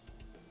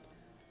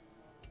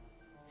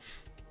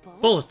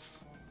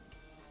 Bullets.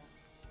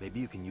 Maybe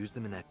you can use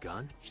them in that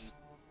gun?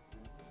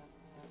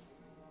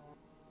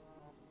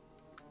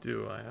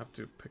 Do I have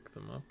to pick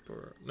them up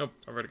or... Nope,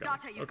 I've already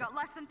got Date, them. you've Okay. got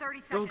less than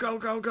 30 seconds.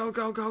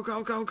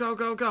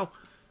 Go.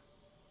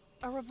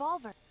 A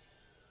revolver.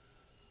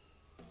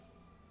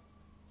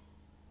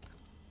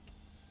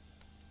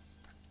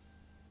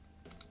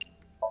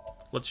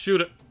 Let's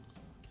shoot it.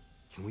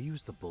 Can we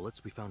use the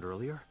bullets we found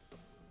earlier?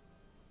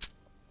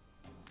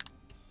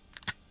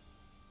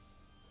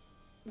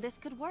 This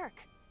could work.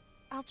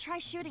 I'll try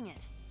shooting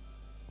it.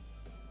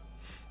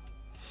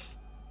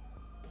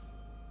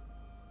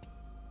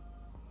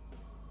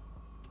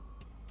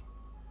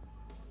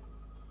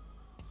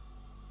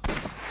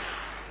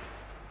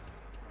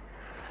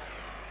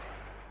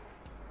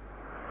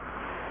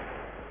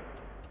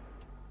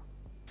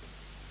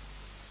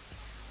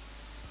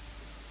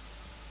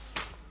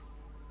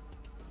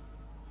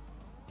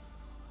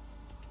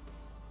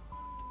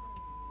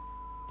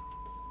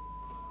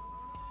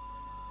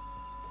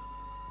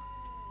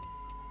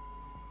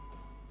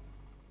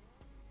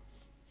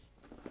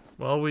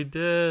 Well, we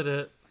did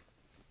it.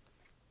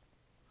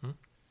 Do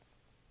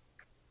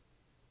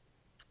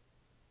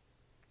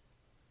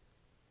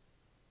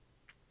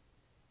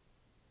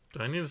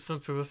I need to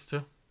censor this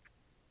too?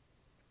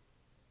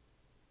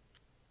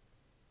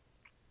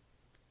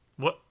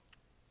 What?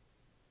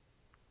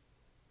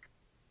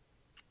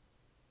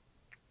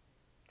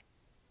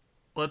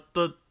 What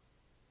the?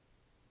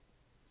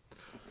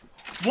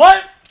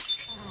 What?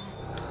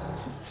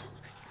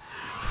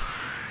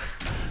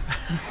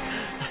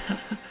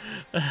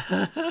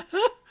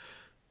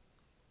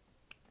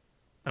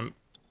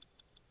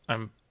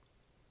 I'm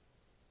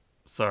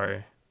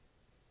sorry.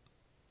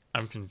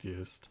 I'm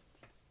confused.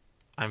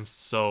 I'm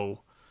so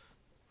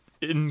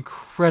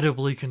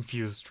incredibly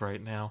confused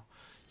right now.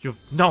 You have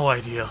no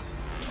idea.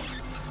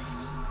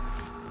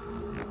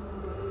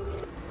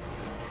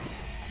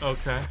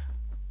 Okay.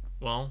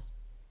 Well.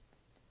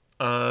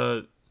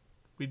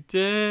 We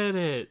did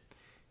it.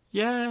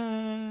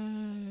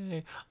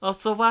 Yay!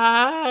 Also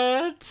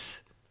what?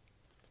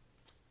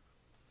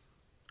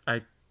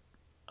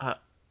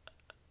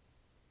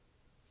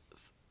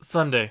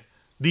 Sunday.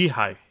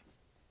 D-high.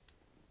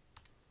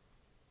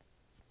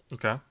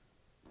 Okay. I'm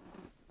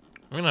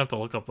gonna have to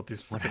look up what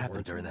these What happened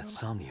words during are. that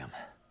Somnium?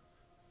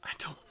 I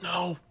don't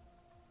know.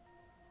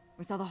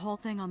 We saw the whole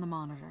thing on the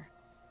monitor.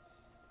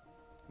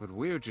 But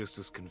we're just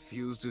as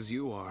confused as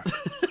you are.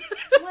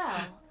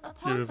 Well,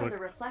 apart was from like,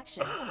 the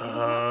reflection, it is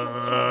not so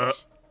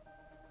strange.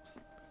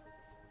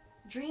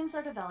 Dreams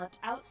are developed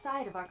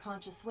outside of our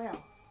conscious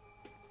will.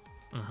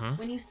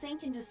 When you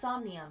sink into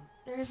Somnium,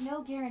 there is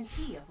no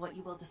guarantee of what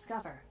you will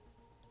discover.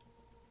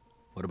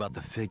 What about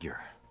the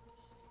figure?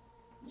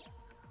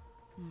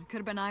 Could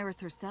have been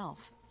Iris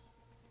herself.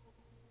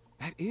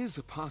 That is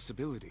a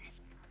possibility.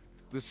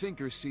 The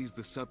sinker sees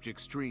the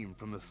subject's dream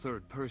from the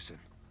third person.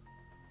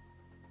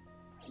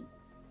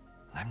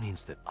 That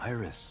means that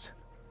Iris...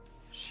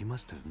 She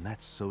must have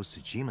met So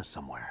Tsujima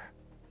somewhere.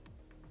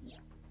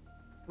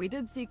 We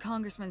did see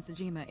Congressman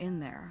Tsujima in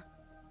there.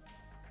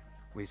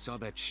 We saw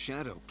that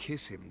shadow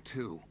kiss him,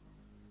 too.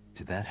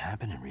 Did that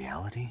happen in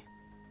reality?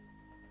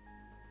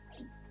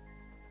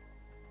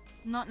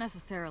 Not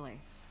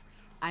necessarily.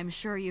 I'm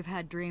sure you've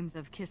had dreams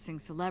of kissing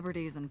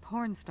celebrities and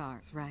porn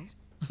stars, right?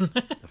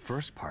 The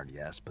first part,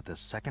 yes, but the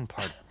second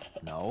part,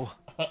 no.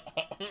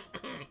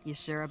 You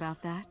sure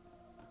about that?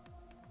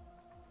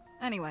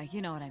 Anyway,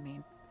 you know what I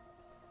mean.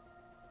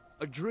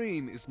 A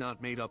dream is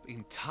not made up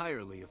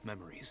entirely of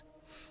memories.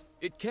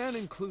 It can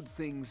include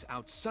things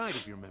outside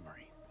of your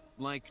memory,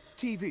 like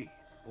TV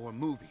or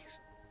movies.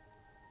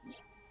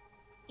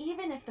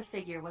 Even if the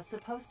figure was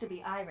supposed to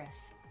be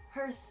Iris,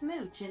 her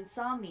smooch in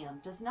Somnium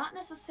does not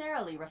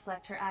necessarily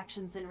reflect her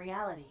actions in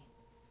reality.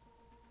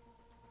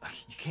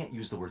 You can't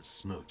use the word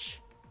smooch.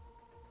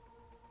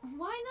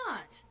 Why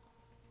not?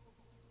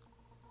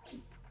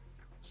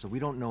 So we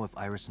don't know if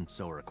Iris and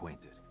So are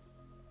acquainted.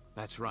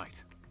 That's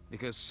right,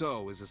 because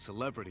So is a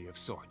celebrity of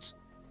sorts.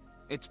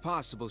 It's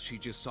possible she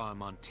just saw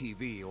him on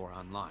TV or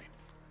online.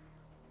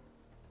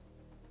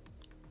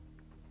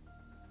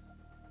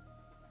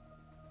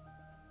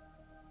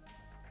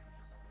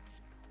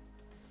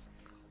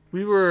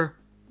 We were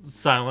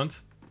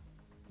silent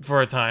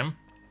for a time.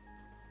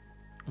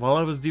 While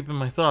I was deep in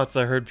my thoughts,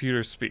 I heard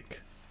Peter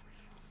speak.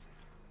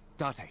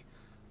 Date,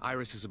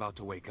 Iris is about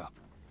to wake up.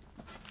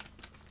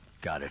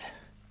 Got it.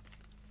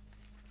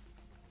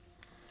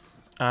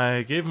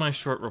 I gave my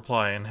short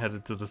reply and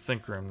headed to the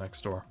sink room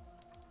next door.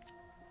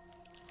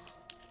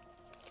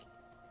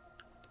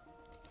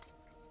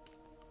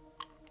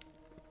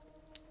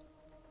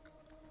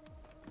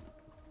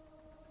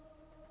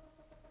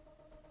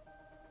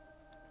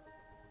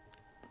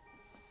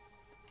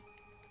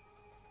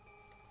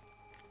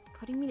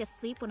 Putting me to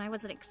sleep when I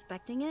wasn't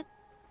expecting it?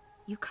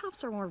 You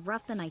cops are more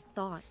rough than I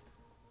thought.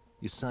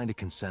 You signed a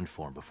consent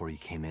form before you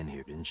came in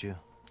here, didn't you?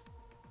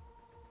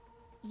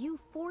 You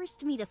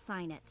forced me to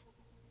sign it.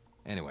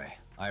 Anyway,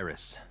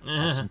 Iris,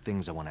 I have some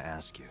things I want to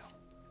ask you.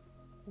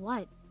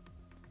 What?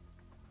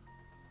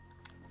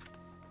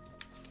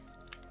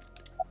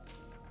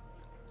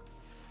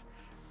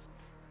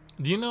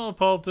 Do you know a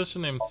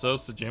politician named So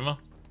Tsujima?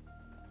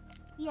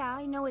 Yeah,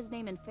 I know his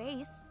name and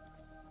face.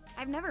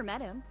 I've never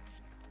met him.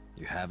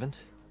 You haven't?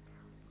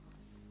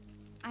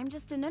 I'm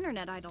just an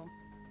internet idol.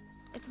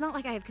 It's not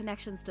like I have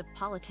connections to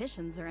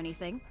politicians or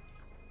anything.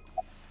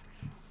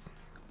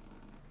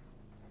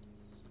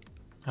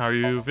 How are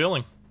you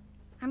feeling?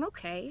 I'm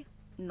okay.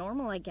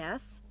 Normal, I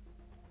guess.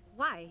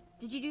 Why?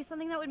 Did you do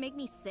something that would make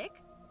me sick?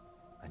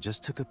 I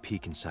just took a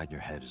peek inside your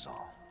head is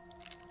all.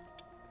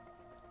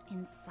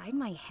 Inside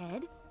my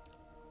head?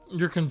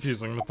 You're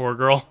confusing the poor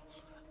girl.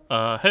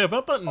 Hey,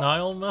 about that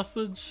Nile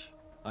message?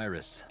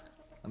 Iris,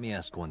 let me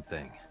ask one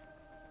thing.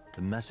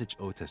 The message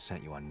Ota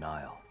sent you on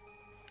Nile.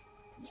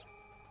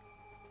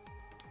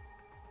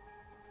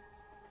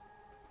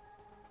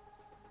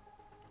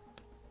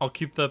 I'll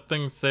keep that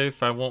thing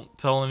safe. I won't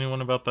tell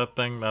anyone about that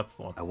thing. That's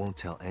the one. I won't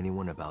tell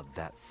anyone about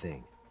that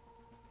thing.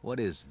 What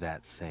is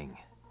that thing?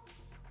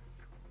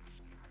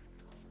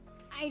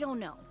 I don't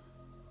know.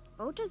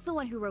 Ota's the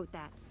one who wrote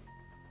that.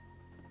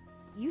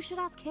 You should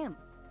ask him.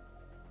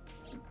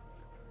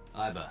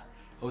 Aiba,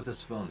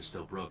 Ota's phone is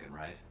still broken,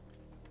 right?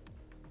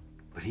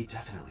 But he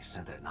definitely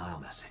sent that Nile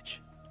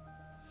message.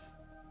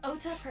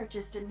 Ota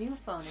purchased a new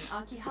phone in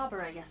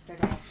Akihabara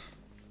yesterday.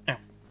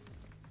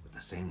 With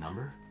the same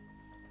number?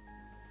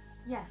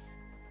 Yes.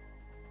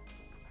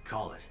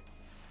 Call it.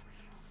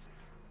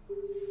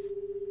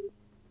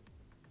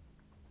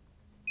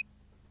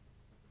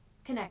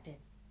 Connected.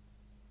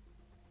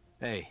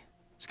 Hey,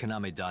 it's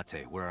Kaname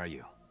Date. Where are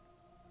you?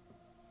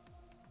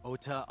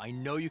 Ota, I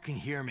know you can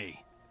hear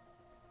me.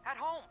 At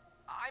home.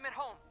 I'm at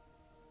home.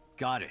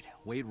 Got it.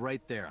 Wait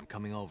right there. I'm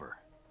coming over.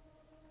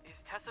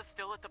 Is Tessa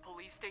still at the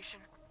police station?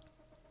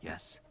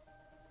 Yes?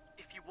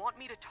 If you want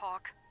me to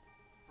talk,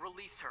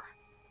 release her.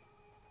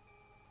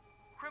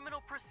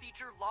 Criminal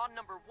Procedure Law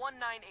number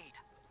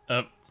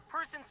 198.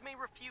 Persons may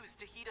refuse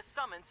to heed a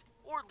summons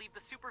or leave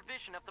the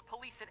supervision of the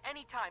police at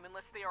any time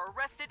unless they are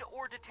arrested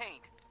or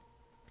detained.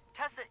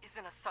 Tessa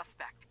isn't a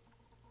suspect.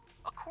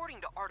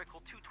 According to Article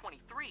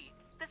 223,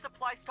 this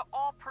applies to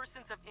all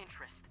persons of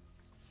interest.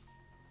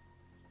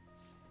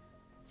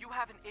 You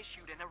haven't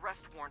issued an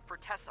arrest warrant for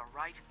Tessa,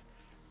 right?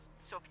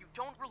 So if you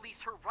don't release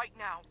her right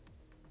now,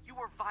 you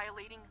are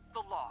violating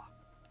the law.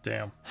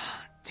 Damn.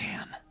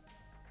 Damn.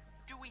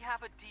 Do we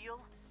have a deal?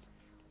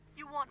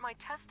 You want my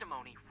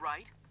testimony,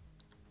 right?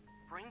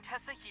 Bring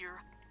Tessa here,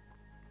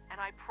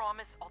 and I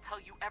promise I'll tell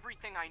you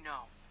everything I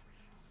know.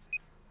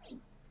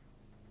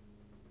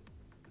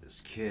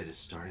 This kid is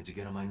starting to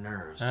get on my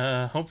nerves.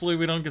 Hopefully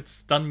we don't get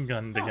stun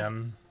gunned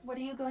again. What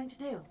are you going to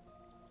do?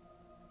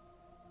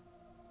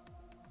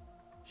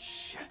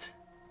 Shit.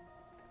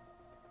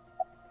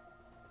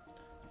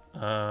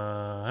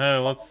 Hey,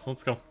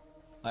 let's go.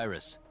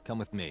 Iris, come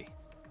with me.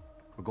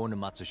 We're going to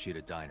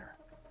Matsushita Diner.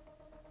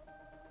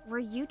 Were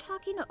you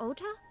talking to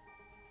Ota?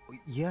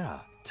 Yeah,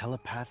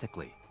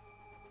 telepathically.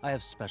 I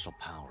have special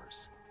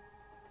powers.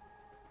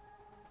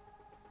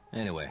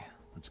 Anyway,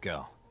 let's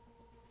go.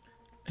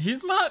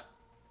 He's not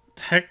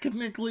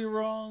technically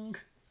wrong.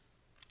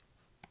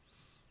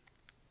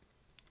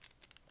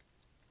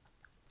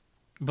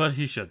 But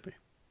he should be.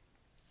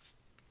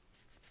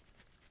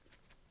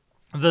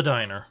 The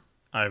diner.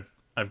 I've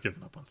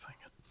given up on saying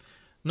it.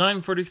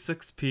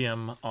 9:46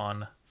 p.m.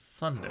 on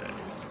Sunday.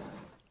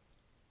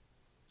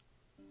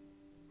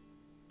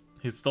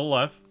 He's still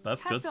alive.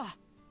 That's Tessa! good.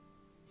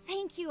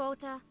 Thank you,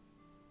 Ota.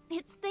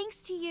 It's thanks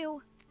to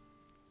you.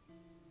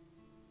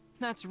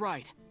 That's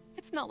right.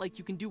 It's not like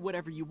you can do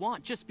whatever you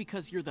want just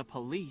because you're the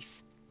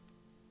police.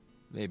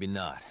 Maybe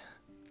not.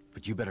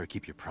 But you better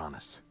keep your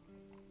promise.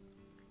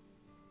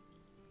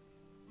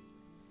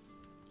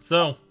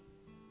 So,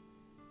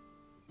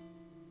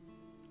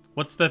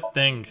 what's that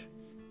thing?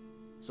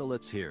 So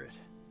let's hear it.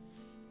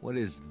 What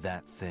is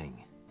that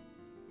thing?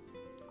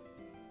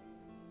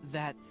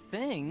 That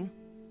thing?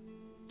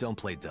 Don't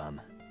play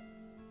dumb.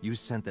 You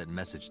sent that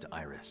message to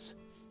Iris.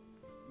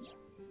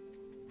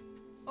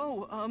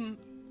 Oh,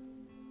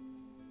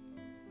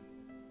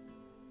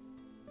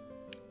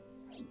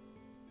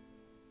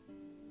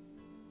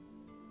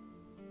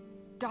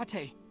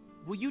 Date,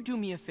 will you do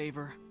me a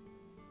favor?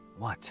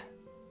 What?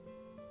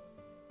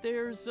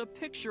 There's a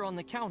picture on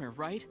the counter,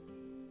 right?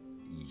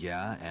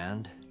 Yeah,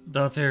 and?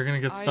 Date, you're gonna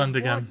get stunned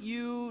again. I want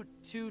you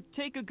to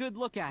take a good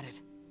look at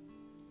it.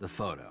 The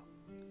photo.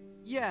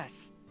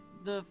 Yes,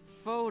 the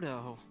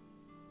photo.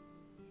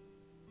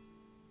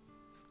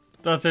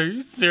 Date, are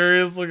you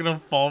seriously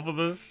gonna fall for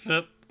this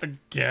shit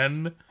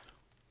again?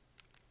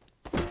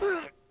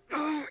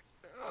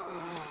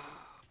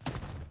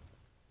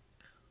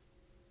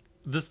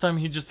 This time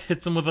he just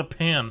hits him with a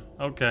pan.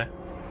 Okay.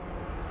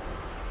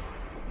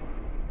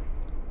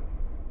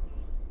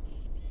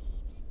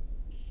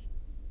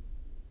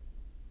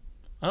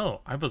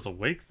 Oh, I was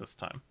awake this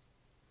time.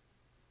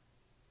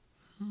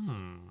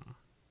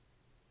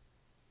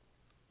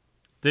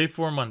 Day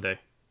 4 Monday.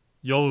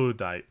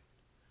 Yodite.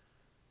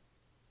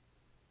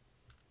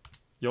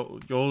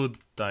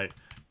 Yodite.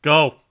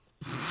 Go!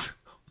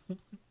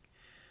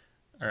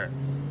 Alright.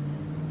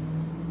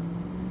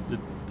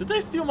 Did they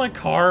steal my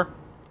car?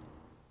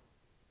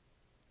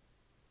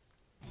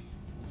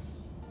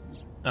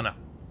 Oh no.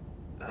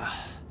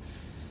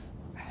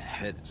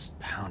 Head is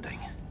pounding.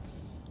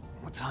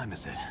 What time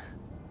is it?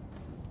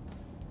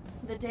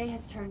 The day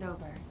has turned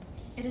over.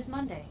 It is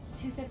Monday,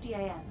 2:50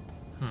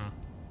 a.m.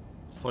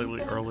 Slightly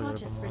You've been earlier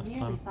unconscious than for last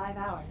nearly time. 5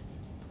 hours.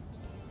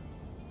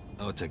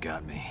 Ota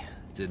got me,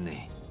 didn't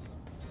he?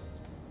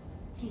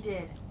 He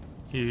did.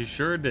 He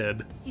sure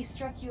did. He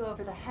struck you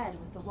over the head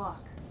with the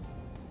walk.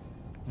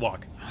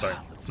 Walk. Sorry,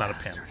 it's not a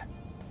pin.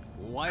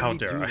 Why How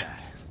did he dare do I?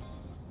 that?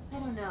 I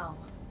don't know,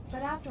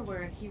 but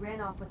afterward, he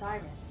ran off with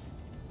Iris.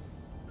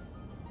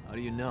 How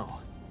do you know?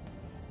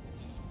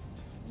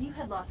 You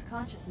had lost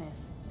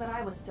consciousness, but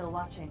I was still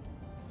watching.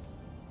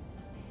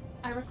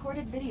 I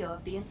recorded video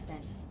of the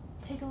incident.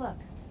 Take a look.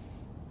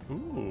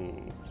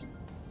 Ooh.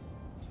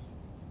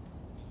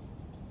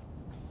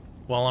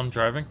 While I'm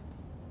driving?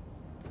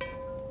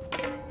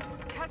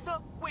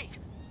 Tessa, wait!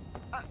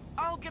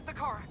 I'll get the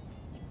car.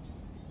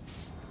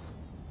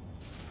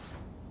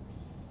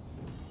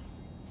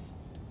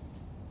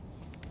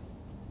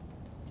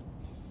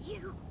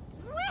 You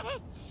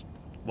witch!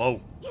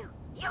 Whoa.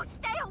 You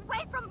stay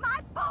away from my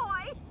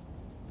boy!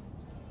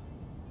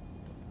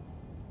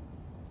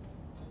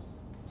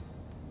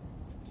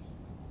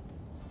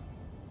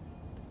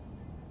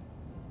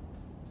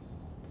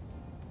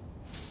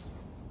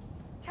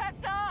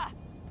 Tessa!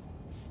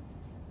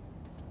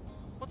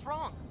 What's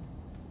wrong?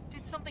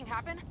 Did something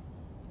happen?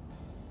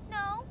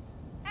 No,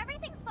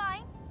 everything's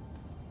fine.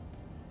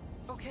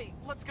 Okay,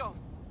 let's go.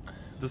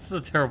 This is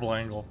a terrible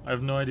angle. I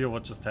have no idea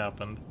what just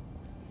happened.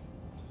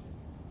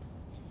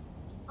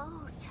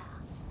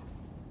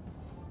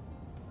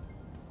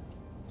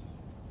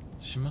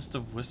 She must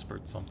have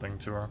whispered something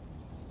to her.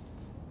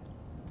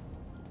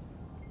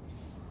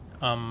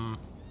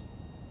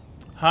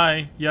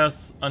 Hi,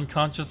 yes,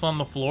 unconscious on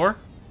the floor?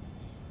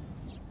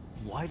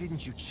 Why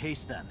didn't you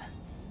chase them?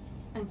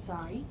 I'm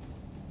sorry?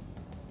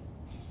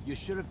 You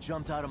should have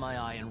jumped out of my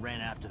eye and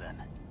ran after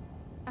them.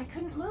 I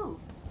couldn't move.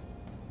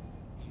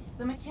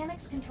 The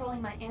mechanics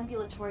controlling my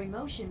ambulatory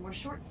motion were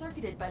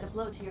short-circuited by the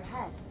blow to your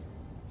head.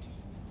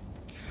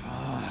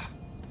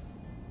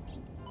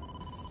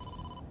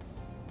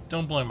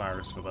 Don't blame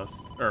Iris for this.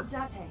 Or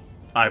Date,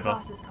 the Iva.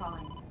 boss is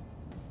calling.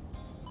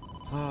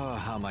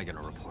 How am I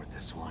gonna report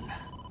this one?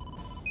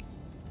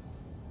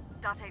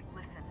 Date,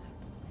 listen.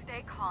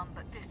 Stay calm,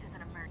 but this is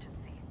an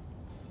emergency.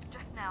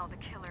 Just now, the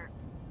killer...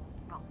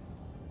 Well,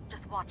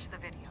 just watch the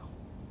video.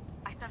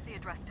 I sent the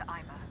address to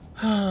Iva.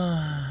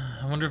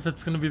 I wonder if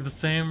it's gonna be the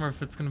same or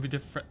if it's gonna be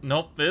different.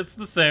 Nope, it's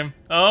the same.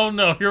 Oh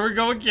no, here we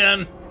go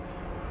again.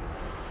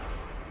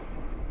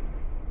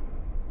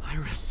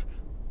 Iris.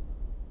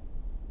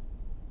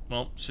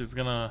 Well, she's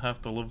gonna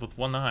have to live with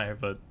one eye,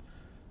 but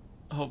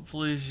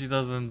hopefully she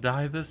doesn't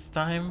die this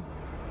time.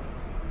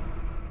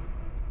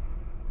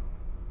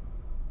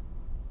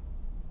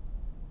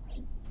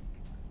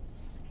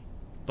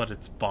 But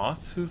it's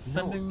Boss who's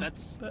sending that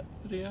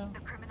video?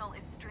 The criminal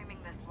is streaming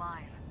this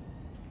live.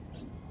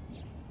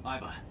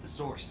 Iva, the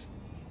source.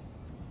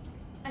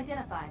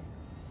 Identified.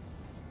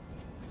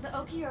 The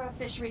Okiura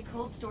Fishery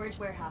Cold Storage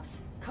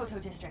Warehouse, Koto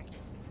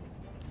District.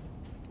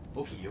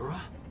 Okiura?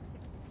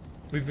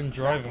 We've been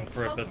driving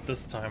for a bit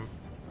this time.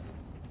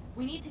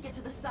 We need to get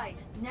to the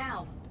site,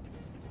 now.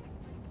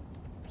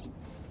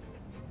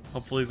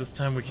 Hopefully this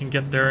time we can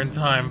get there in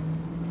time.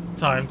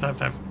 Time.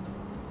 That's enough.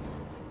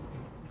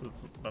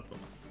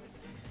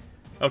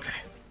 Okay.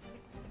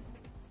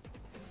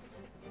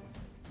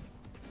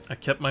 I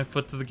kept my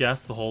foot to the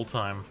gas the whole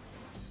time.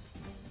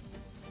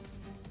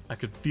 I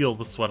could feel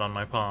the sweat on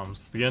my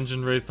palms. The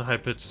engine raised a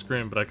high-pitched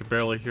scream, but I could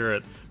barely hear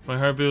it. My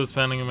heartbeat was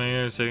pounding in my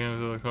ears, shaking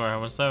into the car. How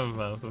much time had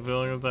passed? The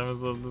feeling of time has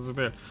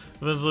disappeared.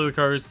 Eventually the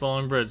car reached the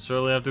long bridge,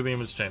 shortly after the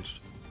image changed.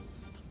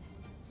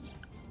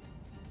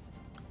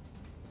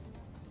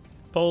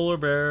 Polar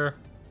bear.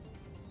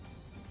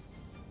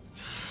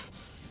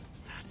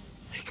 That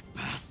sick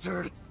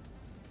bastard.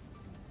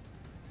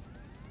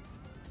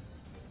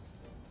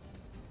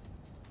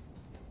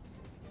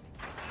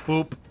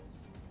 Boop.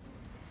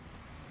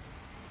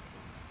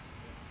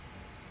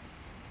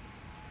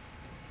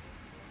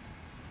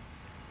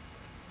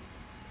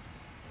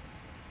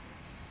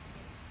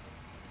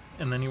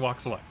 And then he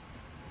walks away.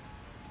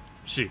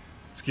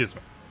 Excuse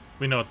me.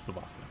 We know it's the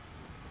boss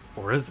now.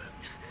 Or is it?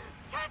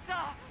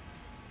 Tessa!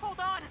 Hold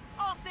on!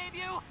 I'll save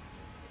you!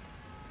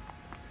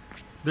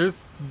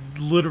 There's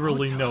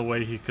literally no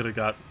way he could have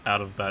got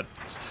out of that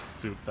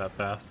suit that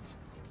fast.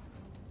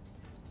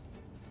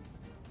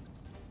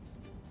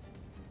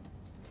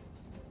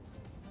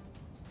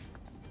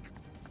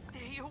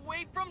 Stay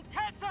away from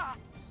Tessa!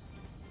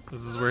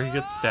 This is where he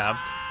gets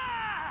stabbed.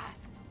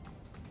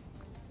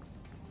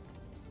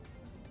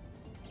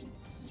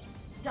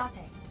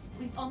 Date,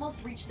 we've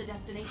almost reached the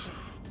destination.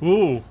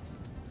 Ooh.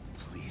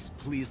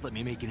 Please let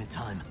me make it in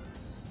time.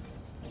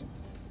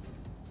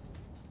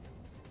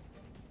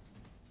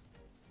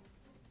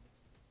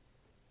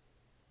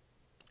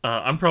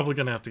 I'm probably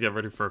gonna have to get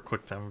ready for a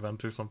quick time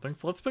event or something,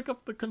 so let's pick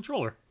up the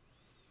controller.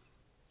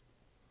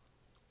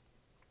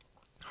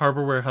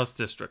 Harbor Warehouse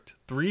District,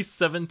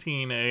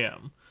 3:17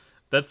 a.m.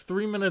 That's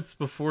 3 minutes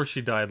before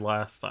she died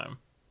last time.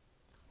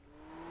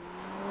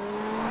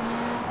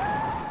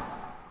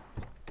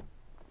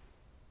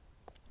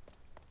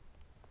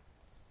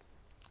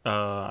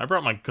 I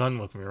brought my gun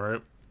with me,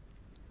 right?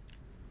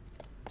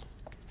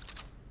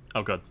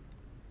 Oh, good.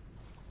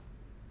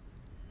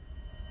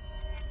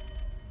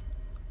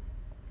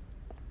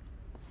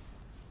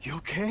 You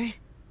okay?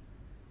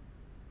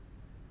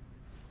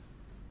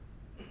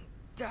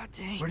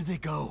 Date. Where did they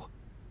go?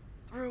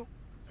 Through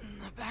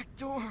the back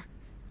door.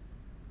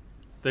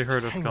 They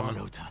heard us Hang coming.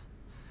 on, Ota.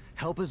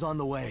 Help is on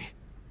the way.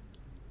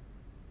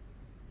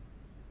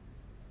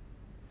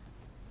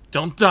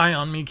 Don't die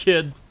on me,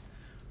 kid.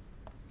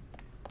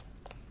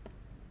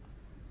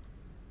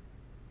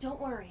 Don't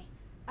worry.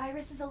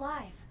 Iris is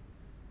alive.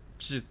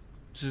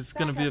 She's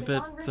gonna be a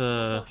bit,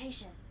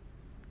 Location.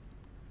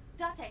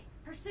 Date,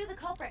 pursue the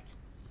culprit.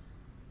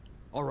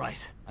 All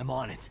right, I'm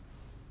on it.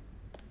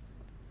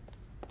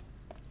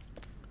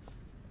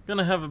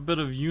 Gonna have a bit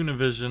of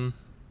Univision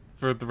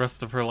for the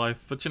rest of her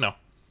life, but you know.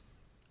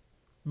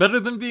 Better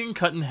than being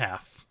cut in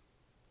half.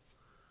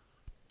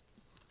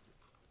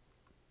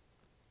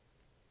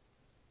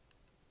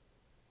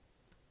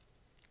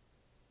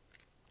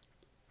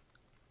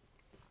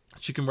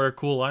 She can wear a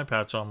cool eye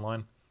patch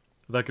online.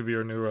 That could be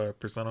her new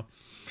persona.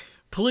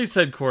 Police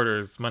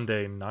headquarters,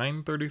 Monday,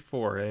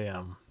 9:34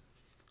 a.m.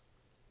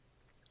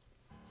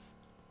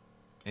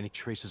 Any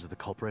traces of the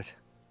culprit?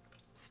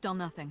 Still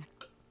nothing.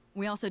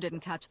 We also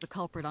didn't catch the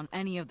culprit on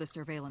any of the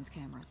surveillance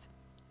cameras.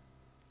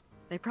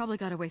 They probably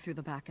got away through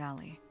the back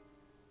alley.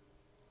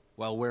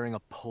 While wearing a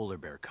polar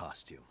bear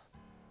costume.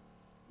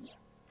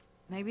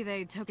 Maybe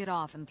they took it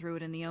off and threw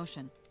it in the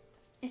ocean.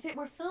 If it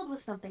were filled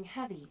with something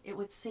heavy, it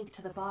would sink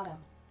to the bottom.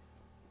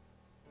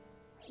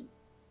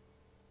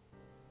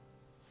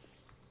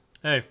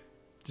 Hey,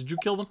 did you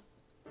kill them?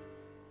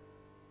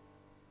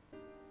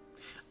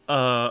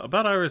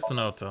 About Iris and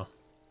Ota.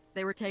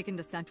 They were taken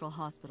to Central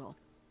Hospital.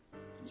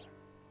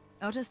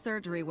 Ota's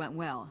surgery went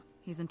well.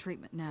 He's in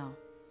treatment now.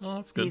 Oh,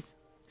 that's good. He's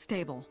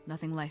stable,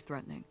 nothing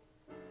life-threatening.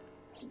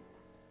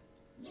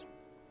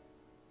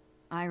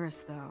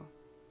 Iris, though.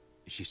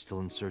 Is she still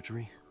in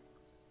surgery?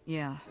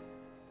 Yeah.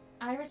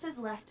 Iris's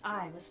left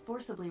eye was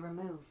forcibly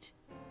removed.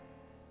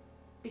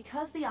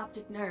 Because the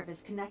optic nerve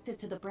is connected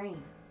to the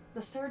brain,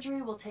 the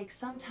surgery will take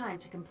some time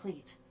to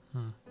complete.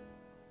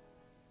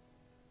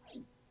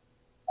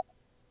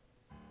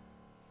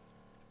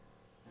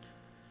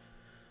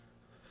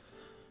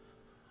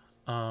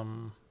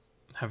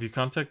 Have you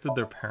contacted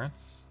their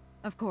parents?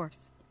 Of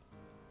course.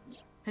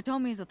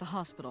 Hitomi's at the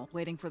hospital,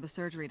 waiting for the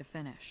surgery to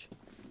finish.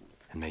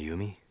 And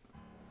Mayumi?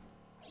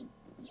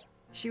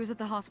 She was at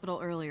the hospital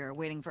earlier,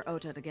 waiting for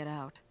Ota to get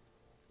out.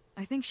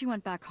 I think she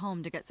went back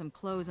home to get some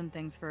clothes and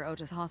things for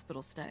Ota's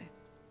hospital stay.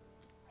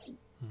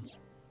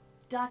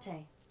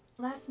 Date,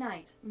 last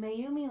night,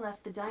 Mayumi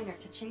left the diner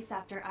to chase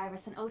after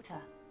Iris and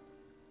Ota.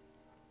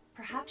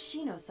 Perhaps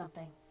she knows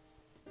something.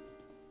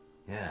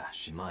 Yeah,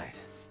 she might.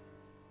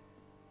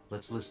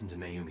 Let's listen to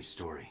Mayumi's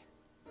story.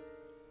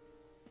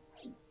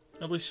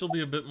 At least she'll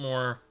be a bit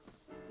more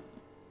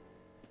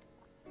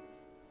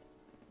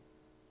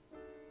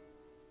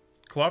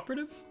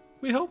cooperative,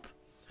 we hope.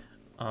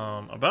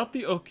 About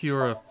the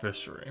Okiura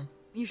fishery.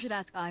 You should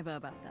ask Aiba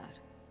about that.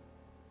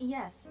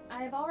 Yes,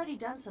 I have already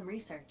done some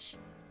research.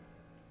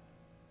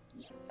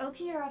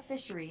 Okiura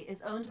Fishery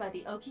is owned by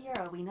the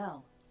Okiura we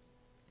know.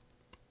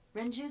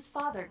 Renju's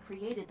father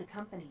created the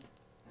company.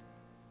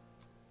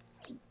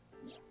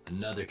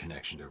 Another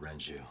connection to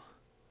Renju.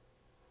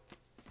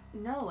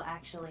 No,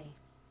 actually.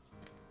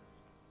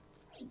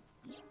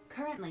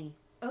 Currently,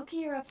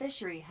 Okiura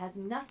Fishery has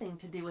nothing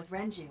to do with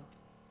Renju.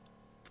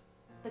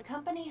 The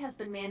company has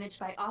been managed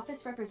by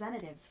office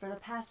representatives for the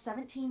past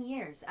 17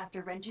 years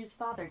after Renju's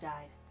father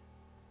died.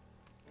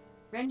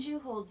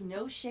 Renju holds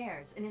no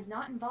shares and is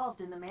not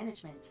involved in the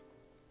management.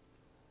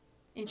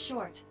 In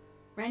short,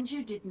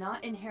 Renju did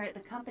not inherit the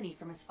company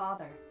from his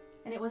father,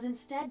 and it was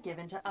instead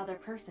given to other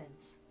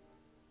persons.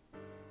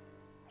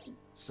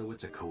 So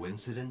it's a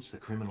coincidence the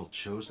criminal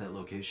chose that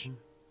location?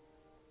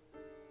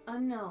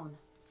 Unknown.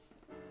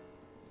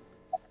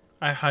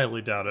 I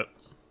highly doubt it.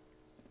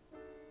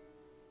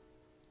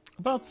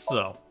 About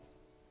so.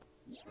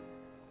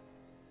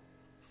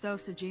 So,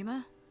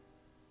 Sejima?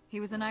 He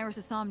was in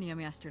Iris' Somnium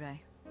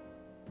yesterday.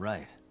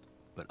 Right.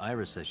 But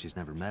Iris says she's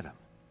never met him.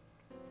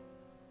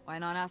 Why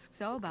not ask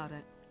So about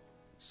it?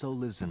 So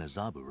lives in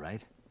Azabu,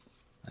 right?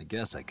 I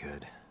guess I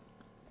could.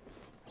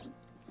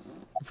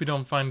 If we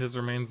don't find his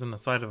remains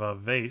inside of a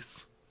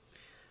vase.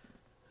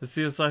 Has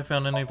CSI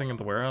found anything at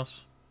the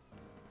warehouse?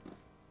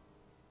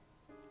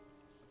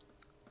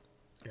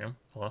 Yeah,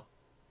 hello?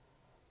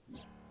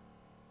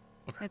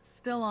 Okay. It's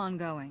still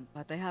ongoing,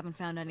 but they haven't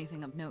found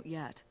anything of note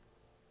yet.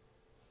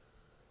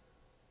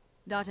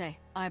 Date,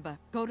 Aiba,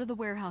 go to the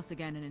warehouse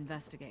again and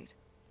investigate.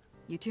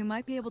 You two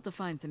might be able to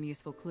find some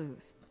useful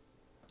clues.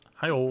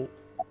 Hi-oh.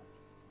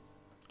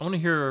 I want to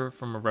hear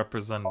from a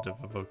representative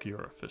of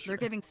Okiura Fishery. They're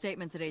giving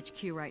statements at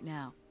HQ right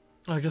now.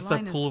 I guess The that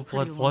line pool is of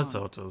blood pretty was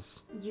long.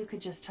 Ota's. You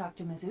could just talk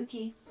to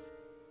Mizuki.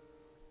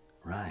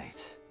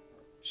 Right.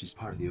 She's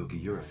part of the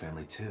Okiura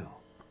family, too.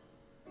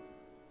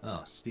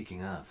 Oh,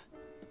 speaking of.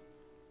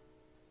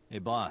 Hey,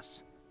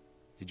 boss.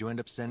 Did you end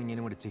up sending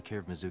anyone to take care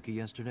of Mizuki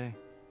yesterday?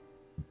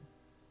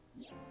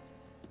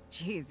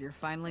 Jeez, you're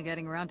finally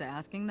getting around to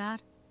asking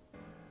that?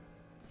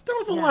 There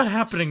was a lot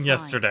happening she's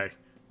yesterday. fine.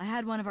 I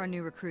had one of our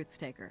new recruits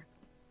take her.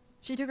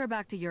 She took her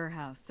back to your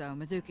house, so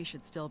Mizuki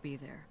should still be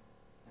there.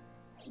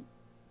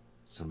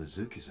 So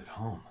Mizuki's at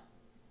home.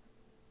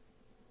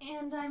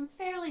 And I'm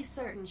fairly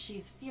certain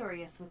she's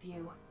furious with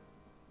you.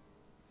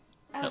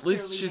 At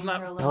least she's leaving not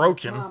her alone with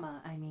broken.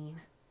 Mama, I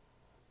mean.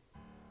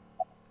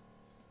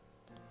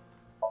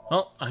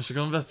 Well, I should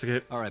go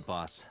investigate. All right,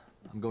 boss.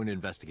 I'm going to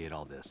investigate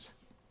all this.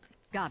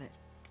 Got it.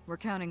 We're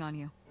counting on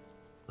you.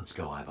 Let's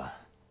go, Iva.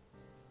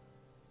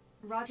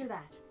 Roger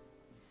that.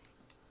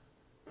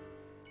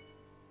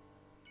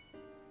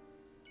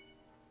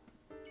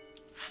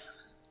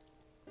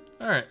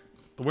 Alright.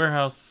 The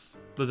warehouse,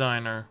 the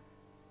diner,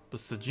 the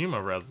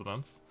Sejima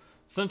residence,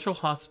 Central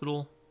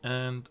Hospital,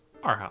 and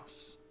our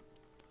house.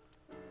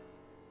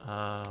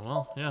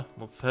 Well, yeah,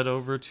 let's head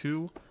over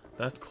to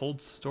that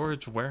cold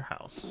storage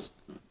warehouse.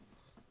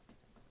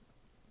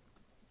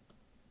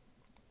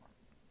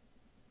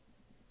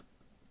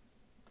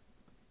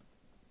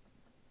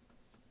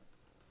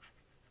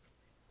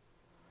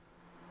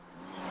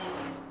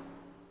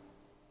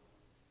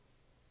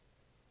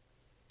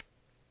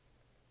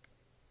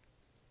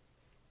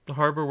 The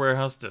Harbor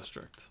Warehouse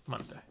District,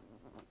 Monday.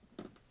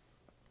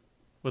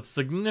 With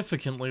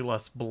significantly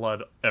less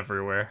blood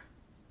everywhere.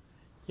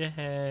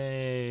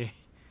 Yay!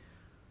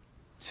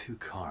 2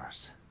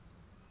 cars.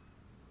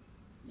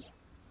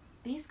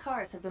 These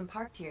cars have been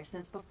parked here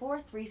since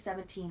before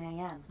 3:17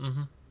 a.m.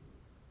 Mm-hmm.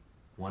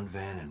 1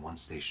 van and 1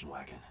 station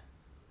wagon.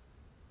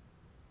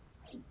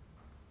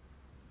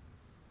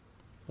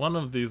 One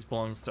of these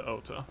belongs to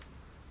Ota.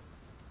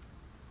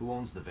 Who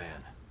owns the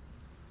van?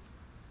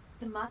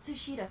 The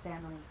Matsushita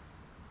family.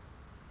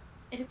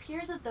 It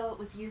appears as though it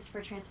was used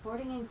for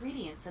transporting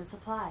ingredients and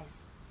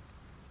supplies.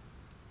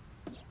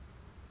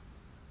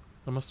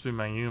 That must be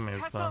Mayumi's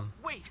Tessa, then.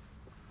 wait!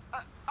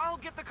 I'll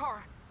get the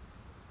car.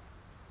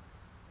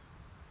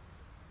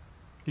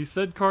 He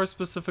said car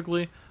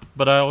specifically,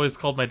 but I always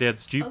called my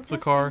dad's Jeep Ota's the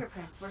car,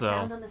 fingerprints were so...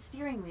 found on the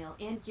steering wheel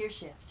and gear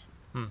shift.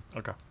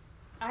 Okay.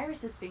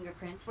 Iris's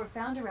fingerprints were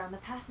found around the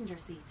passenger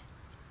seat.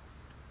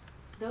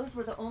 Those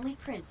were the only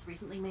prints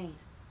recently made.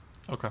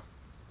 Okay.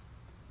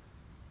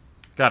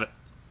 Got it.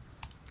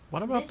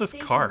 What about this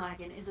station car?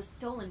 wagon is a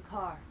stolen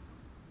car.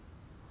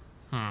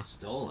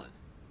 Stolen?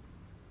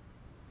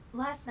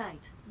 Last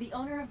night, the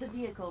owner of the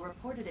vehicle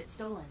reported it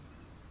stolen.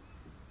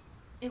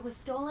 It was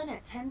stolen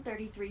at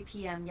 10:33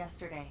 p.m.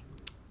 yesterday.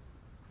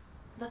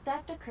 The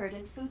theft occurred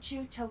in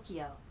Fuchu,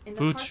 Tokyo, in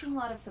the parking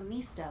lot of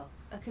Famisto,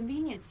 a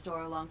convenience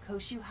store along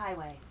Koshu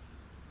Highway.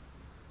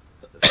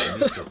 The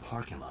Famisto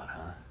parking lot,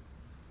 huh?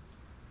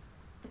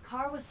 The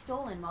car was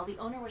stolen while the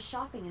owner was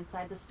shopping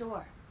inside the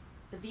store.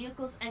 The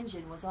vehicle's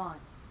engine was on.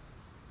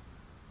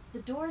 The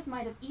doors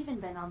might have even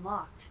been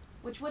unlocked,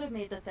 which would have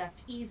made the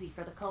theft easy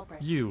for the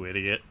culprit. You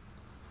idiot.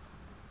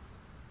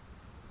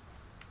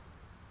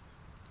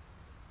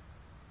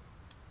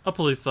 A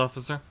police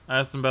officer. I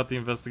asked him about the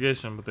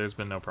investigation, but there's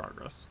been no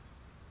progress.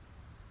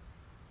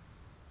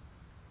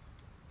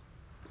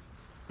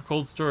 A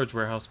cold storage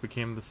warehouse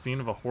became the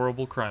scene of a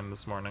horrible crime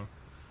this morning.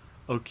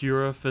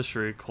 Okura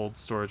Fishery Cold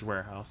Storage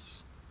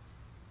Warehouse.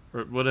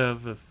 Or it would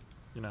have if,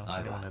 you know,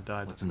 anyone had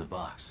died. What's in the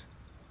box?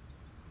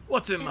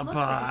 What's in It the looks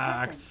like a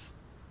box? person.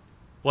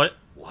 What?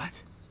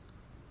 What?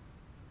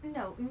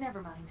 No,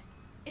 never mind.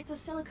 It's a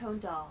silicone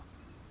doll.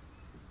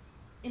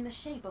 In the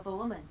shape of a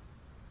woman.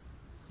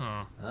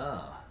 Huh.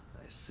 Oh,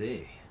 I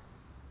see.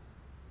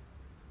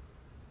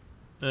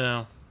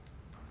 Yeah.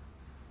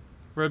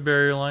 Red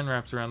barrier line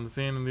wraps around the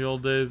scene. In the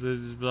old days, they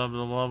just blah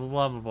blah blah blah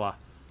blah blah blah.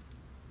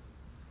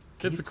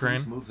 It's a crane.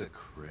 Please move the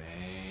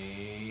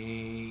crane.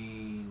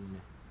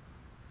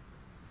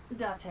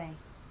 Date,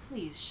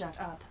 please shut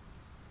up.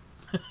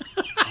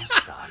 Oh,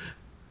 stop.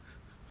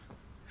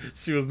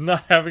 She was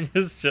not having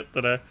his shit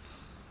today.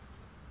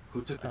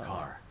 Who took the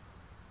car?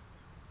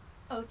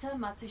 Ota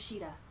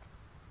Matsushita.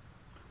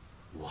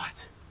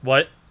 What?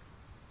 What?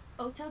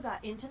 Ota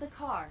got into the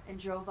car and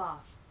drove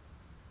off.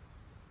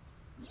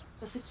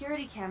 The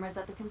security cameras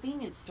at the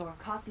convenience store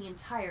caught the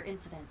entire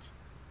incident.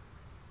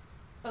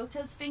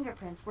 Ota's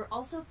fingerprints were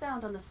also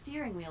found on the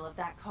steering wheel of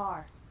that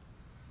car.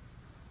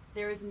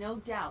 There is no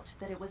doubt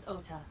that it was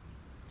Ota.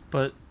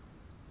 But...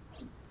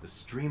 The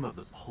stream of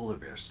the polar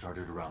bear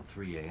started around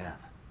 3 a.m.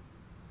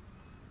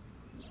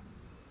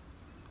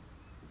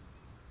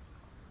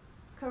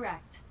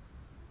 Correct.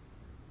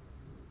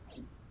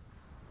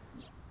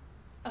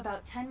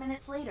 About 10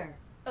 minutes later,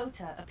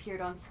 Ota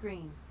appeared on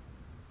screen.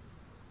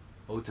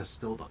 Ota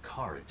stole the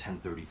car at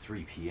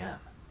 10:33 p.m.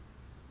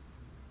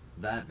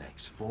 That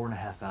makes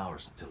 4.5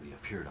 hours until he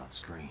appeared on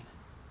screen.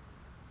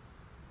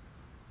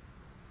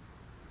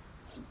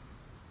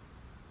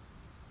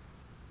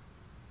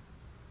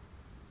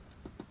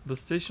 The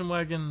station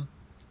wagon...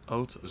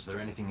 Ota. Was there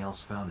anything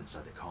else found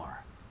inside the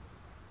car?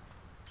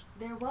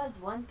 There was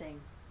one thing.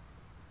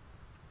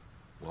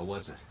 What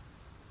was it?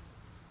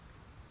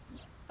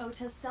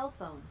 Ota's cell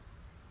phone.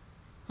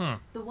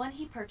 The one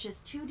he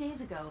purchased 2 days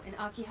ago in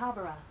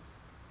Akihabara.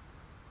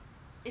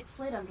 It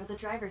slid under the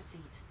driver's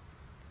seat.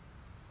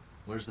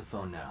 Where's the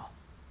phone now?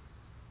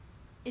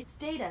 Its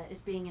data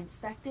is being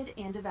inspected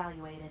and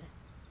evaluated.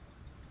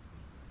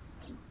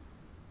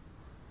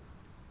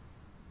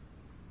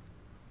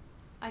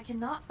 I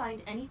cannot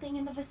find anything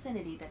in the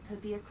vicinity that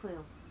could be a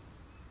clue.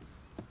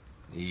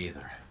 Me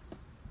either.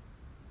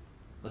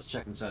 Let's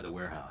check inside the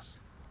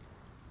warehouse.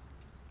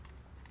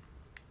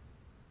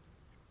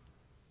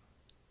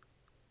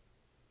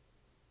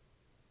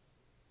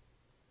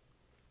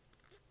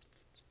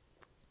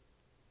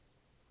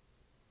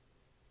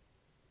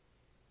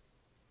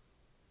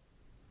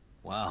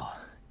 Wow,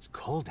 it's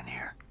cold in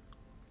here.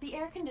 The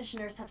air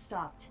conditioners have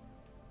stopped.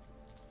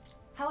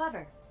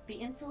 However, the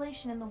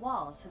insulation in the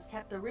walls has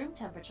kept the room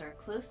temperature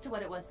close to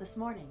what it was this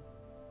morning.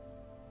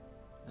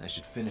 I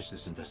should finish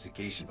this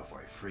investigation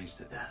before I freeze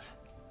to death.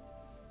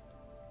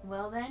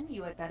 Well then,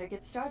 you had better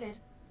get started.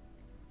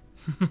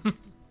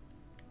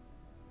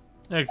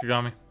 Hey,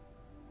 Kagami.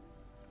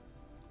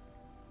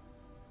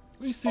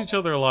 We see each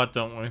other a lot,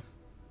 don't we?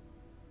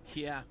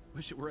 Yeah,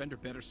 wish it were under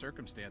better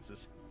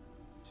circumstances.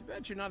 Too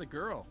bad you're not a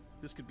girl.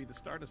 This could be the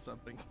start of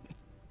something.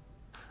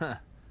 Huh.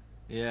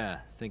 Yeah,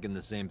 thinking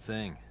the same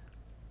thing.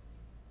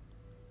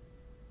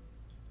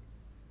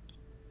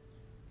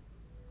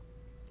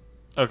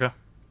 Okay.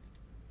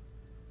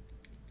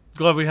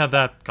 Glad we had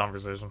that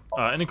conversation.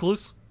 Any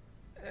clues?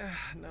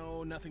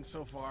 No, nothing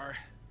so far.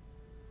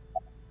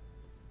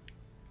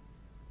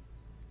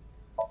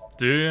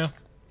 Do you?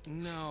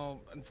 No,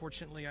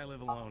 unfortunately I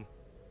live alone.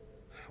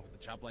 With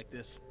a job like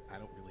this, I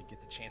don't really get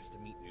the chance to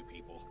meet new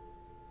people.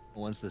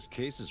 Once this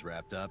case is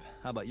wrapped up,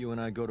 how about you and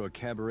I go to a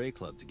cabaret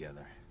club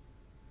together?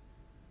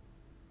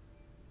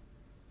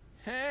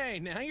 Hey,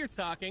 now you're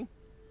talking.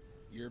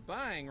 You're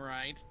buying,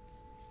 right?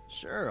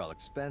 Sure, I'll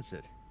expense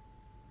it.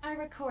 I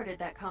recorded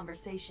that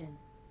conversation.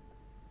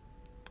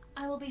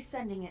 I will be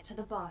sending it to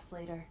the boss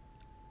later.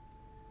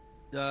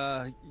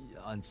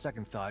 On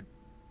second thought,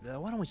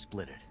 why don't we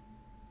split it?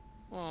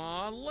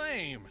 Aw,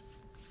 lame.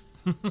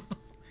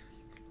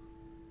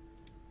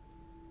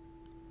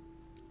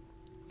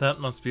 That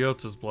must be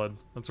Ota's blood.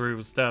 That's where he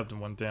was stabbed and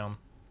went down.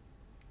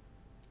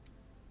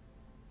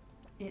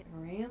 It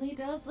really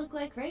does look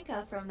like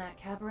Reika from that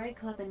cabaret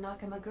club in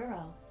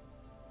Nakamaguro.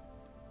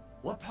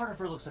 What part of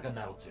her looks like a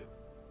metal tube?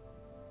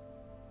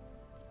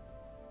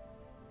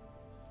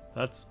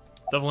 That's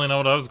definitely not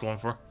what I was going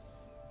for.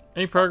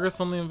 Any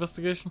progress on the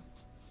investigation?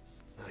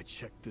 I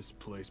checked this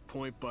place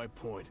point by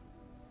point,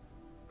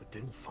 but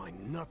didn't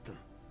find nothing.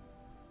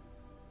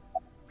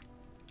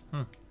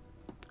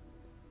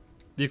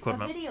 The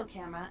equipment. A video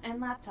camera and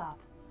laptop.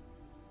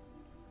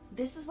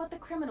 This is what the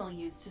criminal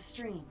used to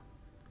stream.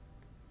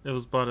 It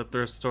was bought at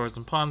thrift stores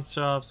and pawn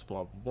shops,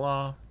 blah blah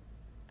blah.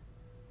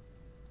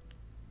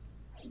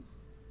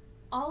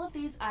 All of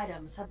these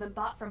items have been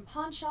bought from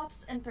pawn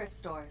shops and thrift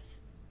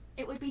stores.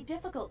 It would be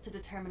difficult to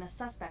determine a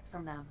suspect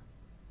from them.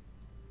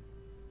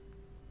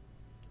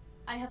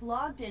 I have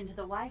logged into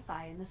the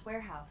Wi-Fi in this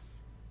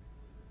warehouse.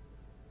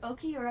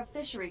 Okiura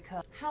Fishery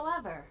Co.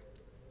 However,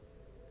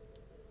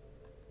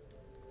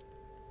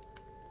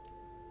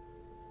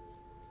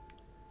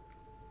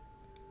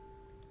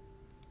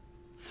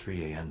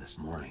 3 a.m. this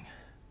morning.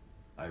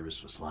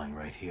 Iris was lying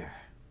right here.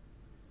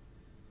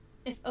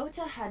 if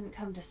Ota hadn't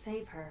come to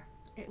save her,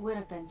 it would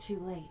have been too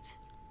late.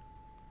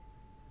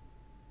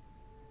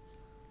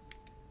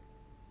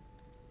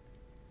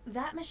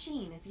 That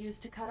machine is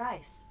used to cut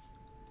ice.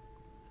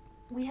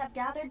 We have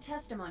gathered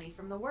testimony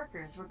from the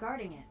workers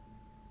regarding it.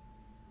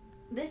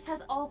 This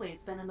has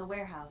always been in the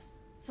warehouse,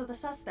 so the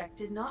suspect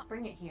did not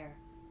bring it here.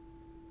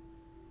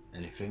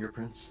 Any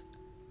fingerprints?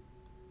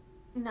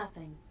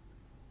 Nothing.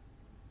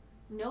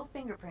 No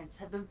fingerprints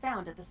have been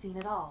found at the scene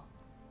at all.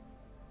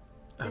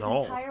 This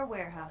entire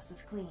warehouse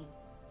is clean.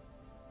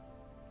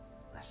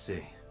 I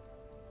see.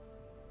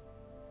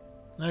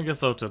 I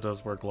guess Ota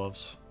does wear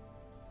gloves.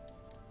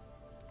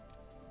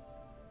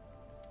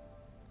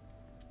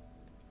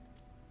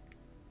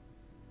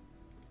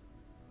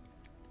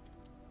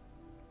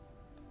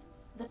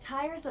 The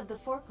tires of the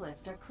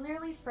forklift are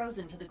clearly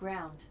frozen to the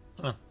ground.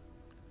 Huh.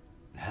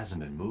 It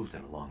hasn't been moved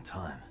in a long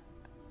time.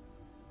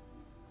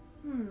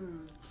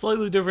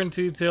 Slightly different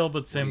detail,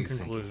 but same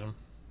conclusion.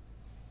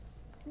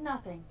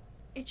 Nothing.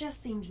 It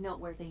just seemed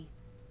noteworthy.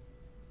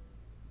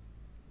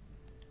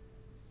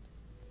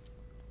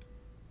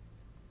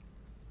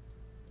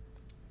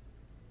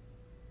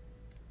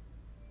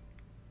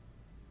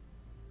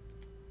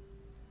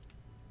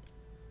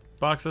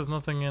 Box has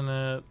nothing in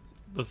it.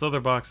 This other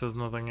box has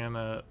nothing in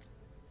it.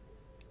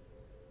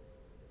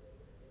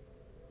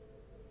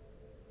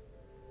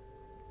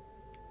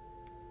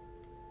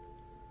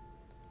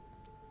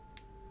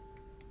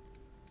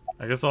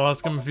 I guess I'll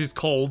ask him if he's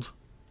cold.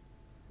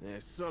 Yeah,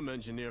 some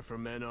engineer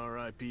from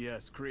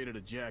NRIPS created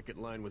a jacket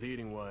lined with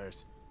heating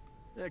wires.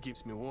 That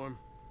keeps me warm.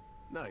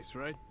 Nice,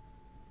 right?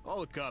 All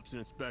the cops and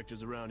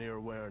inspectors around here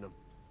are wearing them.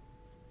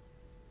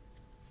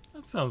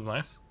 That sounds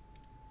nice.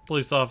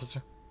 Police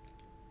officer.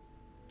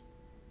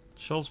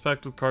 Shelves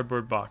packed with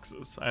cardboard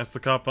boxes. I asked the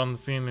cop on the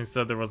scene and he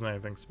said there wasn't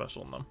anything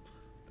special in them.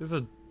 There's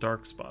a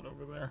dark spot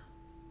over there.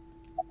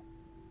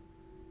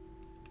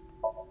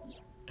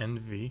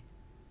 NV.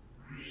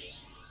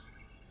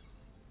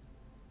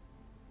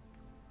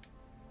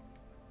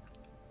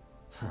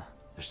 Huh,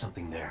 there's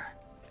something there.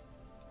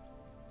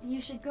 You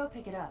should go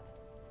pick it up.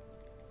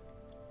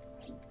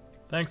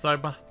 Thanks,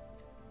 Aiba.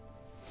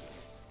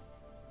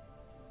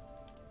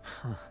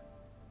 Huh.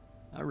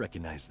 I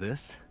recognize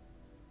this.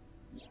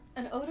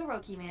 An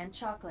Odoroki Man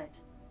chocolate.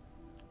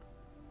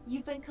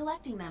 You've been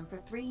collecting them for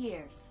 3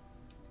 years.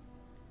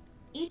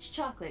 Each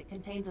chocolate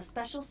contains a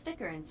special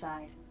sticker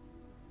inside.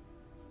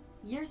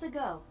 Years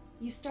ago,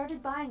 you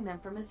started buying them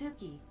for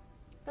Mizuki,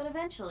 but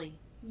eventually,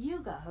 you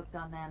got hooked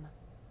on them.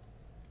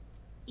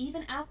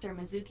 Even after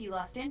Mizuki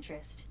lost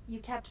interest, you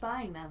kept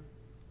buying them.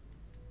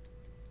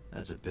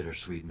 That's a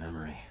bittersweet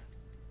memory.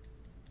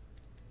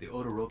 The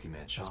Odoroki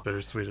Man As chocolate.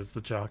 bittersweet as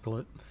the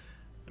chocolate.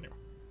 Anyway.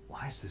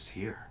 Why is this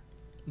here?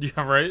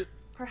 Yeah, right?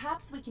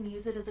 Perhaps we can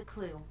use it as a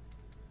clue.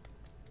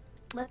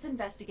 Let's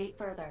investigate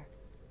further.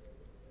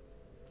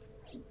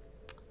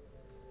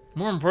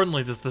 More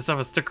importantly, does this have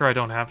a sticker I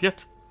don't have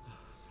yet?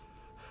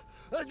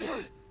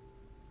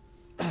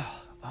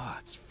 Oh,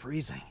 it's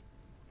freezing.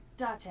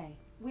 Date,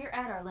 we're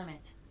at our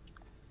limit.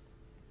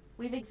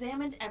 We've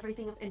examined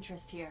everything of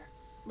interest here.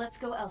 Let's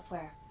go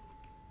elsewhere.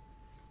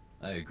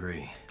 I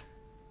agree.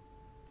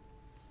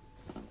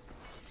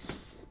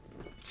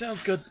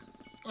 Sounds good.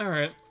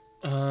 Alright.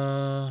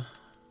 Well,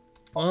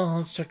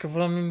 let's check up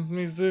on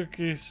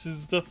Mizuki.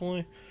 She's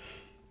definitely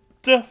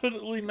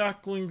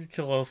not going to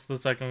kill us the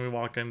second we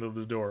walk into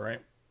the door,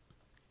 right?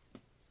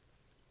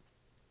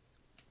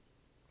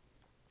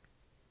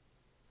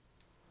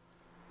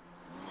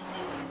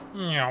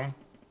 Meow.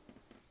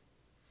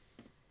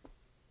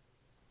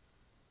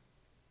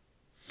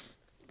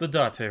 The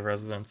Date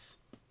residence.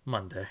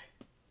 Monday.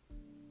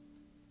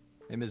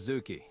 Hey,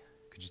 Mizuki,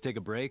 could you take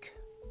a break?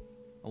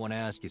 I want to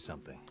ask you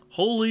something.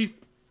 Holy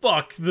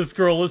fuck, this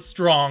girl is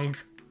strong.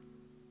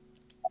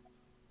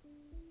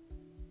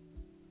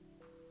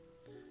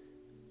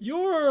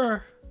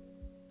 You're...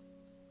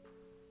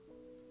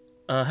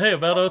 hey,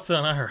 about Ota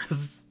and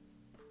Iris.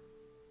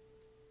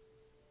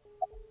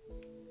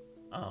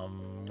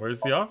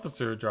 Where's the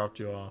officer who dropped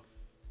you off?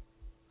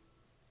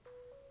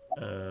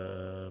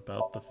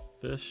 About the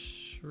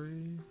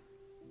fishery?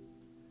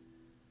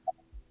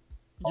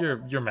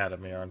 You're mad at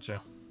me, aren't you?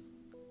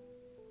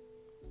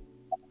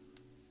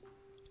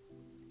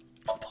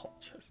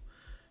 Apologize.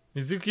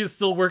 Mizuki is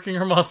still working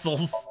her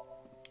muscles.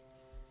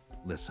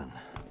 Listen,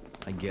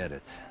 I get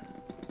it.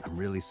 I'm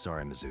really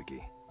sorry,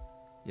 Mizuki.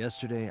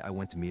 Yesterday, I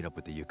went to meet up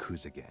with the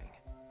Yakuza gang.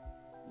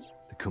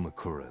 The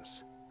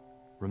Kumakuras.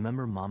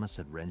 Remember Mama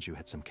said Renju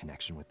had some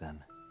connection with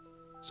them?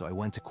 So I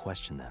went to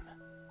question them.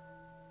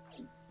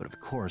 But of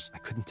course, I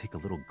couldn't take a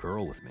little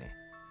girl with me.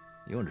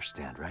 You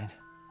understand, right?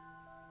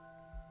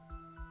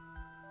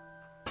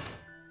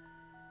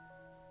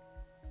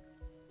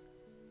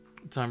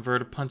 Time for her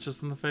to punch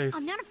us in the face.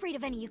 I'm not afraid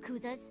of any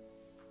Yakuzas.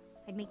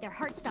 I'd make their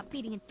hearts stop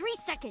beating in 3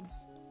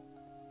 seconds.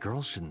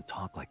 Girls shouldn't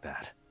talk like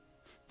that.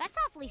 That's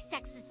awfully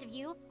sexist of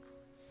you.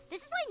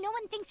 This is why no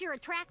one thinks you're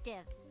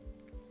attractive.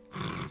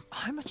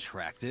 I'm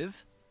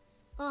attractive.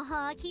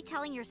 Uh-huh, keep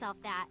telling yourself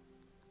that.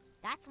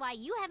 That's why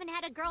you haven't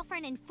had a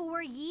girlfriend in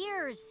 4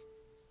 years.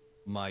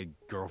 My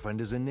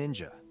girlfriend is a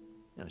ninja.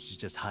 You know, she's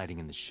just hiding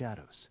in the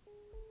shadows.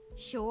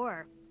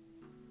 Sure.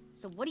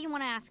 So what do you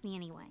want to ask me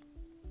anyway?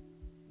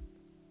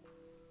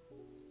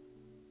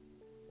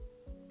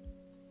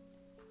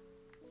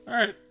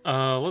 Alright,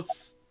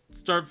 let's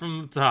start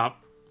from the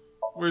top.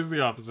 Where's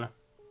the officer?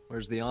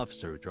 Where's the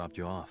officer who dropped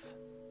you off?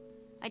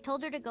 I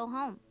told her to go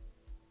home.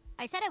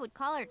 I said I would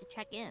call her to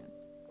check in.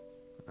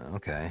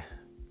 Okay.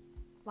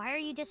 Why are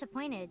you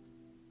disappointed?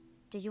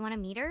 Did you want to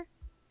meet her?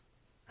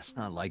 It's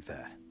not like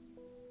that.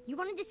 You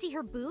wanted to see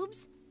her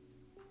boobs?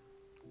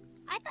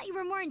 I thought you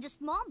were more into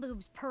small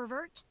boobs,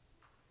 pervert.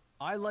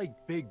 I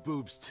like big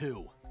boobs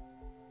too.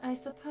 I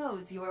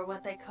suppose you are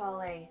what they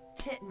call a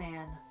tit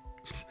man.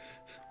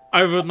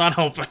 I was not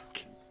hoping.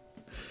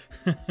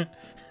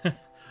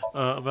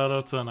 About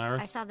Ota and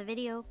Iris. I saw the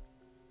video.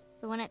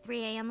 The one at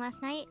 3 a.m.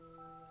 last night.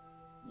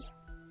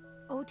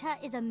 Ota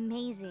is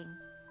amazing.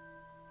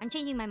 I'm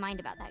changing my mind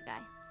about that guy.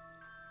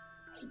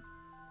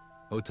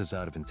 Ota's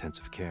out of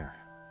intensive care.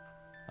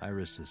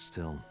 Iris is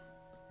still...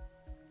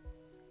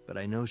 But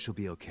I know she'll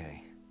be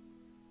okay.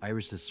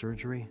 Iris's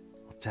surgery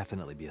will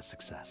definitely be a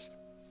success.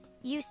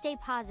 You stay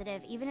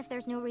positive, even if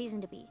there's no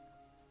reason to be.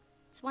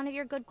 It's one of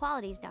your good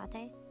qualities,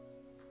 Date.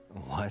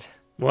 What?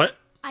 What?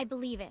 I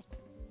believe it.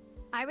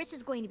 Iris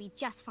is going to be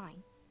just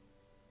fine.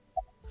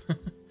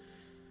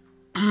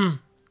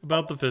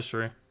 About the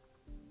fishery.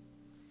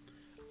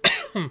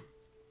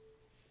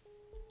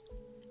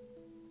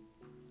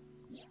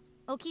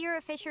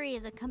 Okiura Fishery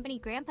is a company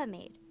Grandpa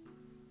made.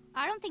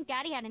 I don't think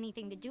Daddy had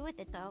anything to do with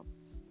it, though.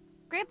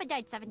 Grandpa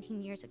died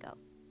 17 years ago.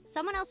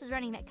 Someone else is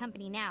running that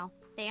company now.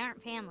 They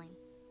aren't family.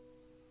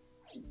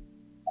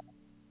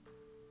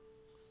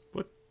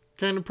 What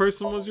kind of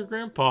person was your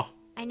grandpa?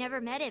 I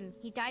never met him.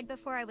 He died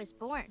before I was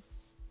born.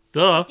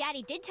 Duh. But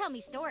Daddy did tell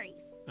me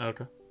stories.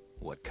 Okay.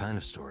 What kind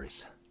of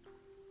stories?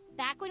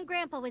 Back when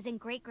Grandpa was in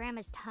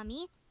Great-Grandma's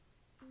tummy,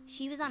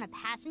 she was on a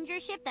passenger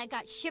ship that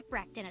got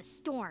shipwrecked in a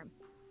storm.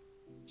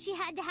 She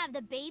had to have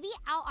the baby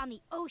out on the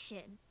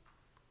ocean.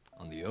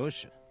 On the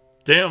ocean?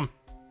 Damn.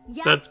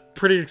 Yeah. That's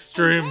pretty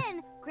extreme. And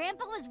then,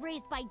 Grandpa was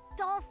raised by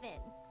dolphins.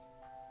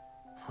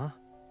 Huh?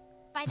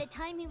 By the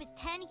time he was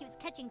 10, he was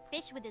catching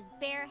fish with his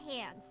bare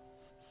hands.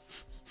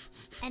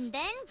 And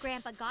then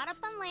Grandpa got up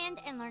on land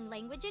and learned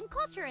language and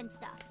culture and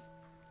stuff.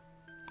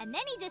 And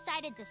then he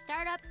decided to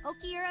start up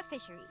Okiura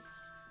Fisheries.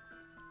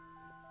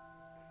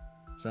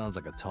 Sounds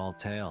like a tall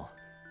tale.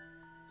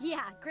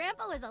 Yeah,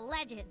 Grandpa was a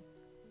legend.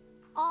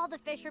 All the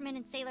fishermen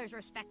and sailors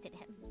respected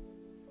him.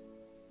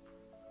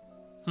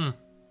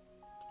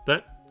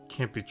 That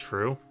can't be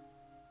true.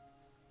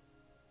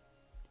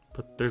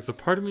 But there's a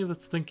part of me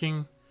that's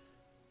thinking,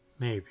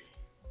 maybe.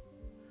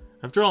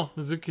 After all,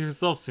 Mizuki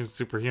herself seems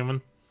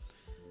superhuman.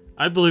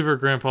 I believe her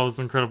grandpa was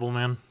incredible,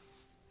 man.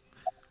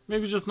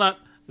 Maybe just not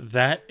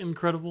that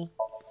incredible.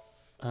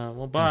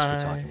 Well, bye.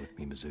 Thanks for talking with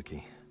me,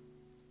 Mizuki.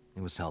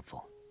 It was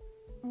helpful.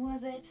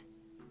 Was it?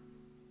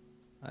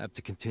 I have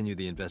to continue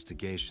the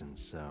investigation,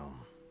 so...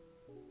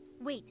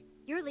 Wait,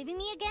 you're leaving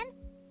me again?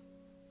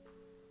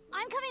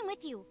 I'm coming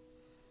with you.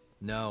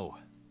 No.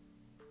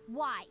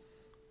 Why?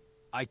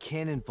 I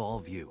can't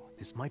involve you.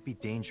 This might be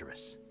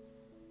dangerous.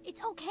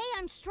 It's okay,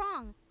 I'm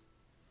strong.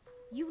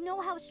 You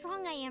know how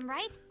strong I am,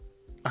 right?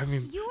 I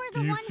mean, you were the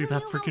do you one see who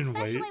that knew freaking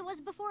how special weight? I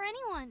was before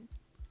anyone.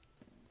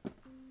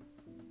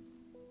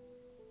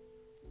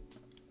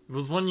 It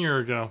was 1 year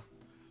ago.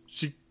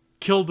 She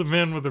killed a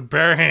man with her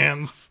bare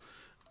hands.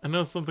 I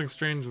know something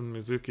strange when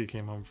Mizuki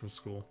came home from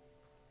school.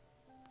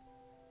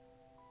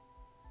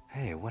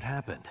 Hey, what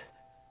happened?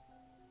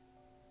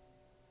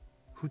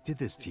 Who did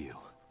this to you?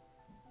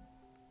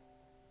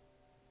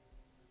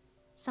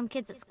 Some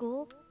kids at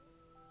school.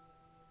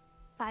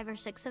 5 or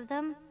 6 of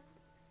them.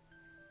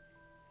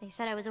 They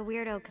said I was a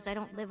weirdo because I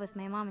don't live with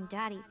my mom and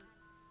daddy.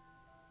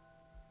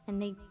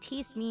 And they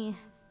teased me.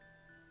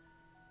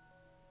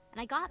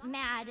 And I got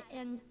mad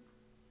and...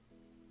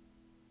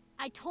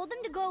 I told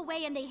them to go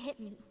away and they hit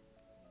me.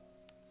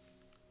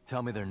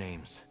 Tell me their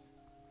names.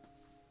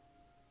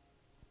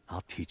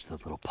 I'll teach the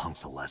little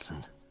punks a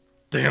lesson.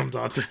 Damn,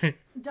 Date.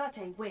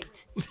 Date,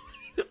 wait.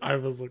 I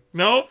was like,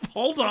 nope,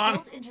 hold on.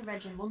 Adult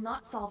intervention will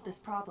not solve this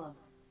problem.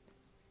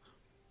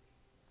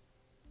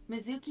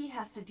 Mizuki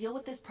has to deal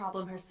with this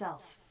problem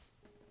herself.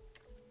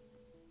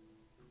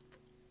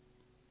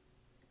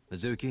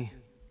 Mizuki,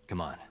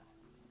 come on.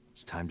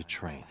 It's time to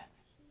train.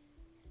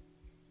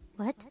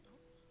 What?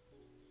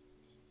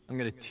 I'm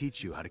gonna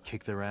teach you how to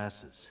kick their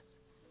asses.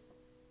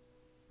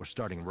 We're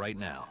starting right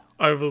now.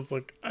 I was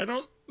like, I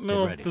don't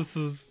know Get if ready. this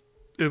is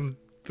in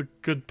the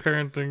good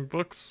parenting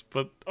books,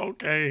 but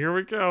okay, here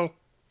we go.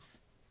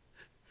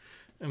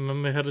 And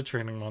then they had a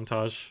training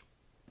montage.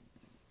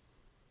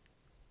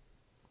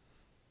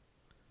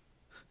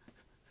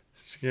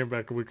 She came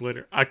back a week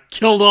later. I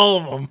killed all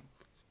of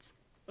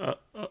them.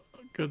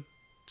 Good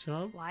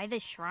job. Why the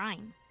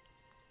shrine?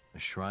 The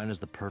shrine is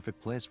the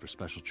perfect place for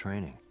special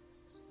training.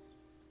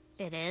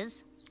 It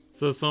is?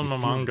 So on You the feel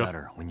manga.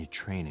 better when you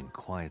train in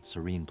quiet,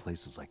 serene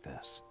places like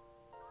this.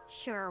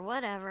 Sure,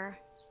 whatever.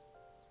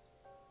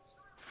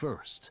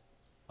 First,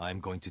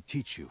 I'm going to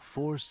teach you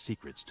 4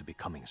 secrets to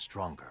becoming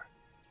stronger.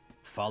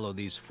 Follow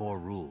these 4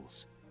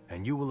 rules,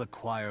 and you will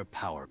acquire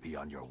power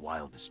beyond your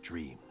wildest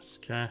dreams.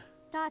 Okay.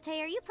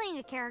 Date, are you playing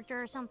a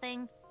character or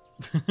something?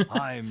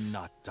 I'm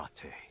not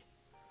Date.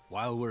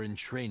 While we're in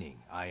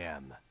training, I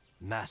am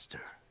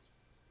Master.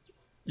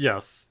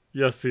 Yes.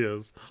 Yes, he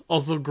is.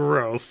 Also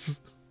gross.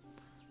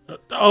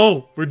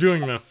 Oh, we're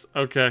doing this.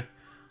 Okay.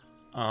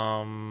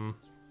 From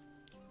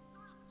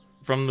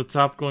the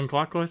top going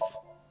clockwise?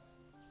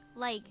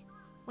 Like,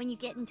 when you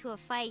get into a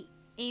fight,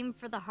 aim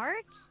for the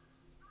heart?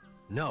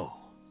 No,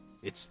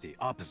 it's the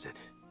opposite.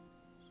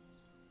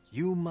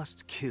 You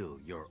must kill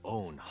your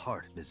own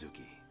heart,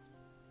 Mizuki.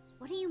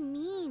 What do you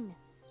mean?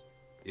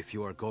 If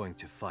you are going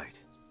to fight,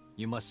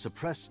 you must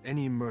suppress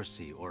any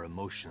mercy or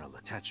emotional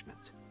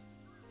attachment.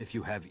 If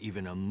you have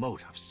even a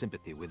mote of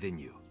sympathy within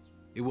you,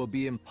 it will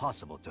be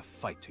impossible to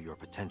fight to your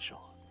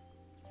potential.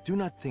 Do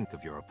not think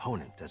of your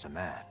opponent as a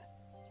man.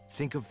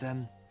 Think of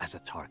them as a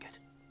target.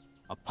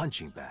 A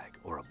punching bag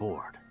or a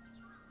board.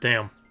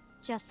 Damn.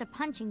 Just a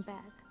punching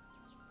bag.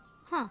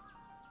 Huh.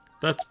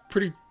 That's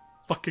pretty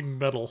fucking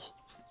metal.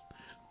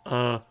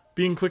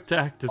 Being quick to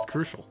act is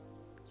crucial.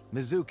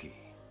 Mizuki,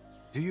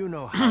 do you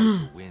know how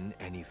to win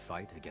any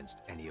fight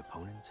against any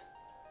opponent?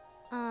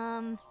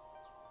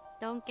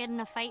 Don't get in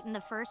a fight in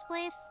the first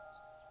place?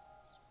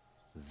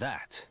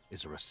 That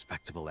is a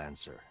respectable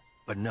answer.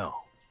 But no,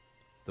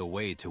 the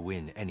way to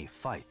win any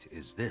fight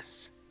is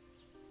this.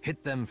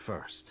 Hit them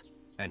first,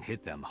 and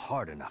hit them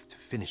hard enough to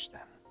finish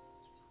them.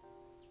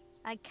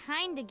 I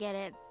kinda get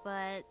it,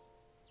 but...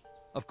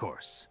 Of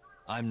course,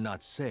 I'm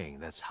not saying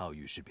that's how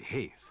you should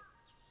behave.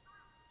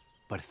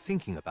 But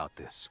thinking about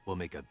this will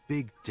make a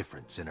big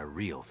difference in a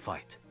real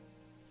fight.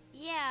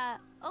 Yeah,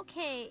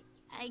 okay,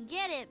 I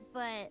get it,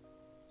 but...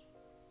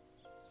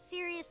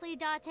 Seriously,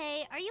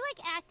 Date, are you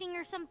like acting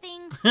or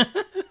something?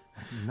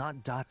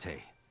 Not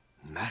Date,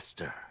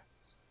 Master.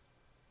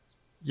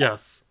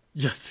 Yes.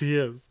 Yes, he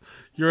is.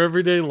 Your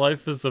everyday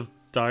life is of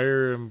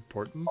dire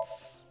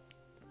importance.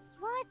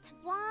 What?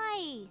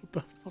 Why? see. What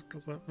the fuck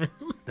does that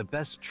mean? The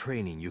best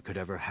training you could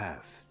ever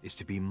have is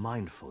to be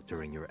mindful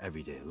during your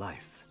everyday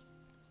life.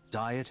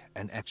 Diet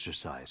and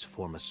exercise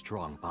form a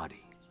strong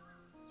body.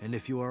 And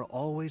if you are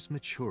always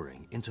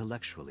maturing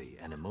intellectually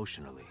and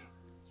emotionally,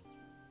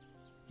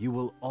 you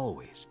will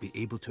always be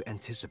able to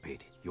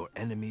anticipate your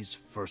enemy's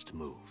first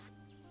move.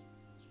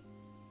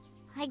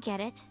 I get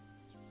it.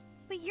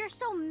 But you're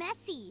so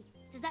messy.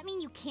 Does that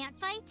mean you can't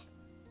fight?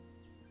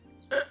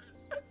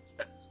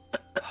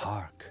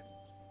 Hark,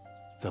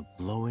 the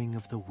blowing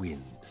of the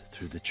wind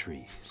through the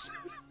trees.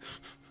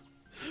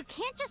 You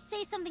can't just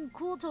say something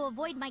cool to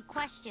avoid my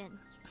question.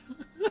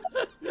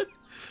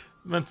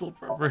 Mental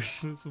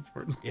preparation is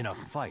important. In a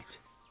fight,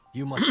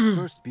 you must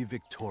first be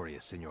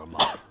victorious in your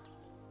mind.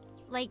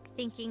 Like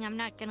thinking I'm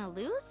not gonna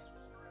lose?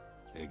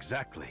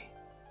 Exactly.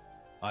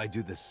 I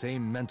do the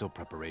same mental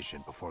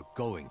preparation before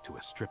going to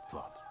a strip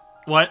club.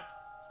 What?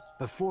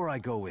 Before I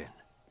go in,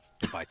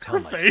 if I tell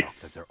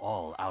myself that they're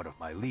all out of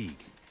my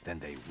league, then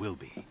they will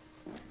be.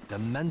 The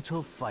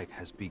mental fight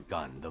has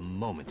begun the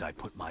moment I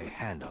put my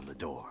hand on the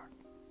door.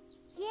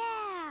 Yeah,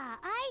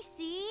 I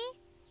see.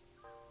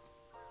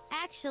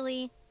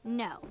 Actually,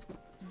 no.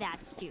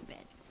 That's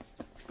stupid.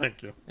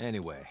 Thank you.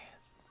 Anyway,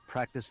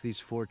 practice these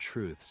 4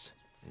 truths,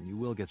 and you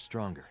will get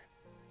stronger.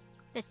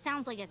 This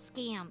sounds like a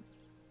scam.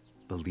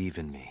 Believe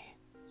in me.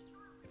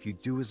 If you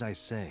do as I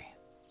say,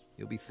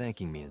 you'll be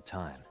thanking me in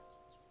time.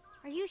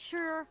 Are you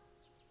sure?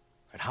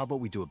 Right, how about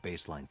we do a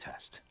baseline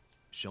test?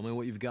 Show me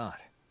what you've got.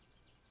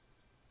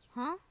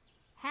 Huh?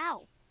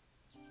 How?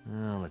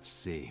 Let's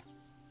see.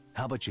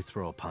 How about you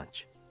throw a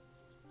punch?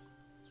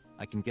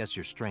 I can guess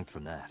your strength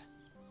from that.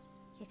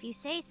 If you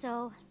say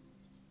so,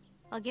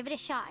 I'll give it a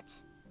shot.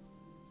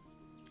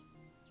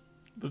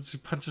 But she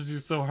punches you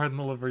so hard in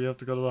the liver you have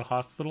to go to the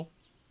hospital?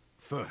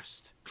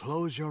 First,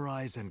 close your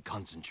eyes and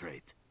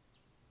concentrate.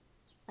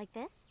 Like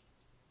this?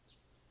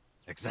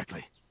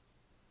 Exactly.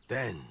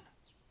 Then,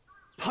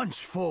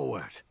 punch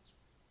forward.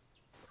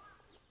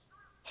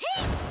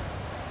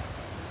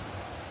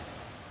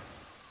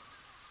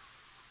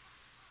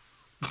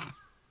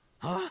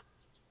 Huh?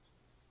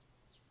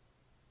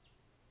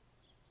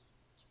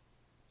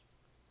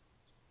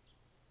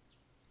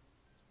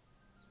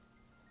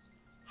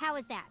 How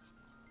is that?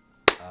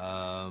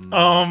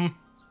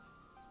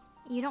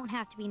 You don't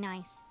have to be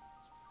nice.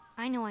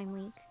 I know I'm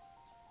weak.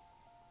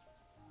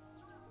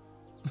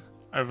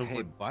 I was hey,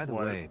 like, by the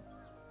what? way,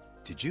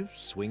 did you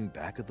swing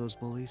back at those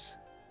bullies?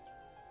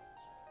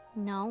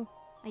 No,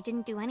 I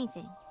didn't do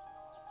anything.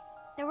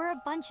 There were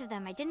a bunch of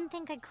them. I didn't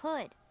think I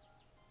could.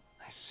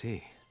 I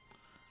see.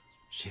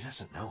 She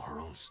doesn't know her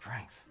own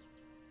strength.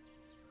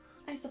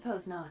 I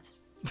suppose not.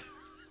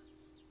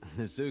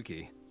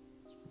 Mizuki,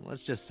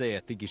 let's just say I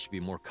think you should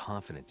be more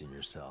confident in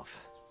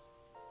yourself.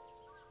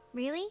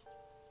 Really?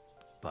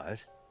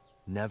 But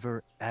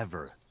never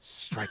ever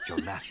strike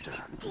your master.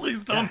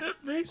 Please don't That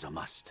hit me. is a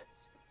must.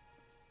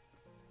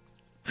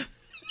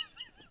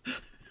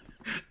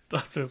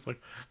 Dante's like,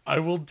 I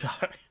will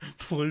die.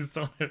 Please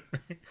don't hit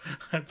me.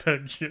 I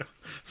beg you.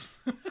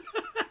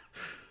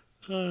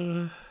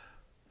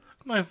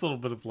 Nice little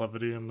bit of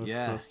levity in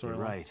this story.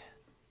 You're right.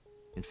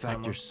 In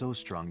fact, you're so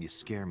strong you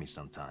scare me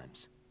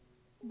sometimes.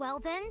 Well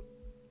then,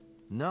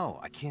 No,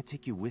 I can't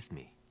take you with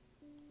me.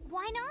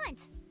 why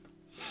not?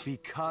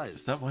 Because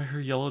Is that why her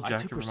yellow I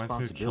jacket took reminds me of Kill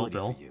responsibility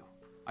Bill? for you.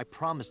 I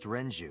promised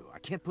Renju. I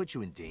can't put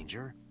you in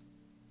danger.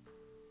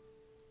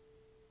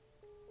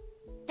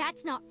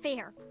 That's not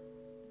fair.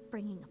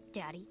 Bringing up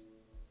Daddy.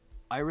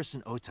 Iris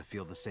and Ota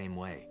feel the same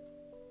way.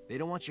 They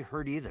don't want you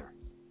hurt either.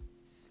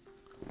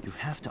 You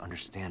have to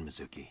understand,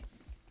 Mizuki.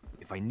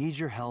 If I need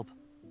your help,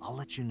 I'll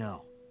let you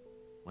know.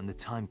 When the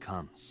time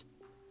comes.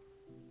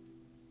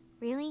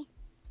 Really?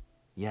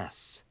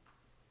 Yes,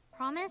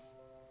 Promise?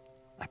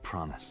 I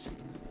promise.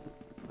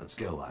 Let's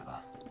go,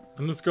 Iva.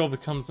 And this girl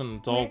becomes an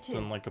adult too.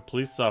 and like a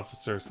police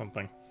officer or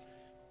something.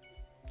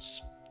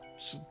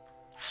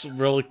 She'll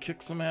really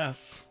kick some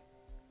ass.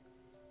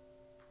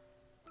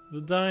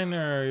 The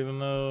diner, even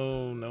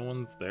though no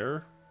one's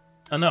there.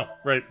 Oh no,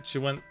 right. She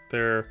went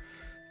there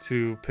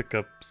to pick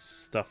up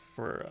stuff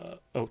for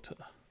Ota.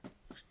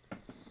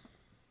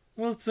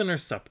 Let's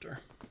intercept her.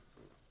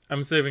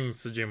 I'm saving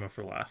Sejima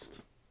for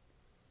last.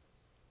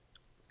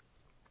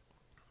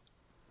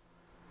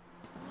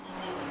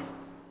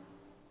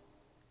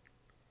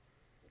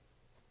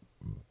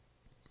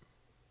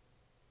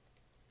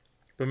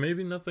 But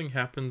maybe nothing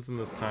happens in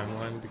this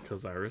timeline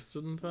because Iris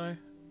didn't die?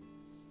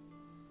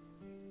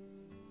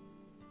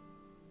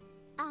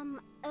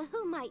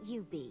 Who might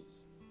you be?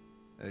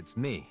 It's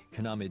me,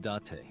 Kaname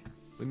Date.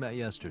 We met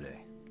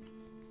yesterday.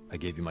 I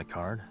gave you my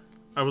card.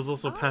 I was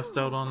also passed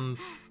out on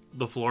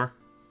the floor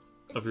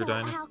of your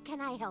diner. How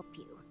can I help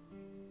you?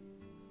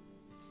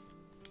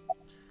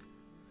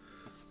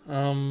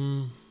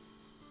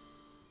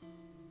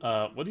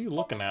 What are you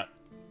looking at?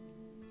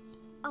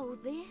 Oh,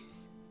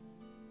 this?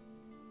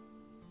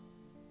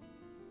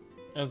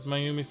 As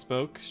Mayumi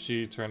spoke,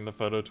 she turned the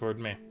photo toward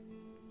me.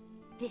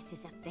 This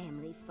is a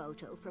family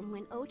photo from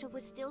when Ota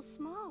was still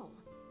small.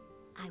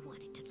 I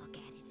wanted to look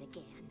at it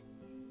again.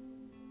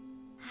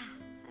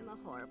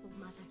 a horrible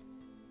mother.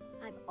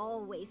 I've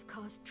always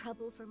caused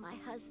trouble for my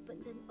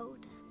husband and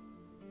Ota.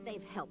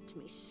 They've helped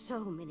me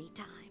so many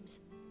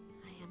times.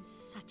 I am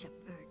such a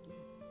burden.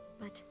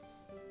 But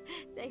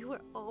they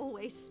were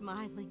always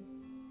smiling.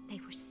 They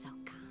were so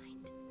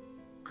kind.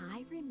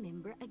 I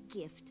remember a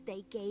gift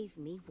they gave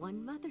me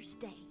one Mother's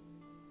Day.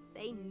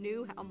 They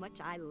knew how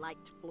much I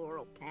liked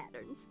floral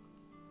patterns.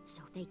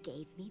 So they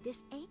gave me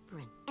this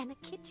apron and a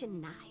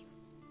kitchen knife.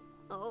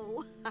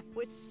 Oh, I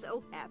was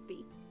so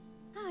happy.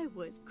 I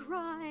was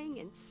crying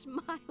and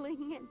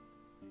smiling, and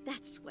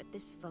that's what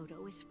this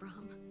photo is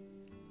from.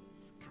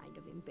 It's kind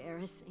of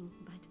embarrassing,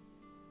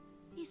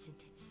 but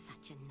isn't it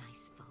such a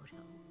nice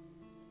photo?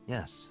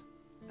 Yes,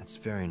 that's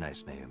very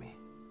nice, Mayumi.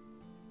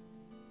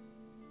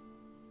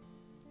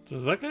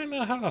 Does that guy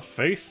not have a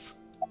face?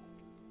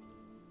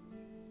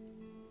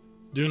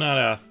 Do not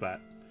ask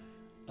that.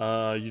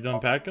 You done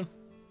packing?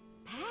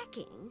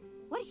 Packing?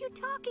 What are you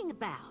talking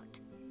about?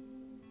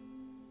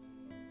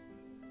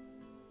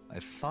 I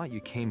thought you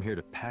came here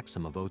to pack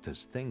some of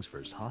Ota's things for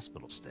his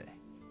hospital stay.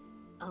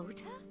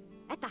 Ota?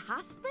 At the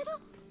hospital?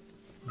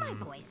 My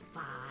boy's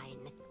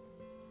fine.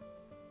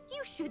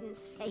 You shouldn't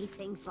say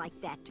things like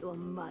that to a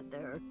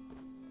mother.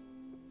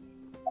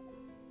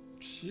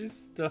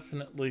 She's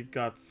definitely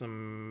got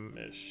some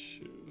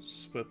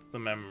issues with the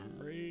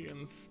memory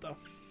and stuff.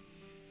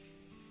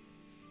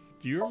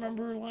 Do you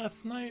remember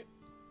last night?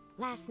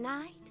 Last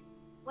night?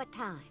 What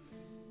time?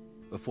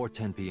 Before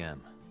 10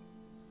 p.m.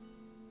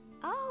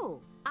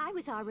 Oh, I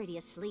was already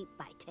asleep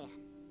by 10.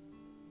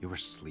 You were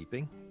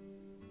sleeping?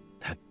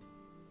 That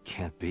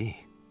can't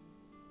be.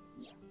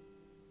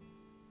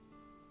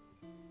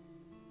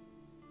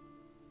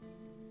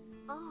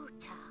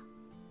 Ota.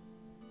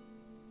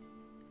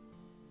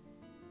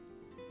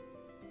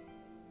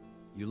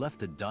 You left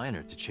the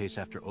diner to chase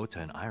after Ota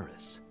and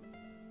Iris.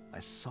 I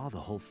saw the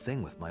whole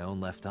thing with my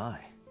own left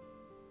eye.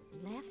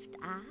 Left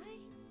eye?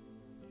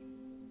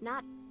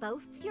 Not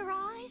both your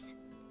eyes?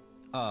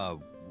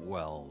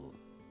 Well...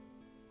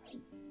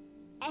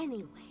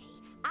 Anyway,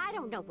 I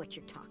don't know what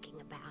you're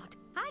talking about.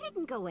 I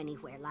didn't go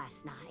anywhere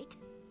last night.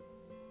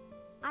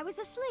 I was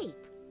asleep.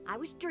 I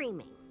was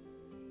dreaming.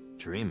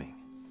 Dreaming?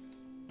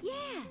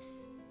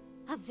 Yes,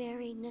 a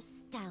very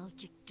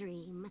nostalgic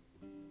dream.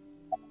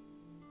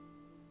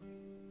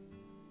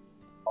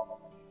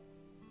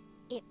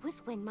 It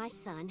was when my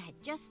son had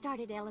just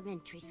started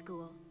elementary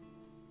school.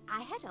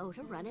 I had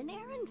Ota run an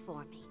errand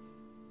for me,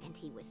 and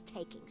he was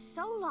taking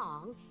so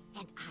long,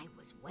 and I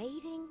was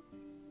waiting.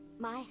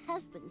 My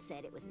husband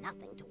said it was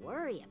nothing to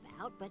worry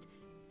about, but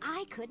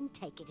I couldn't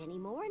take it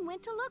anymore and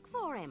went to look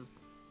for him.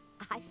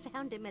 I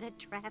found him at a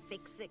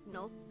traffic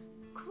signal,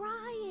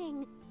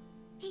 crying.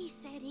 He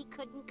said he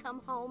couldn't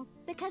come home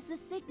because the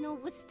signal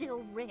was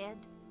still red.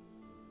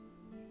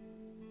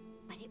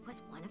 But it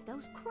was one of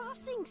those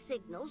crossing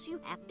signals you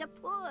have to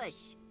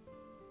push.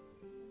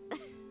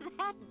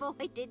 That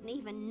boy didn't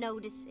even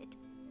notice it.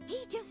 He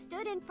just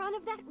stood in front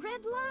of that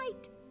red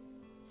light.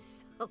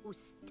 So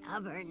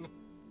stubborn.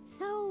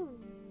 So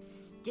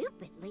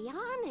stupidly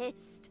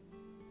honest.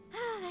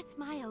 That's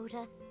my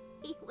Ota.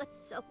 He was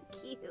so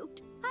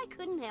cute. I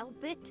couldn't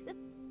help it.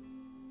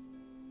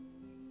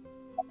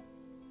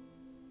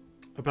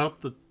 About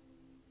the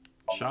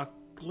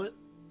chocolate?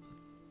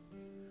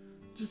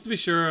 Just to be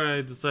sure,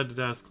 I decided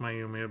to ask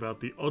Mayumi about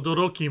the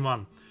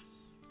Odorokiman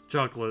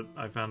chocolate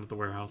I found at the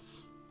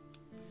warehouse.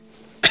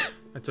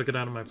 I took it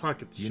out of my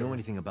pocket. Do you know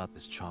anything about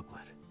this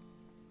chocolate?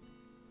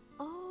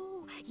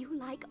 Oh, you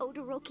like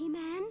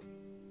Odorokiman?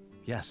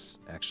 Yes,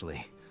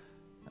 actually.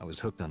 I was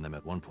hooked on them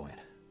at one point.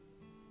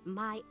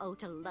 My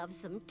Ota loves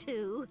them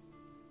too.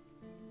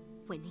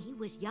 When he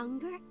was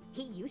younger,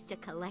 he used to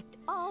collect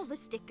all the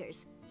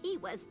stickers. He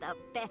was the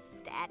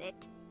best at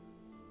it.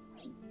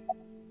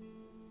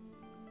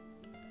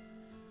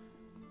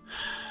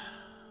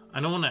 I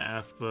don't want to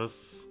ask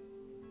this.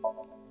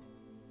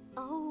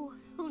 Oh,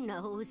 who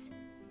knows?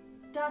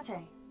 Date,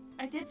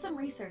 I did some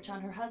research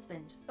on her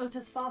husband,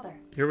 Ota's father.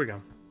 Here we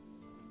go.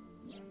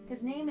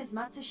 His name is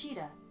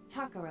Matsushita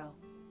Takaro.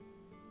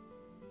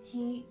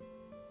 He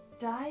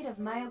died of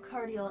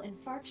myocardial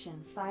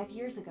infarction 5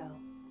 years ago.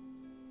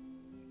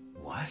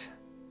 What?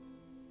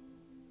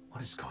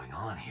 What is going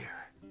on here?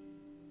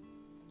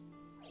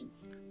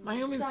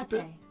 Mayumi's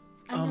Date,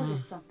 I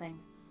noticed something.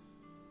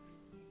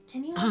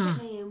 Can you look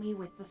at Mayumi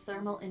with the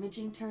thermal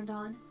imaging turned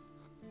on?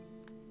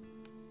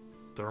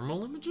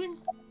 Thermal imaging?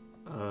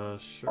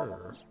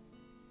 Sure.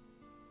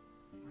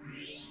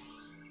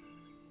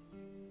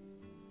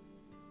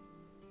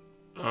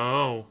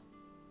 Oh.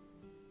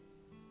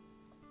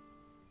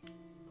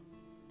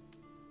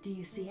 Do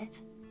you see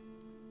it?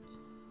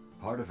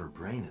 Part of her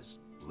brain is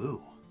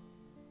blue.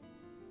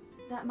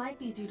 That might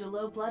be due to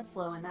low blood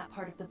flow in that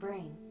part of the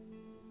brain.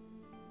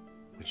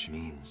 Which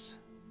means...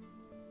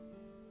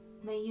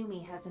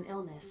 Mayumi has an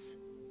illness.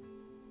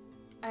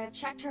 I have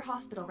checked her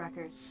hospital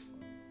records.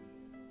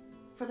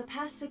 For the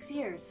past 6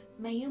 years,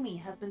 Mayumi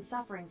has been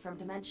suffering from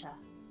dementia.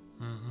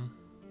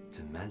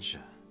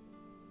 Dementia?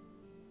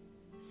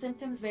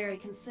 Symptoms vary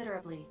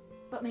considerably,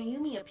 But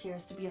Mayumi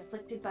appears to be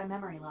afflicted by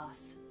memory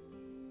loss.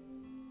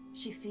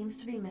 She seems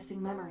to be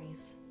missing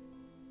memories.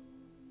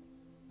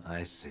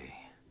 I see.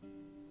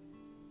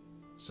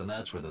 So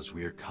that's where those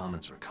weird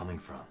comments were coming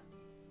from.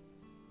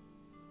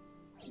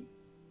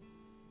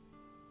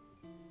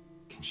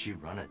 Can she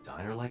run a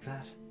diner like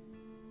that?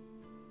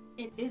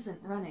 It isn't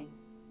running.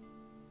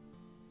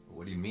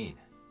 What do you mean?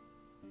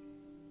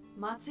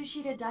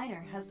 Matsushita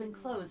Diner has been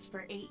closed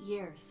for 8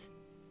 years.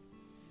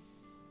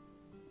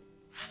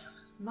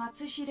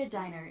 Matsushita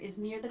Diner is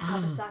near the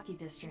Kawasaki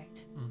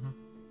district.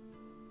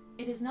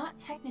 It is not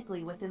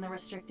technically within the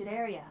restricted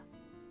area.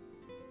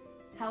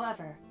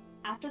 However,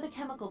 after the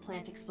chemical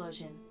plant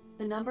explosion,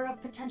 the number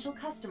of potential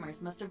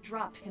customers must have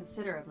dropped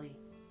considerably.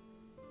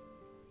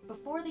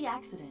 Before the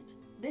accident,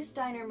 this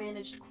diner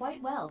managed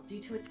quite well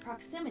due to its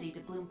proximity to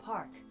Bloom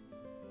Park.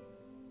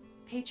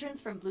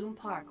 Patrons from Bloom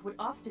Park would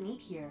often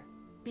eat here,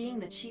 being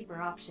the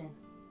cheaper option.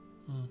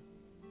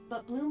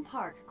 But Bloom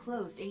Park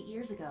closed 8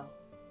 years ago.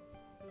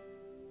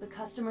 The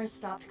customers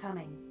stopped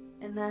coming,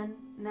 and then,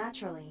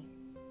 naturally...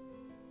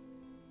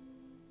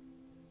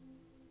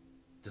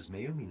 Does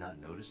Mayumi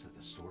not notice that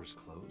the store is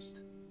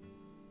closed?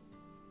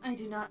 I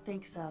do not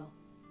think so.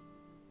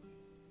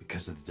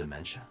 Because of the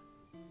dementia?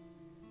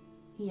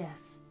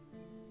 Yes.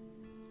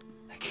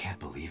 I can't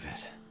believe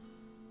it.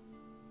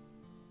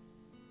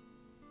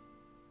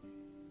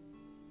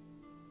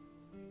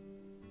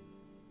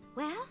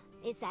 Well,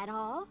 is that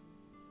all?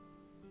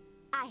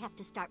 I have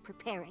to start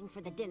preparing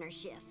for the dinner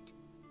shift.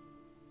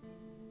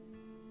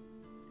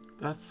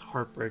 That's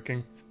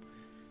heartbreaking.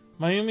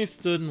 Mayumi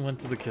stood and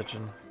went to the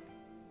kitchen.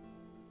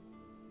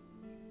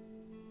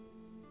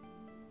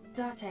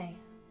 Date,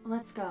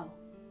 let's go.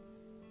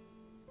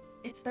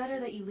 It's better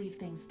that you leave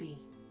things be.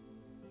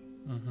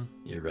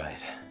 You're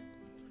right.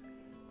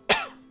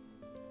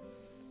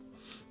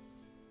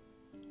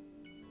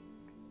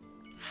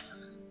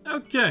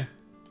 Okay.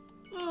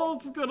 Well,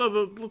 let's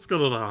go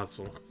to the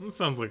hospital. That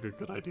sounds like a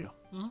good idea.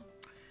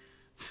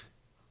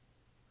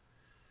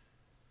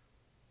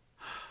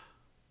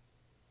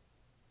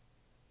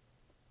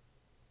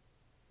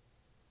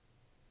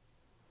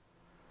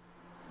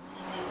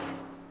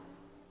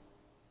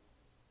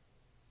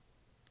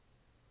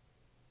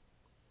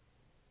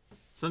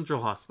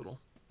 Central Hospital.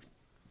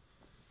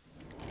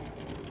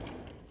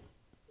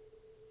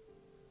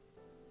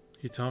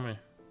 You tell me.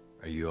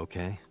 Are you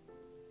okay?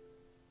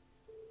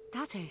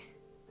 Date.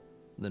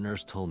 The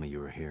nurse told me you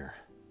were here.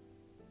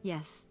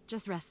 Yes,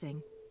 just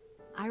resting.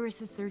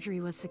 Iris's surgery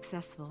was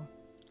successful.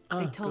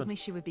 They told me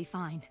she would be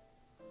fine.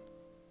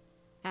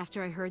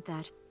 After I heard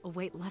that, a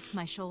weight left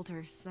my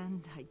shoulders,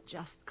 and I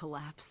just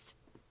collapsed.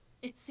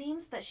 It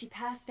seems that she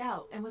passed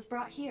out and was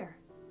brought here.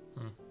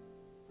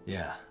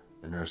 Yeah,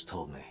 the nurse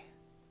told me.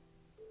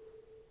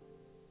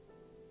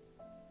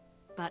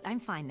 But I'm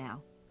fine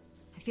now.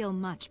 I feel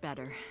much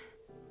better.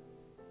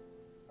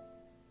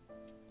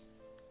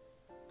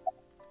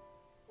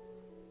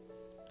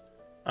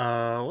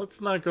 Let's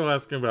not go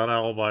asking about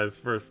alibis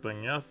first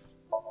thing, yes?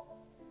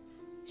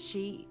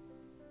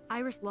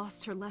 Iris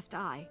lost her left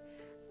eye.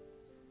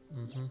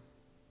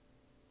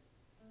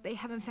 They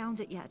haven't found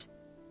it yet.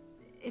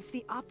 If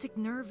the optic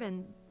nerve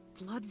and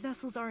blood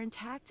vessels are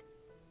intact,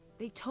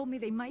 they told me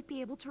they might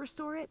be able to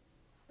restore it.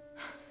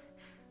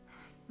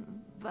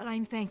 But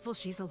I'm thankful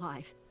she's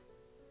alive.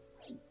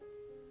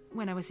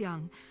 When I was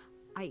young,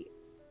 I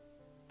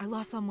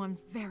lost someone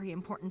very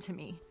important to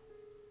me.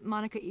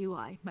 Monica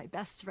Iwai, my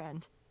best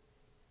friend.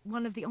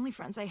 One of the only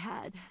friends I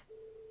had.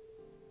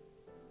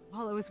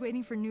 While I was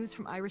waiting for news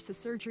from Iris's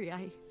surgery,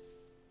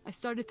 I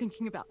started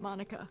thinking about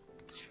Monica.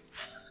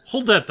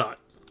 Hold that thought.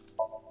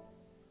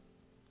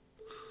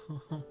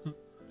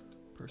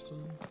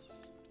 Persons.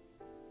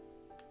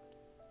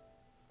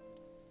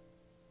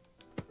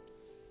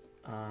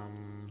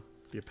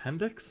 The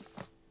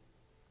appendix?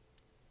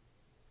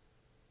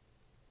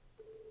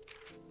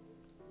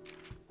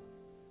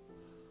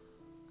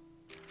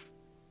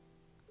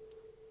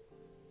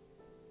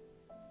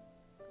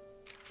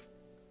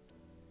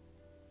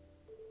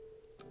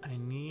 I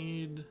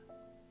need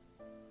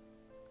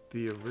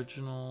the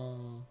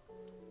original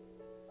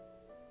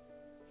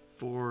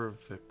 4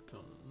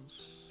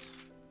 victims.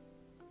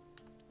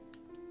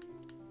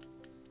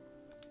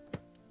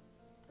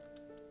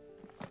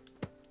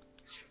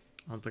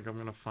 I don't think I'm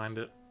gonna find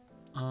it.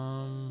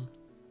 Alright,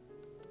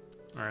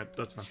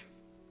 that's fine.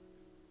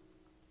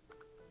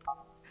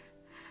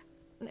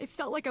 And I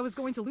felt like I was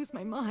going to lose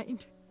my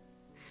mind.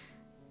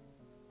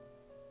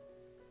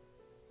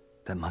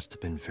 That must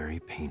have been very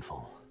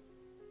painful.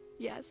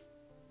 Yes.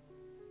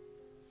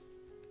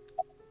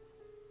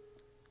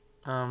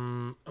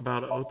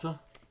 About Ota?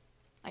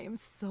 I am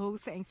so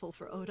thankful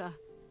for Oda.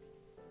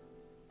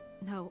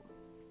 No,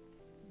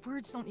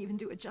 words don't even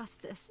do it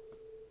justice.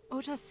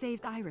 Ota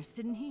saved Iris,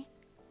 didn't he?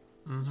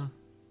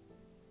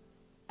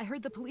 I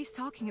heard the police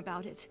talking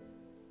about it.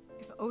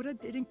 If Oda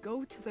didn't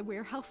go to the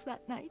warehouse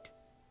that night,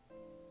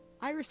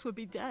 Iris would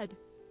be dead.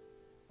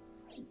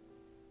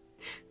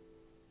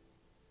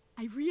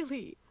 I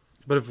really...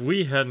 But if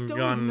we hadn't don't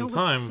gone even know in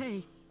time... What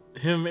to say.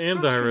 him It's and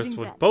Iris frustrating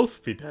would that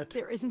both be dead.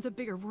 There isn't a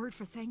bigger word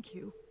for thank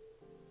you.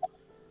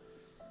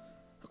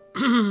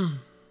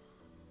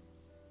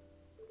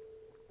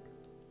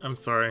 I'm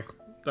sorry.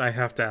 I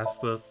have to ask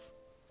this.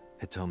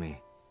 Hitomi,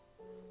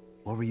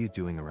 what were you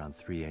doing around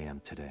 3 a.m.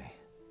 today?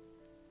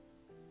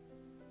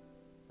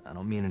 I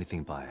don't mean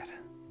anything by it.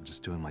 I'm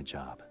just doing my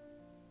job.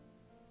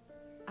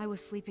 I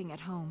was sleeping at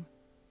home.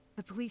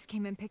 The police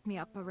came and picked me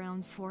up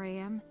around 4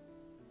 a.m.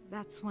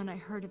 That's when I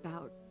heard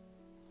about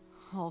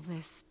all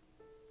this.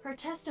 Her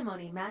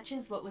testimony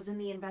matches what was in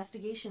the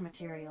investigation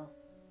material.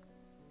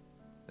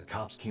 The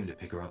cops came to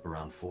pick her up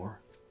around 4?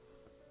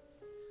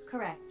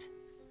 Correct.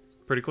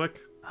 Pretty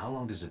quick. How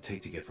long does it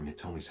take to get from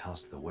Hitomi's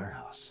house to the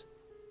warehouse?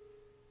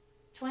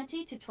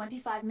 20 to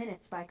 25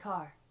 minutes by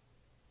car.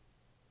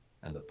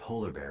 And the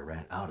polar bear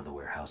ran out of the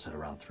warehouse at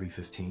around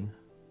 3:15?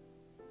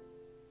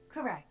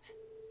 Correct.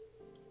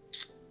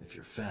 If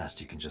you're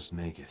fast, you can just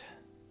make it.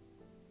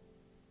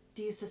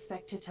 Do you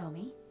suspect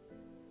Hitomi?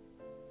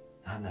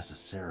 Not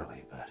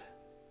necessarily, but...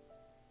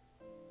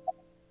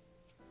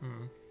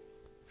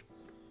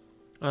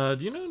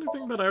 Do you know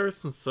anything about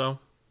Iris and So?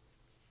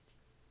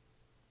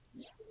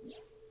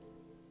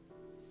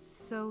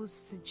 So,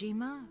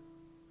 Sejima?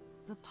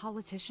 The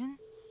politician?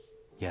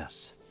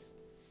 Yes.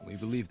 We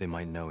believe they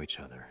might know each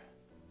other.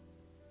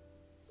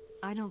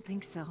 I don't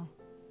think so.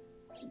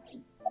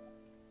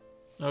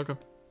 Okay.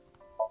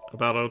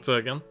 About Ota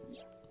again?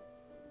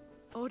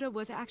 Oda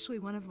was actually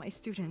one of my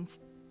students.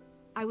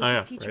 I was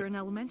his teacher in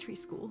elementary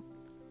school.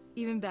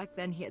 Even back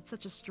then, he had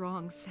such a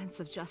strong sense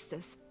of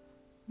justice.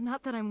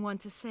 Not that I'm one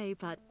to say,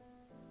 but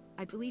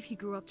I believe he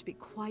grew up to be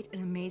quite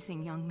an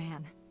amazing young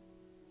man.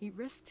 He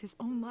risked his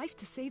own life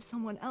to save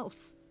someone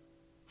else.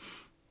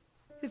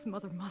 His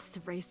mother must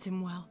have raised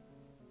him well.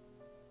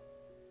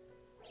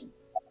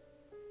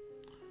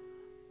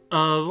 The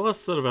less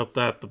said about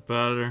that, the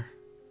better.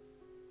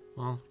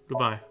 Well,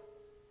 goodbye.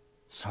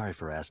 Sorry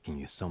for asking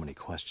you so many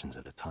questions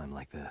at a time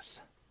like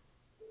this.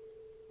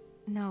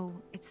 No,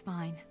 it's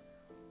fine.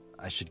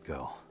 I should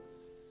go.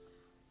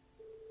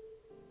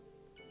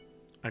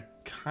 I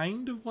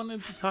kind of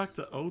wanted to talk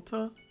to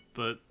Ota,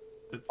 but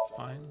it's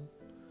fine.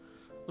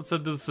 Let's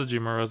head to the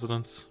Sejima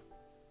residence.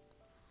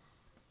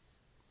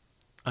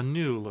 A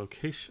new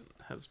location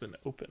has been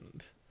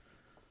opened.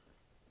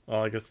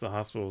 Well, I guess the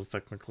hospital is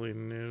technically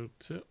new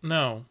too.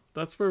 No,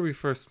 that's where we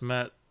first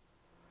met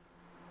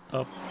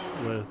up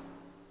with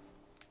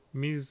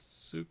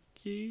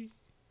Mizuki?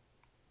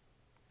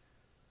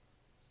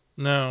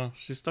 No,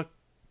 she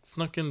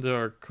snuck into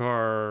our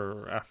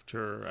car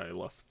after I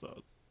left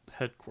the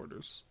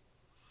headquarters.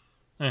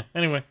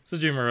 Anyway,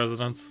 Sejima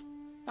residence.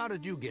 How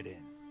did you get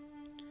in?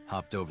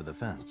 Hopped over the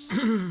fence.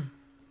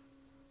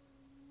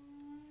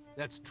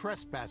 That's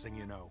trespassing,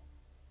 you know.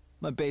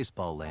 My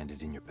baseball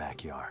landed in your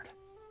backyard.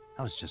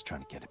 I was just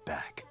trying to get it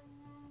back.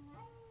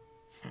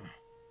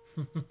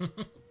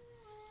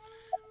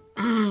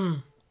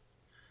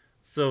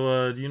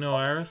 So, do you know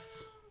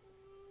Iris?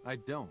 I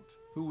don't.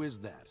 Who is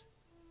that?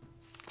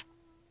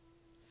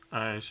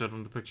 I showed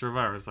him the picture of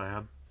Iris I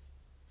had.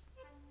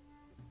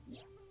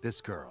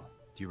 This girl.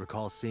 Do you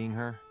recall seeing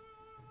her?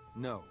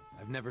 No,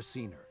 I've never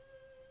seen her.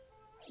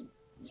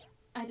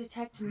 I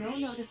detect no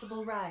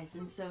noticeable rise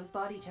in So's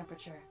body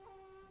temperature.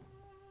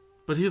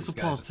 But he's This a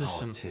guy's politician. a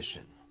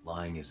politician.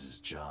 Lying is his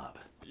job.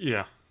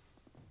 Yeah.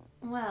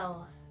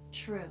 Well,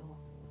 true.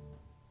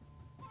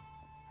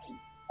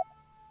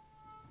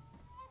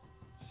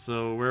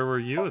 So, where were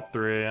you at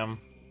 3 a.m.?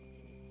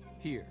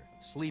 Here,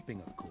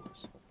 sleeping, of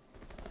course.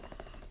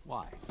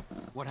 Why?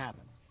 What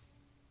happened?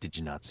 Did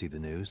you not see the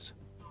news?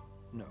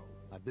 No,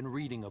 I've been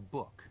reading a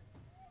book.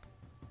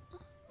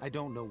 I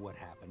don't know what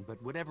happened,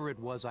 but whatever it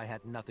was, I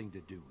had nothing to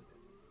do with it.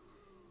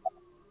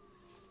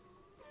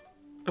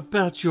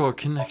 About your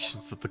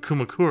connections with the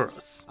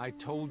Kumakuras. I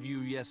told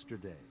you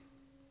yesterday.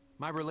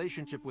 My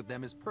relationship with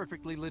them is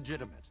perfectly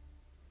legitimate.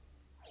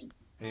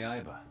 Hey,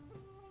 Aiba.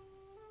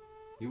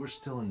 You were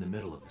still in the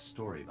middle of the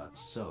story about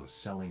So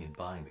selling and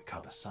buying the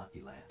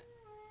Kawasaki land.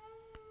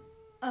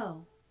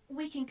 Oh,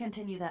 we can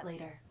continue that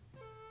later.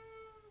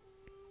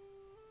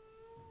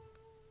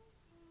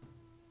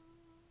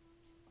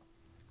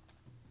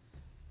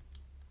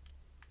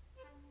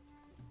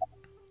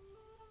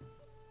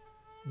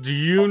 Do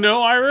you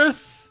know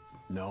Iris?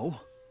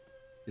 No.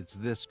 It's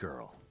this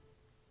girl.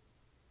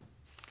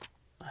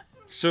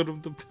 Showed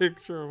him the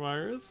picture of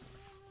Iris.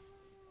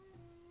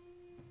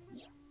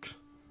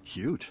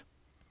 Cute.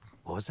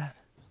 What was that?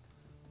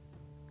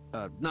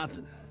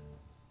 Nothing.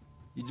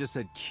 You just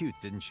said cute,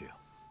 didn't you?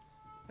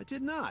 I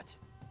did not.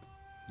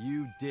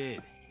 You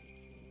did.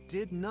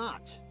 Did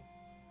not.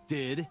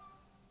 Did?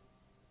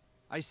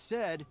 I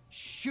said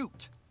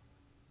shoot.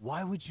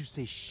 Why would you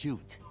say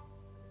shoot?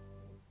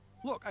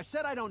 Look, I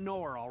said I don't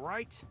know her, all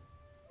right?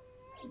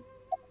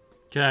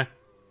 Okay.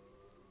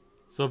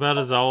 So about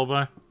his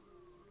alibi?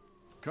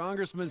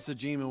 Congressman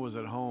Sejima was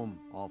at home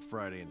all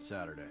Friday and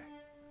Saturday.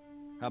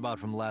 How about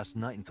from last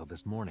night until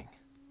this morning?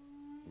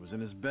 He was in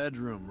his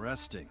bedroom,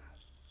 resting.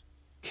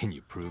 Can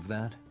you prove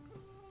that?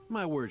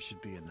 My word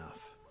should be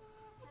enough.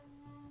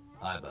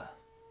 Iba,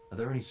 are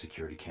there any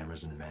security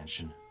cameras in the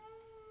mansion?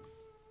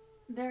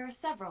 There are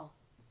several.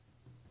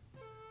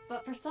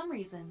 But for some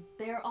reason,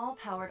 they are all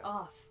powered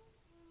off.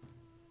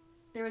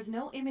 There is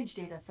no image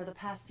data for the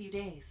past few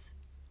days.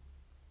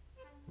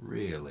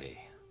 Really?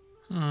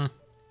 Hmm.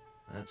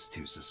 That's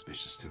too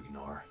suspicious to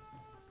ignore.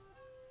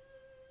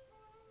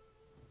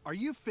 Are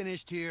you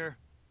finished here?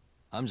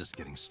 I'm just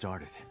getting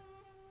started.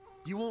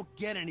 You won't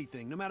get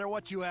anything, no matter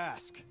what you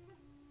ask.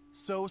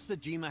 So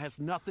Sejima has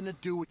nothing to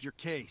do with your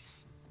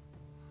case.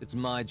 It's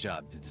my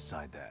job to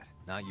decide that,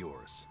 not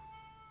yours.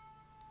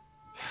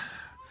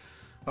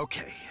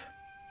 Okay.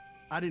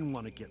 I didn't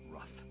want to get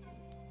rough.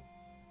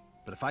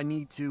 But if I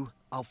need to,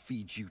 I'll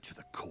feed you to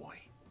the koi.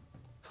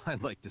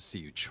 I'd like to see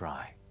you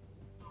try.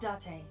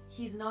 Date,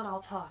 he's not all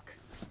talk.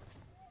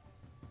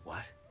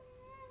 What?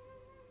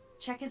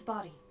 Check his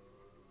body.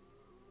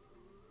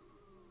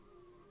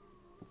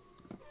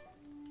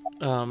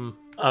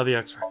 The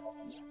X-ray.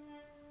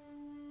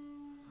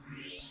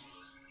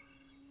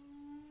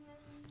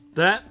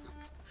 That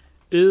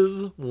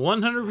is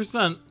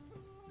 100%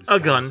 a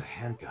gun. Is a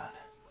handgun.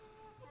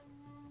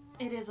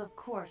 It is, of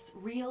course,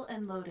 real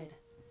and loaded.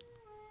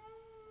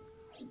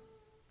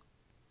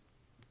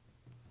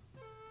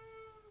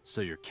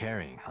 So you're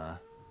carrying, huh?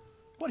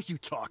 What are you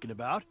talking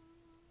about?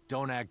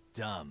 Don't act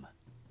dumb.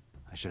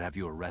 I should have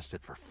you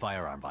arrested for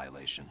firearm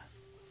violation.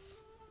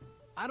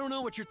 I don't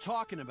know what you're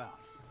talking about.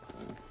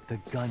 The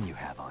gun you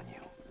have on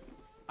you.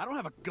 I don't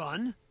have a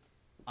gun.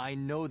 I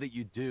know that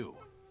you do.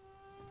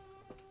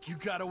 You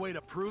got a way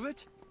to prove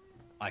it?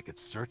 I could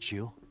search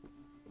you.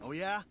 Oh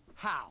yeah?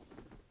 How?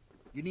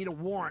 You need a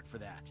warrant for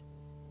that.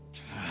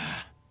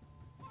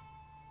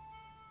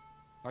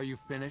 Are you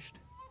finished?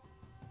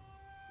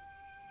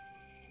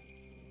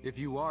 If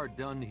you are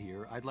done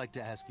here, I'd like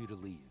to ask you to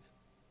leave.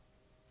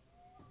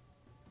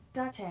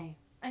 Date,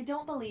 I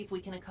don't believe we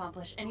can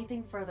accomplish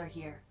anything further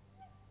here.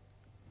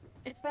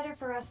 It's better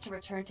for us to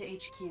return to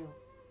HQ.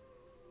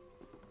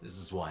 This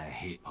is why I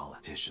hate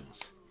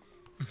politicians.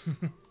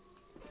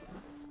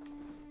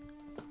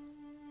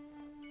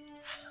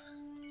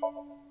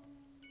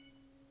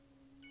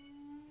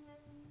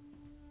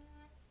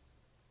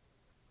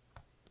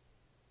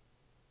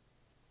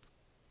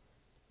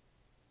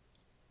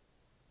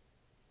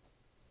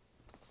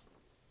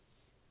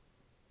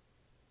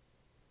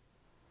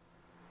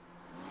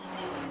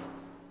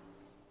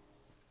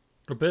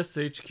 Abyss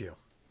HQ.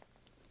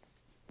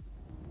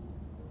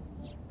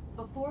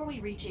 Before we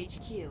reach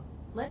HQ,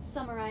 let's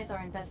summarize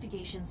our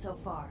investigation so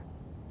far.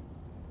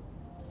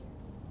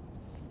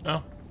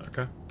 Oh,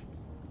 okay.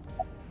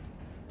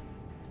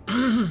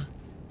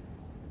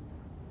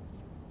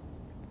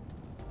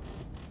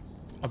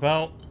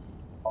 About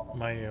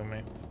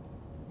Mayumi.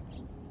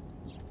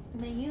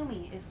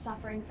 Mayumi is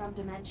suffering from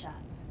dementia.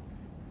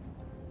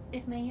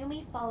 If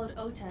Mayumi followed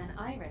Ota and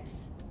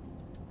Iris,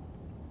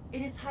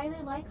 it is highly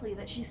likely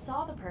that she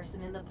saw the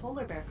person in the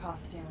polar bear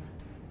costume.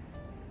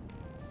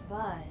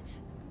 But...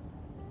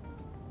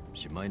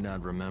 she might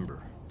not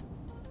remember.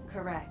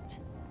 correct.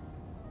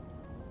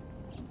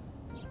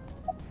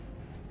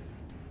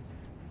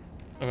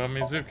 About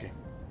Mizuki.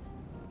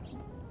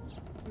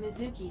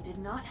 Mizuki did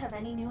not have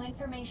any new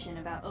information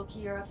about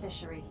Okiura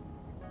Fishery.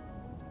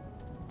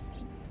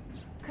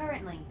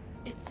 Currently,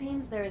 it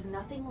seems there is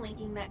nothing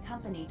linking that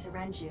company to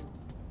Renju.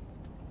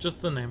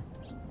 Just the name.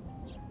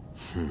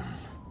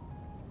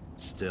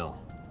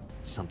 Still,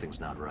 something's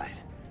not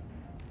right.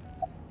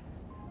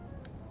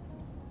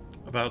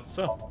 About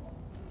so.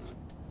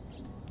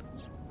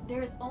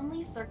 There is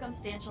only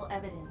circumstantial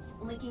evidence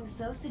linking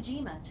So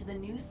Sejima to the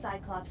new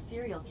Cyclops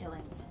serial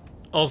killings.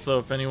 Also,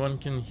 if anyone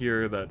can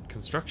hear that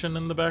construction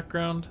in the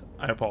background,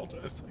 I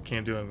apologize. I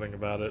can't do anything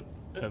about it.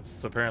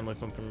 It's apparently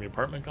something the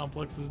apartment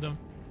complex is doing.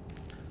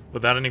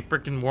 Without any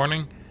freaking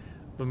warning.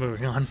 But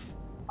moving on.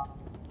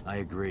 I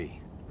agree,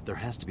 but there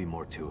has to be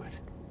more to it.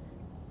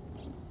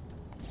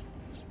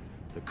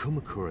 The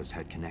Kumakuras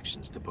had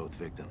connections to both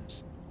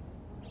victims.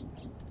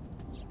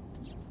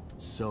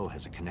 So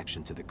has a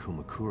connection to the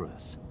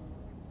Kumakuras.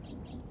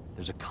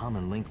 There's a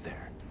common link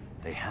there.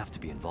 They have to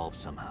be involved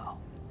somehow.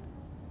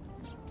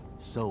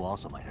 So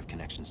also might have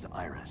connections to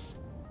Iris.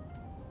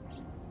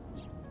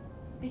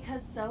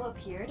 Because So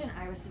appeared in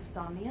Iris's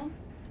Somnium?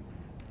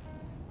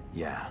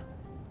 Yeah.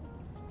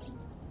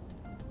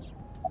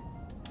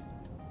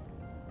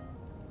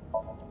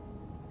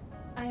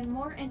 I am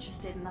more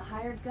interested in the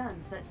hired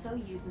guns that So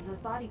uses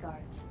as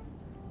bodyguards.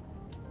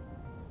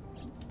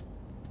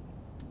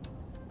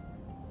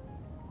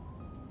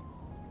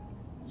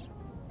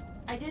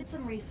 I did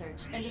some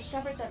research and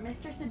discovered that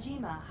Mr.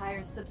 Sejima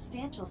hires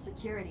substantial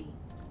security.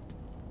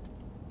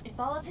 If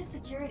all of his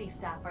security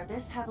staff are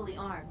this heavily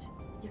armed,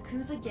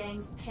 Yakuza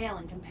gangs pale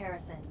in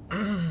comparison.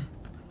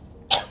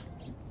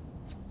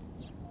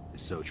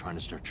 Is So trying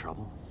to start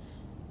trouble?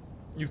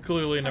 You've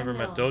clearly never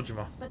met Unknown,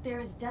 Dojima. but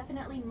there is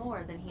definitely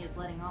more than he is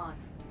letting on.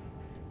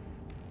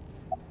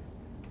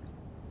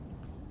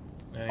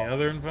 Any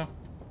other info?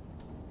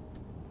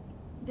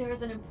 There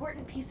is an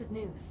important piece of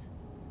news.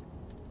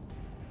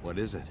 What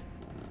is it?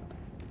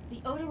 The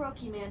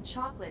Odoroki Man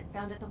chocolate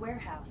found at the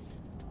warehouse.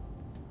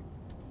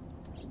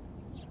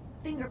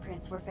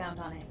 Fingerprints were found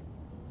on it.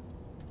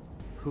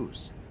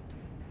 Whose?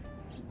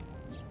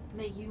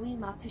 Mayumi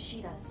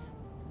Matsushida's.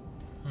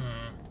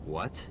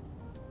 What?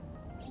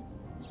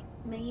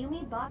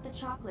 Mayumi bought the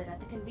chocolate at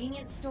the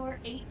convenience store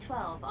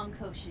 812 on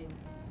Koshu.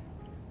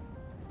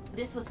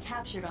 This was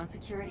captured on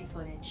security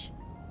footage.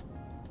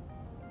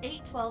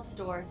 812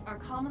 stores are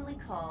commonly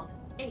called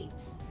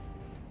 8s.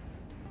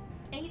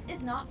 8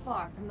 is not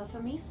far from the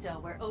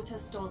Famisto where Ota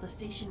stole the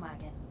station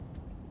wagon.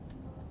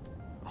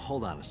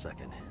 Hold on a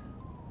second.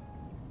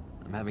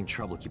 I'm having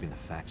trouble keeping the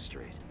facts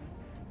straight.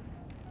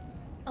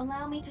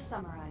 Allow me to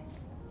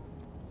summarize.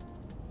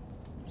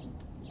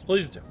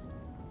 Please do.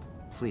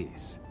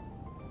 Please.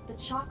 The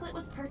chocolate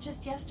was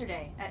purchased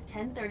yesterday at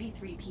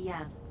 10:33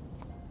 p.m.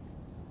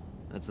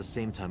 That's the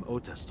same time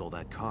Ota stole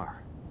that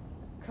car.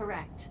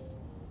 Correct.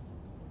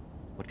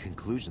 What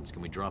conclusions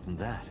can we draw from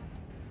that?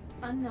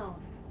 Unknown.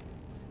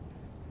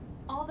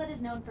 All that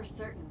is known for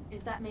certain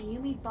is that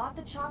Mayumi bought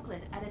the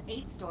chocolate at an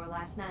 8 store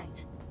last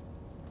night.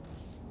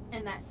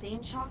 And that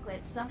same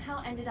chocolate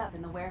somehow ended up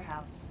in the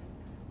warehouse.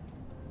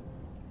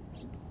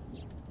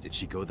 Did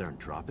she go there and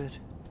drop it?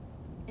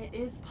 It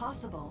is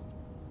possible.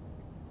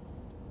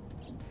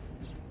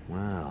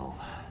 Well...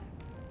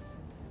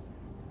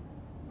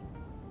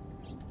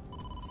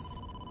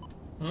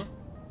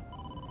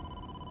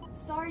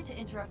 Sorry to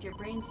interrupt your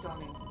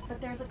brainstorming,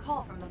 but there's a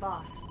call from the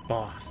boss.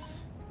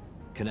 Boss.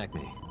 Connect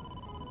me.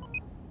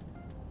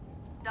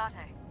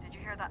 Date, did you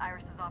hear that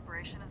Iris's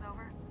operation is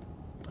over?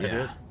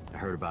 I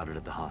heard about it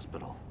at the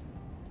hospital.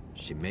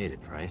 She made it,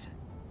 right?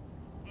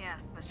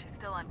 Yes, but she's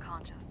still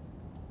unconscious.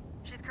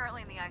 She's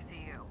currently in the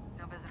ICU.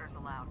 No visitors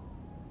allowed.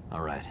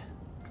 Alright.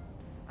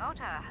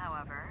 Ota,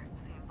 however,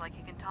 seems like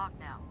he can talk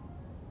now.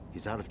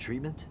 He's out of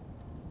treatment?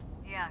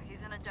 Yeah,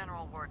 he's in a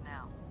general ward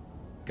now.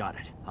 Got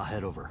it. I'll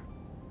head over.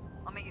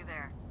 I'll meet you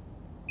there.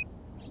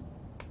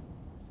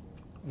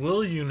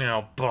 Will you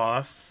now,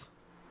 boss?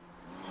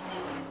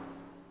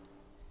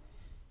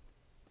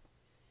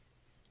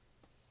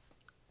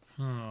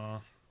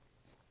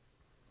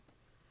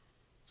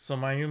 So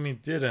Mayumi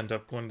did end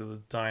up going to the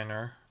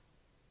diner.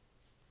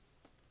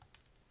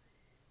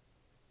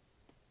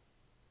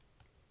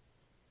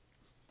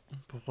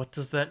 But what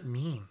does that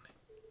mean?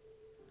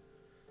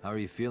 How are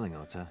you feeling,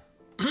 Ota?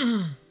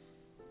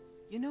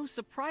 You know,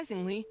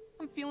 surprisingly,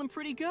 I'm feeling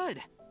pretty good.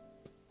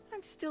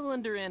 I'm still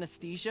under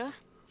anesthesia,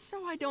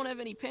 so I don't have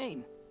any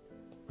pain.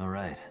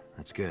 Alright,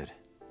 that's good.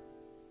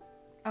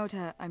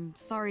 Ota, I'm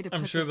sorry to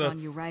put this on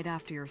you right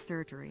after your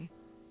surgery,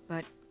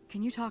 but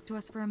can you talk to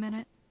us for a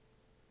minute?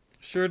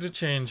 Sure to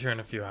change here in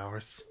a few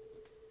hours.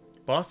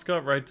 Boss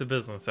got right to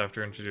business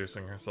after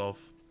introducing herself.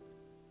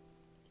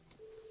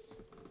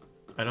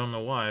 I don't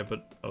know why,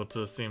 but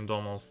Ota seemed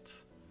almost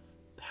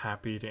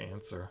happy to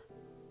answer.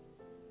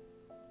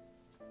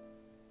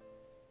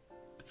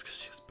 It's because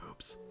she has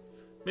boobs.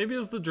 Maybe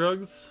it's the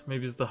drugs,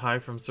 maybe it's the high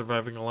from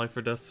surviving a life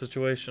or death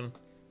situation.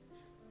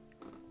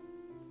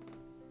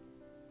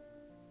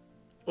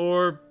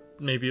 Or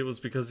maybe it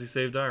was because he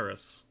saved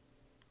Iris.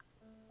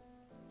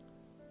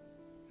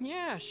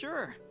 Yeah,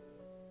 sure.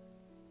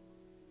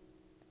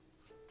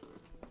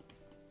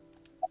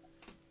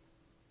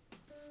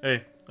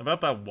 Hey,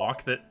 about that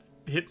walk that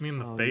hit me in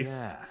the face.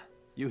 Yeah.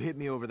 You hit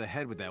me over the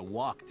head with that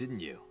walk, didn't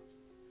you?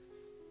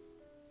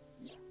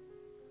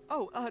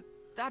 Oh,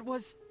 that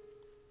was...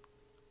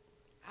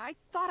 I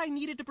thought I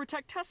needed to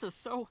protect Tessa,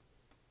 so...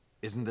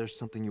 Isn't there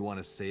something you want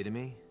to say to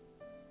me?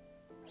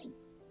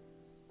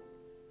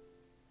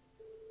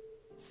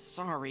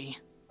 Sorry.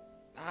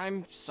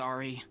 I'm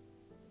sorry.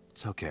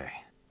 It's okay.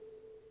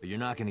 But you're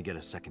not gonna get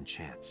a second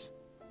chance.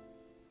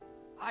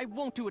 I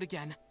won't do it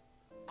again.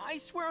 I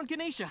swear on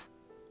Ganesha.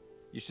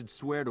 You should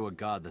swear to a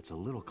god that's a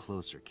little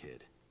closer,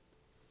 kid.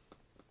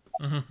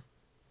 So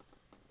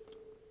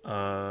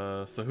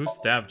who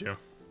stabbed you?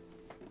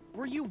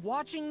 Were you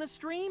watching the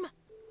stream?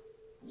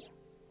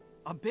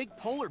 A big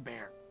polar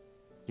bear.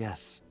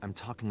 Yes, I'm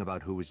talking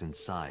about who was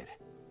inside.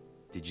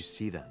 Did you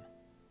see them?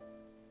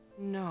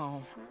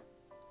 No.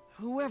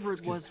 Whoever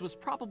it was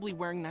probably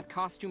wearing that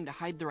costume to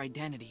hide their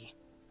identity.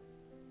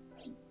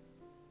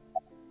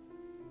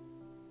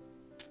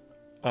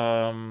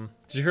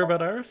 Did you hear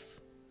about Iris?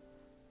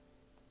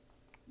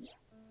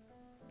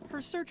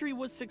 Her surgery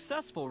was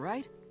successful,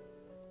 right?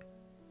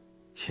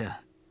 Yeah,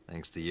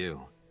 thanks to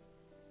you.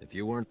 If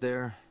you weren't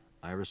there,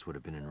 Iris would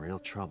have been in real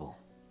trouble.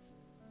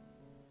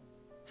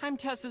 I'm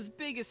Tessa's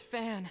biggest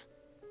fan.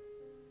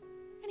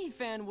 Any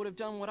fan would have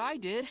done what I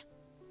did.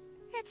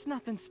 It's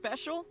nothing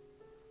special.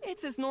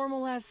 It's as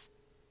normal as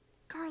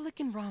garlic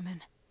and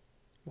ramen.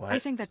 What? I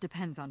think that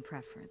depends on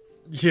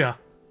preference. Yeah.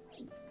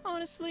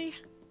 Honestly,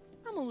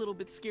 I'm a little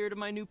bit scared of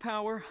my new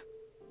power.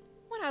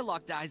 When I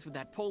locked eyes with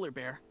that polar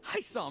bear,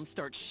 I saw him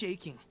start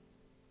shaking.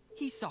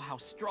 He saw how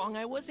strong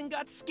I was and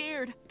got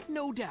scared,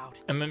 no doubt.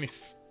 And then he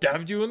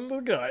stabbed you in the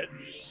gut.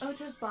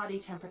 Ota's body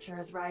temperature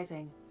is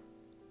rising.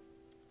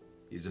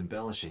 He's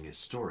embellishing his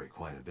story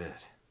quite a bit.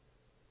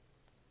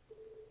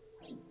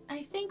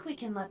 I think we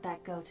can let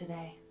that go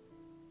today.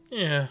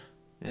 Yeah.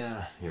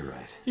 Yeah, you're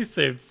right. He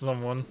saved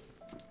someone.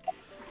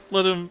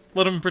 Let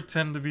him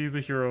pretend to be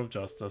the hero of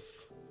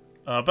justice.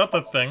 About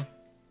that thing.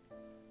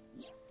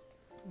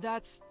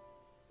 That's...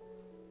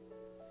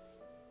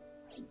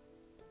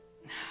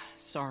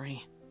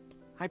 Sorry.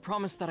 I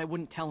promised that I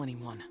wouldn't tell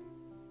anyone.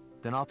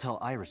 Then I'll tell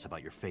Iris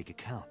about your fake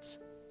accounts.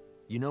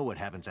 You know what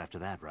happens after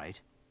that,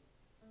 right?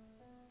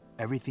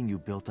 Everything you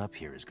built up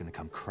here is gonna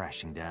come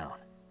crashing down.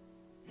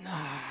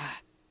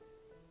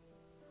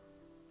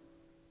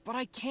 But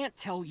I can't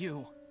tell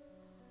you.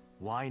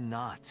 Why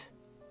not?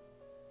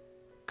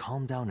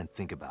 Calm down and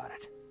think about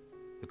it.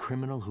 The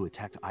criminal who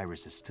attacked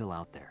Iris is still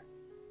out there.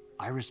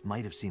 Iris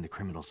might have seen the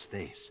criminal's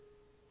face.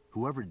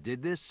 Whoever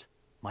did this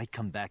might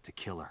come back to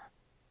kill her.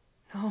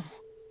 No.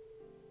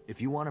 If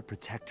you want to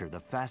protect her, the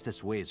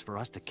fastest way is for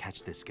us to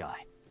catch this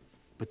guy.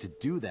 But to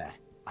do that,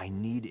 I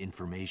need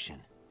information.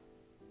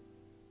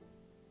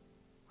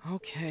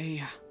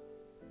 Okay.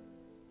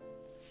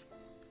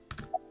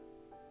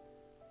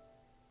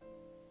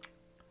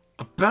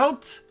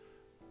 About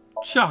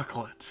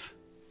chocolate.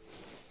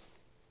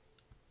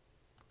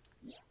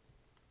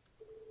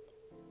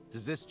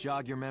 Does this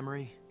jog your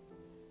memory?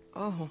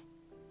 Oh,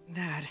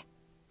 that.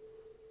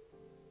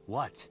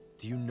 What?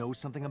 Do you know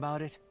something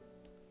about it?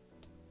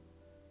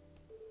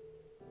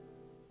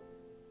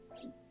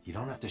 You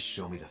don't have to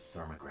show me the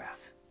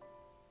thermograph.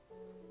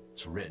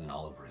 It's written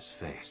all over his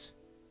face.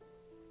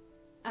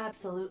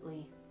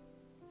 Absolutely.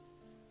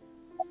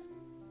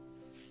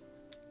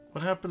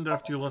 What happened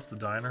after you left the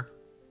diner?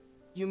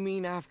 You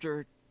mean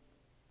after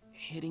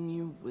hitting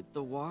you with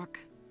the walk?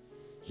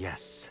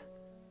 Yes.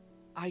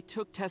 I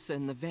took Tessa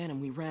in the van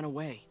and we ran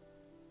away.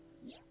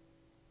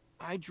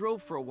 I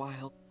drove for a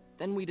while,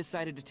 then we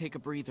decided to take a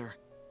breather.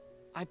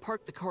 I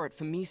parked the car at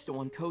Femisto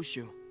on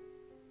Koshu.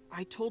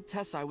 I told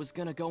Tessa I was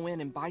gonna go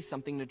in and buy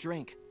something to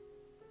drink.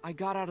 I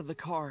got out of the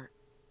car,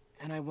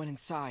 and I went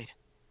inside.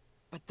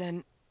 But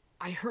then,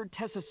 I heard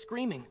Tessa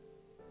screaming,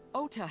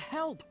 "Ota,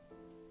 help!"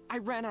 I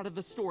ran out of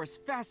the store as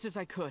fast as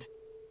I could,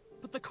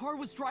 but the car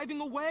was driving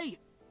away!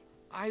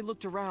 I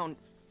looked around,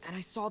 and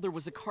I saw there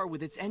was a car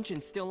with its engine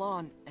still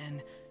on,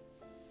 and...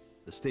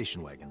 The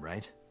station wagon,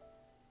 right?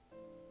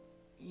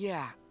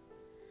 Yeah.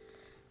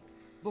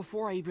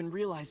 Before I even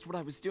realized what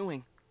I was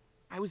doing,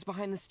 I was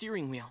behind the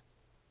steering wheel.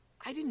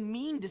 I didn't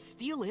mean to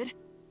steal it.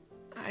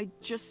 I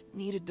just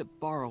needed to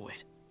borrow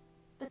it.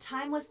 The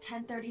time was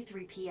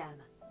 10:33 p.m.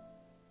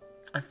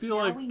 I feel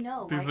Now like we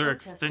know these why are Ota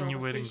stole the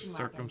extenuating station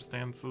wagon.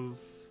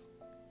 circumstances.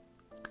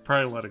 Could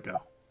probably let it go.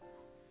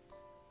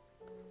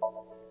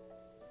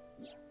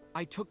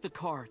 I took the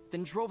car,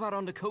 then drove out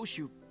onto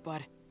Koshu,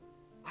 but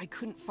I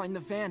couldn't find the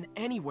van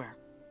anywhere.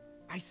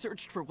 I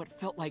searched for what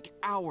felt like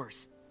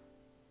hours.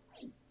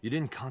 You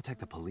didn't contact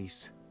the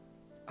police?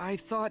 I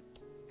thought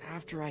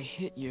after I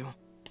hit you.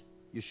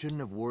 You shouldn't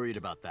have worried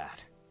about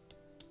that.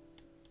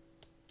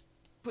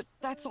 But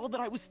that's all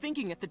that I was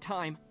thinking at the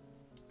time.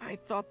 I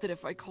thought that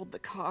if I called the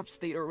cops,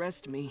 they'd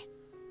arrest me.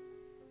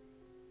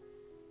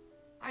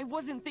 I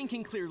wasn't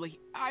thinking clearly.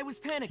 I was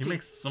panicking. He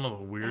makes some of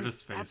the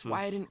weirdest faces. That's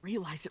why I didn't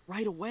realize it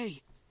right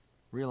away.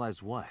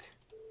 Realize what?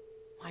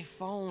 My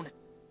phone.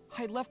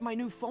 I left my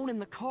new phone in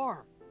the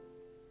car.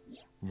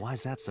 Why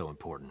is that so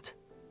important?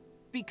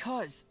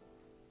 Because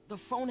the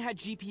phone had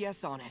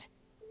GPS on it.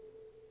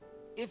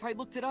 If I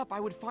looked it up, I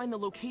would find the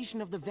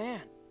location of the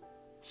van.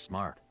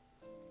 Smart.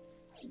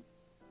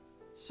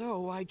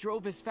 So I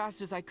drove as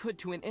fast as I could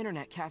to an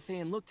internet cafe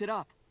and looked it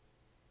up.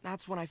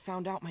 That's when I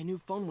found out my new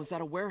phone was at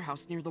a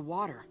warehouse near the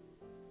water.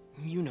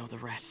 You know the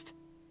rest.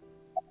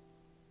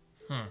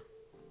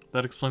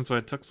 That explains why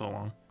it took so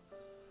long.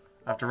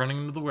 After running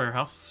into the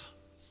warehouse...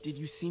 Did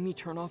you see me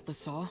turn off the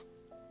saw?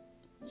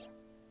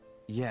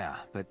 Yeah,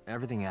 but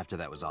everything after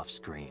that was off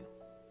screen.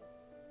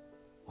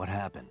 What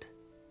happened?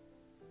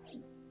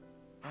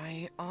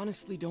 I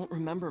honestly don't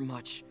remember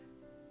much.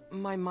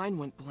 My mind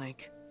went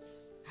blank.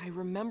 I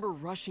remember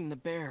rushing the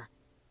bear,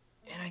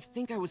 and I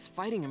think I was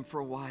fighting him for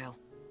a while.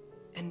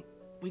 And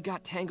we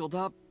got tangled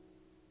up,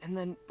 and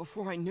then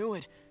before I knew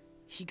it,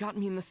 he got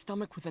me in the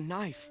stomach with a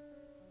knife.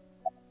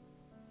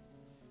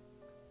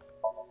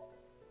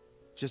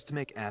 Just to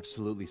make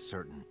absolutely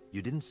certain,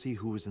 you didn't see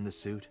who was in the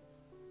suit?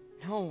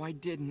 No, I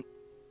didn't.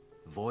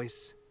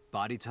 Voice?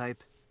 Body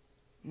type?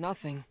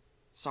 Nothing.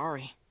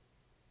 Sorry.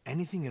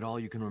 Anything at all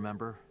you can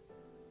remember?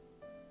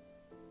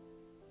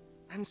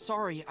 I'm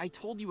sorry, I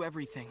told you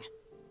everything.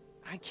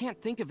 I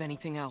can't think of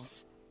anything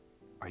else.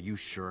 Are you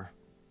sure?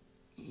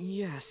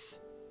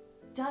 Yes.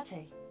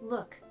 Date,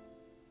 look.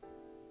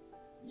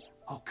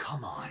 Oh,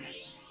 come on.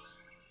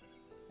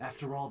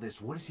 After all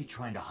this, what is he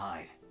trying to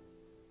hide?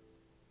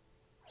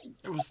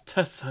 It was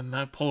Tessa and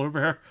that polar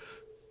bear.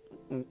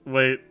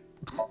 Wait.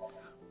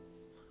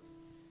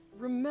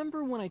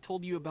 Remember when I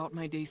told you about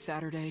my day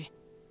Saturday?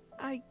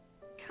 I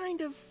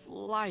kind of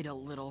lied a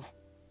little.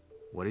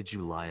 What did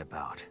you lie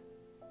about?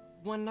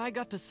 When I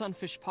got to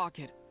Sunfish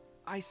Pocket,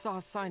 I saw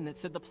a sign that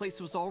said the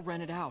place was all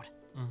rented out.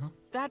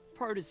 That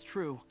part is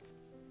true.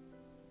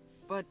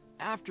 But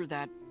after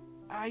that,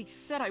 I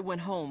said I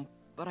went home,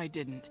 but I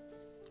didn't.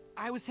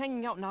 I was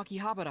hanging out in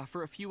Akihabara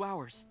for a few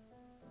hours.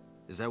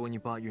 Is that when you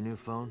bought your new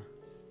phone?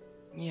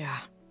 Yeah.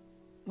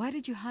 Why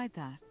did you hide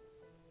that?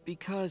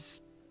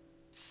 Because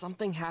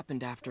something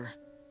happened after.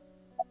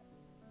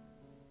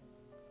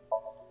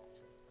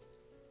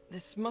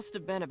 This must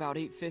have been about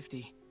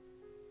 8:50.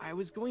 I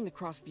was going to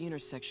cross the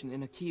intersection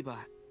in Akiba,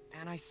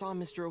 and I saw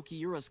Mr.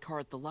 Okiura's car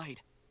at the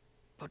light.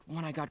 But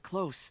when I got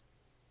close,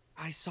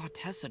 I saw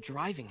Tessa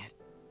driving it.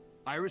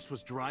 Iris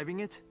was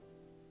driving it?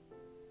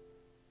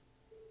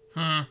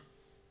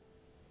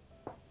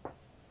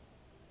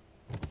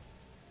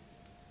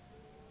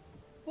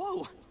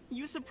 Whoa!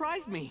 You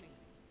surprised me!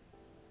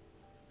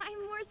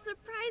 I'm more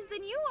surprised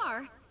than you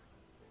are.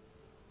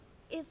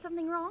 Is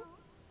something wrong?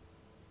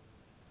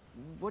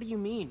 What do you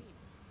mean?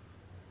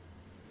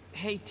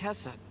 Hey,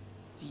 Tessa,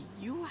 do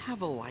you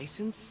have a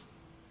license?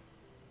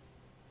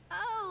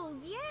 Oh,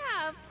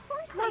 yeah, of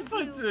course Yes,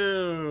 I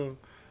do.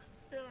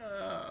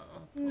 Yeah.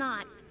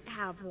 Not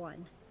have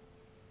one.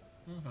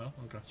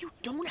 Okay. You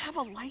don't have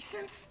a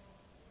license?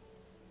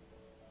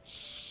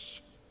 Shh.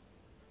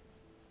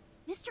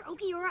 Mr.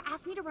 Okiura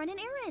asked me to run an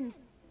errand.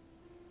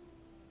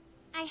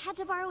 I had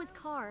to borrow his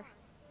car.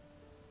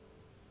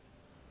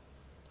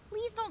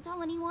 Please don't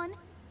tell anyone.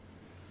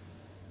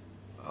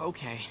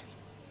 Okay.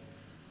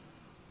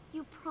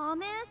 You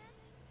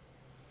promise?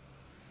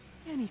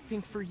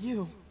 Anything for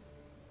you.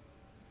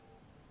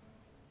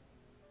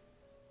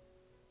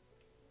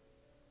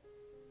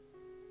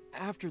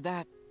 After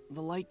that,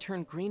 the light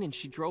turned green and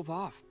she drove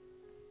off.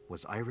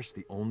 Was Iris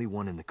the only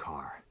one in the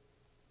car?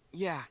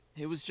 Yeah,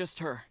 it was just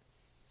her.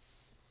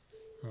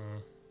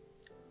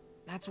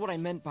 That's what I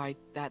meant by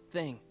that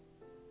thing.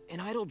 An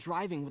idle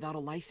driving without a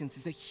license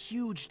is a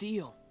huge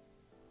deal.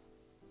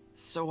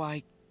 So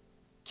I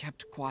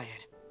kept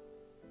quiet.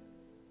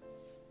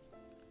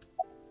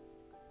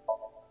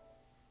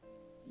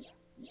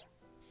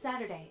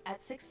 Saturday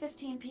at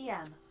 6:15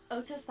 p.m.,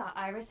 Ota saw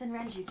Iris and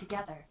Renju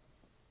together.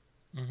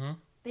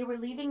 They were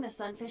leaving the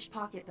Sunfish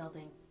Pocket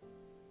building.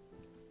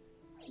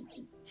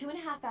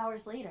 2.5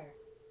 hours later,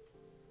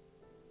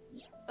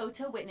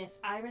 Ota witnessed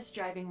Iris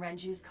driving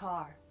Renju's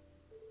car.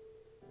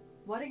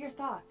 What are your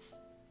thoughts?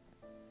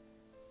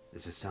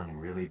 This is sounding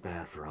really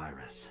bad for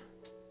Iris.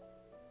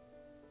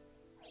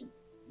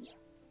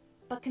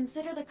 But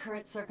consider the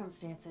current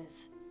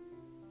circumstances.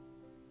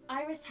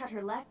 Iris had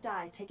her left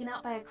eye taken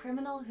out by a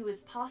criminal who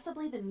is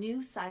possibly the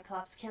new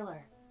Cyclops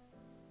killer.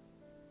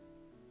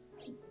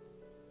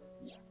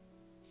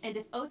 And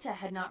if Ota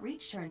had not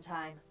reached her in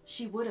time,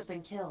 she would have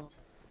been killed.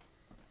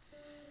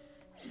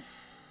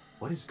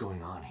 What is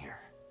going on here?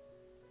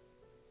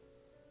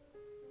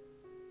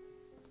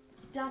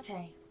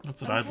 Date,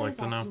 That's what Ota I'd like is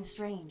to know. acting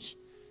strange.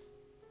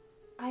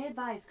 I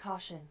advise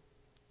caution.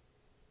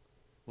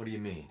 What do you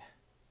mean?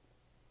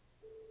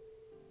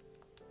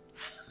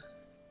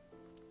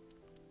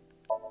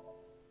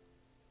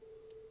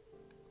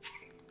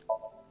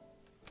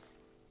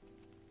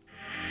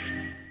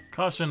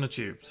 Caution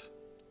achieved.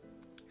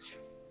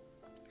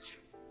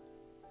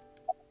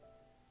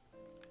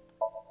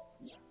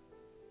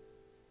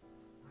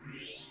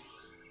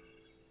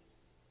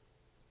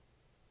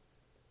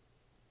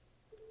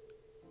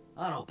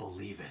 I don't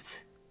believe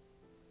it.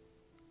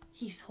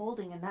 He's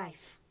holding a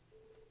knife.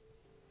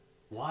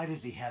 Why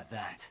does he have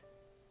that?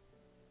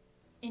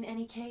 In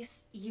any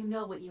case, you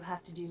know what you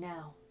have to do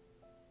now.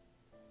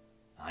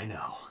 I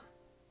know.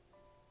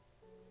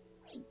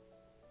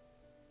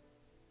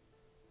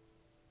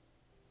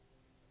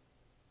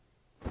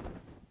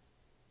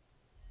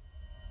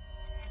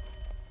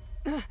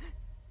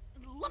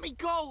 Let me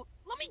go!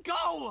 Let me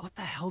go! What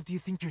the hell do you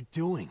think you're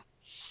doing?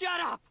 Shut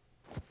up!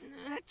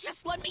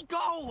 Just let me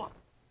go!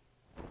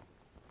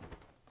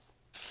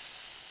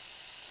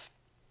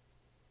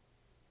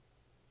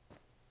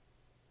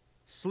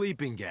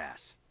 Sleeping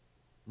gas.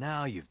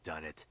 Now you've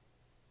done it.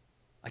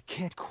 I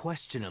can't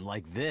question him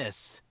like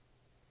this.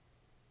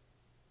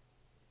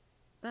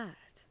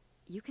 But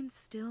you can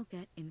still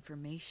get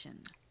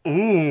information.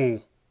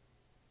 Ooh.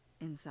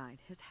 Inside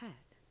his head.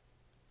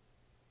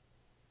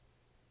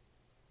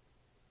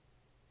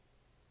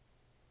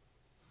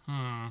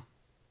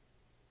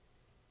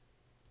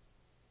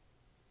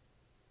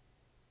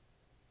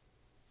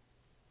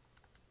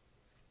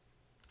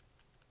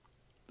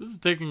 This is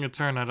taking a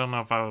turn I don't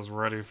know if I was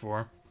ready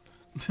for.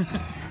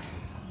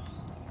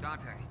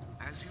 Dante,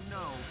 as you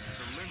know,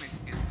 the limit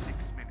is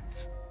 6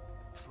 minutes.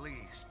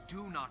 Please,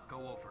 do not go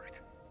over it.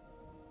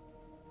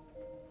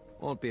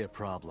 Won't be a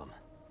problem.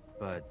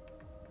 But,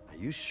 are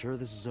you sure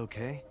this is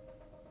okay?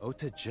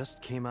 Ota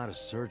just came out of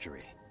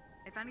surgery.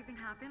 If anything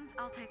happens,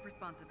 I'll take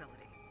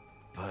responsibility.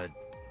 But...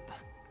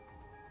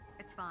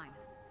 It's fine.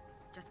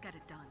 Just get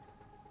it done.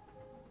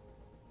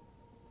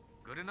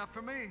 Good enough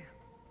for me.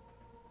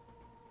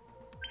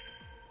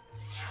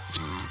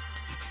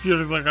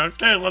 Fury's like,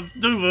 okay, let's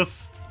do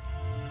this.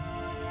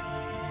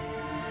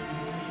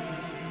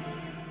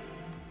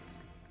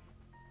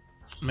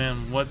 Man,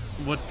 what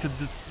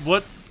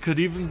could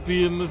even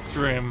be in this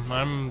dream?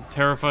 I'm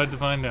terrified to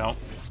find out.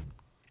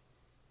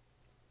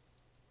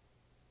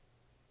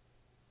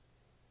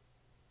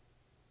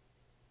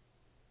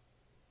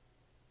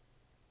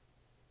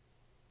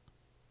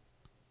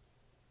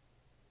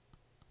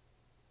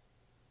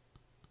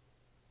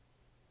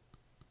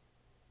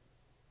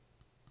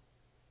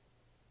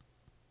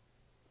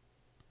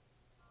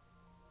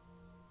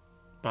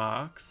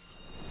 box.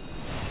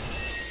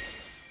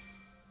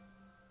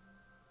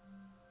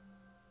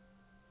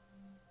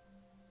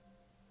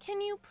 Can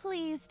you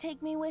please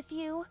take me with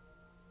you?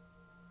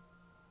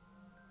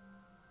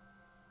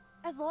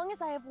 As long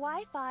as I have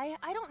Wi-Fi,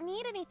 I don't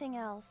need anything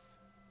else.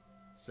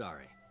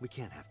 Sorry, we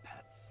can't have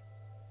pets.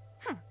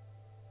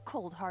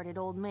 Cold-hearted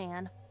old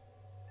man.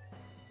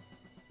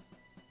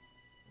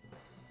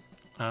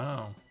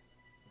 Oh.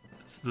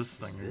 It's this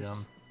thing Is this again.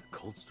 the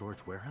cold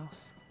storage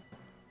warehouse?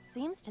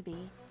 Seems to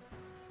be.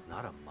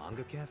 Not a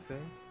manga cafe?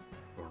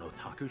 Or an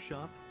otaku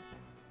shop?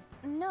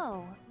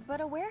 No, but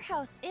a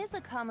warehouse is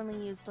a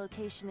commonly used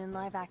location in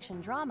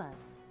live-action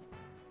dramas.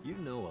 You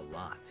know a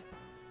lot.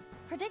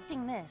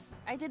 Predicting this,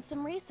 I did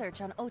some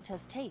research on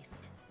Ota's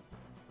taste.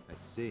 I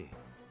see.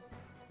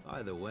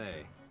 By the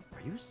way,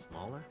 are you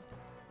smaller?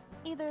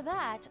 Either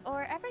that,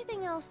 or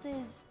everything else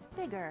is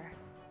bigger.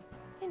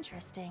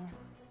 Interesting.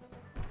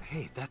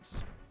 Hey,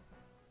 that's...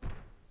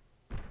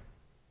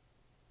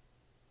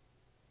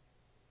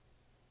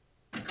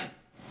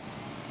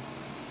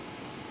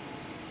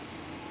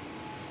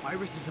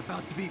 Iris is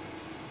about to be...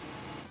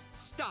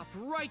 Stop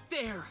right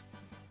there!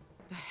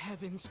 The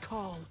heavens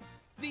call.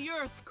 The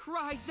earth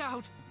cries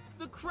out.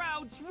 The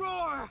crowds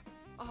roar.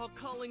 All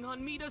calling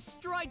on me to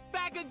strike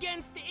back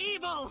against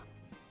evil.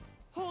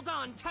 Hold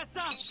on,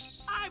 Tessa.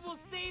 I will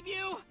save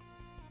you.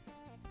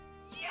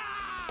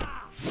 Yeah!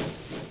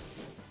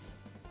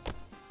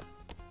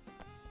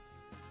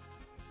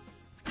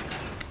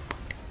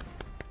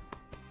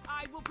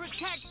 I will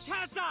protect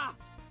Tessa!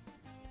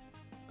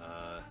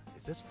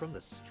 Is this from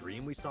the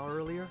stream we saw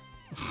earlier?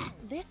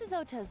 This is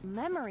Ota's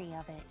memory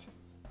of it.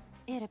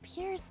 It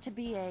appears to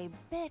be a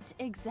bit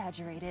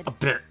exaggerated. A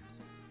bit.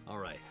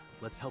 Alright,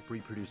 let's help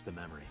reproduce the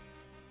memory.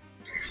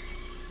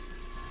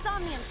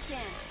 Somnium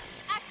scan.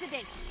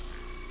 Activate.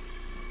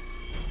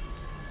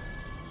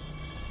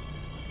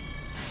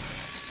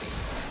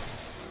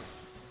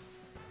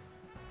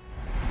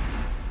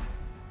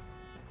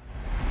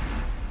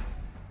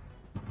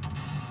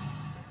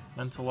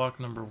 Mental lock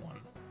number 1.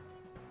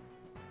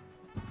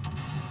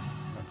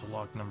 Mental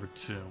lock number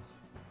 2.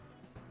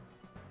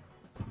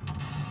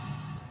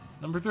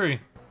 Number 3.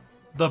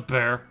 The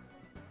bear.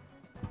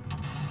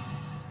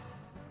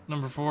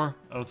 Number 4.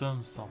 Ota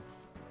himself.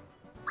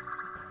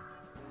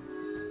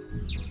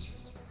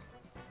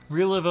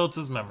 Relive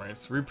Ota's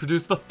memories.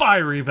 Reproduce the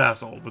fiery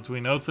battle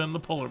between Ota and the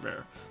polar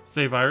bear.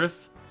 Save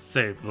Iris.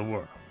 Save the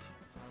world.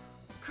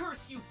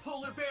 Curse you,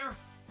 polar bear!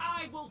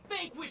 I will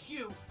vanquish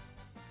you!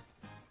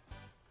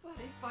 But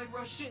if I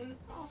rush in,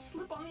 I'll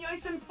slip on the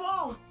ice and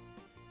fall!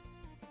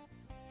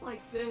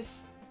 Like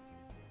this.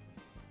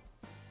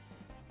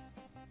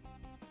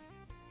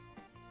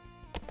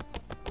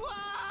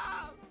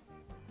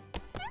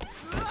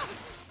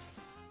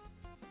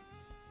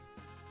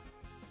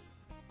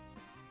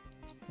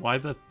 Why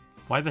the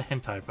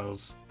hentai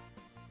pose?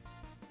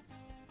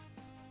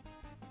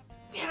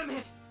 Damn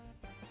it!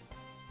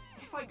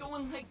 If I go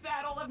in like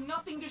that, I'll have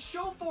nothing to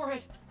show for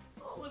it!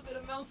 All of it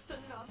amounts to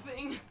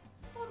nothing.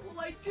 What will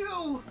I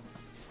do?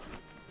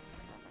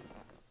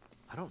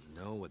 I don't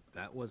know what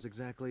that was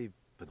exactly,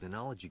 but the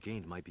knowledge you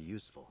gained might be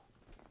useful.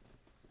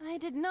 I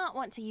did not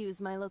want to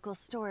use my local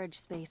storage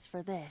space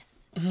for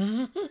this.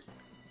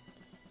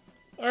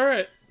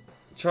 Alright.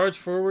 Charge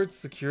forward,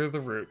 secure the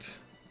route.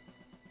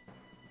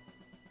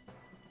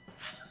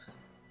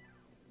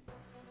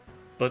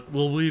 But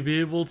will we be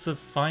able to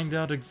find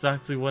out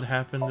exactly what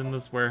happened in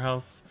this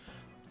warehouse?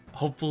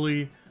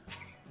 Hopefully,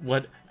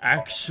 what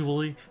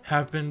actually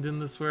happened in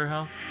this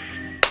warehouse?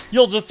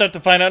 You'll just have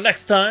to find out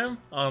next time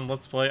on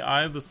Let's Play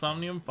I, the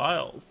Somnium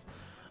Files.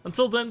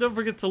 Until then, don't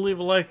forget to leave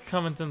a like,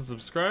 comment, and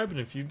subscribe. And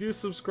if you do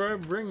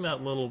subscribe, ring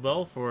that little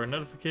bell for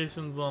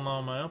notifications on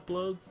all my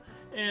uploads.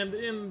 And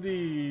in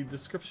the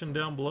description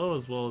down below,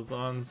 as well as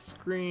on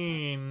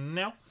screen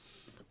now,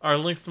 are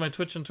links to my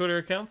Twitch and Twitter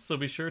accounts, so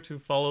be sure to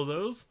follow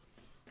those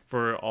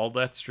for all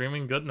that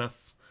streaming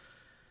goodness.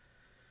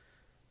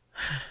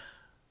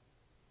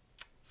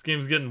 This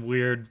game's getting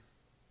weird.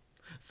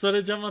 そ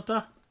れじゃま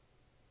た。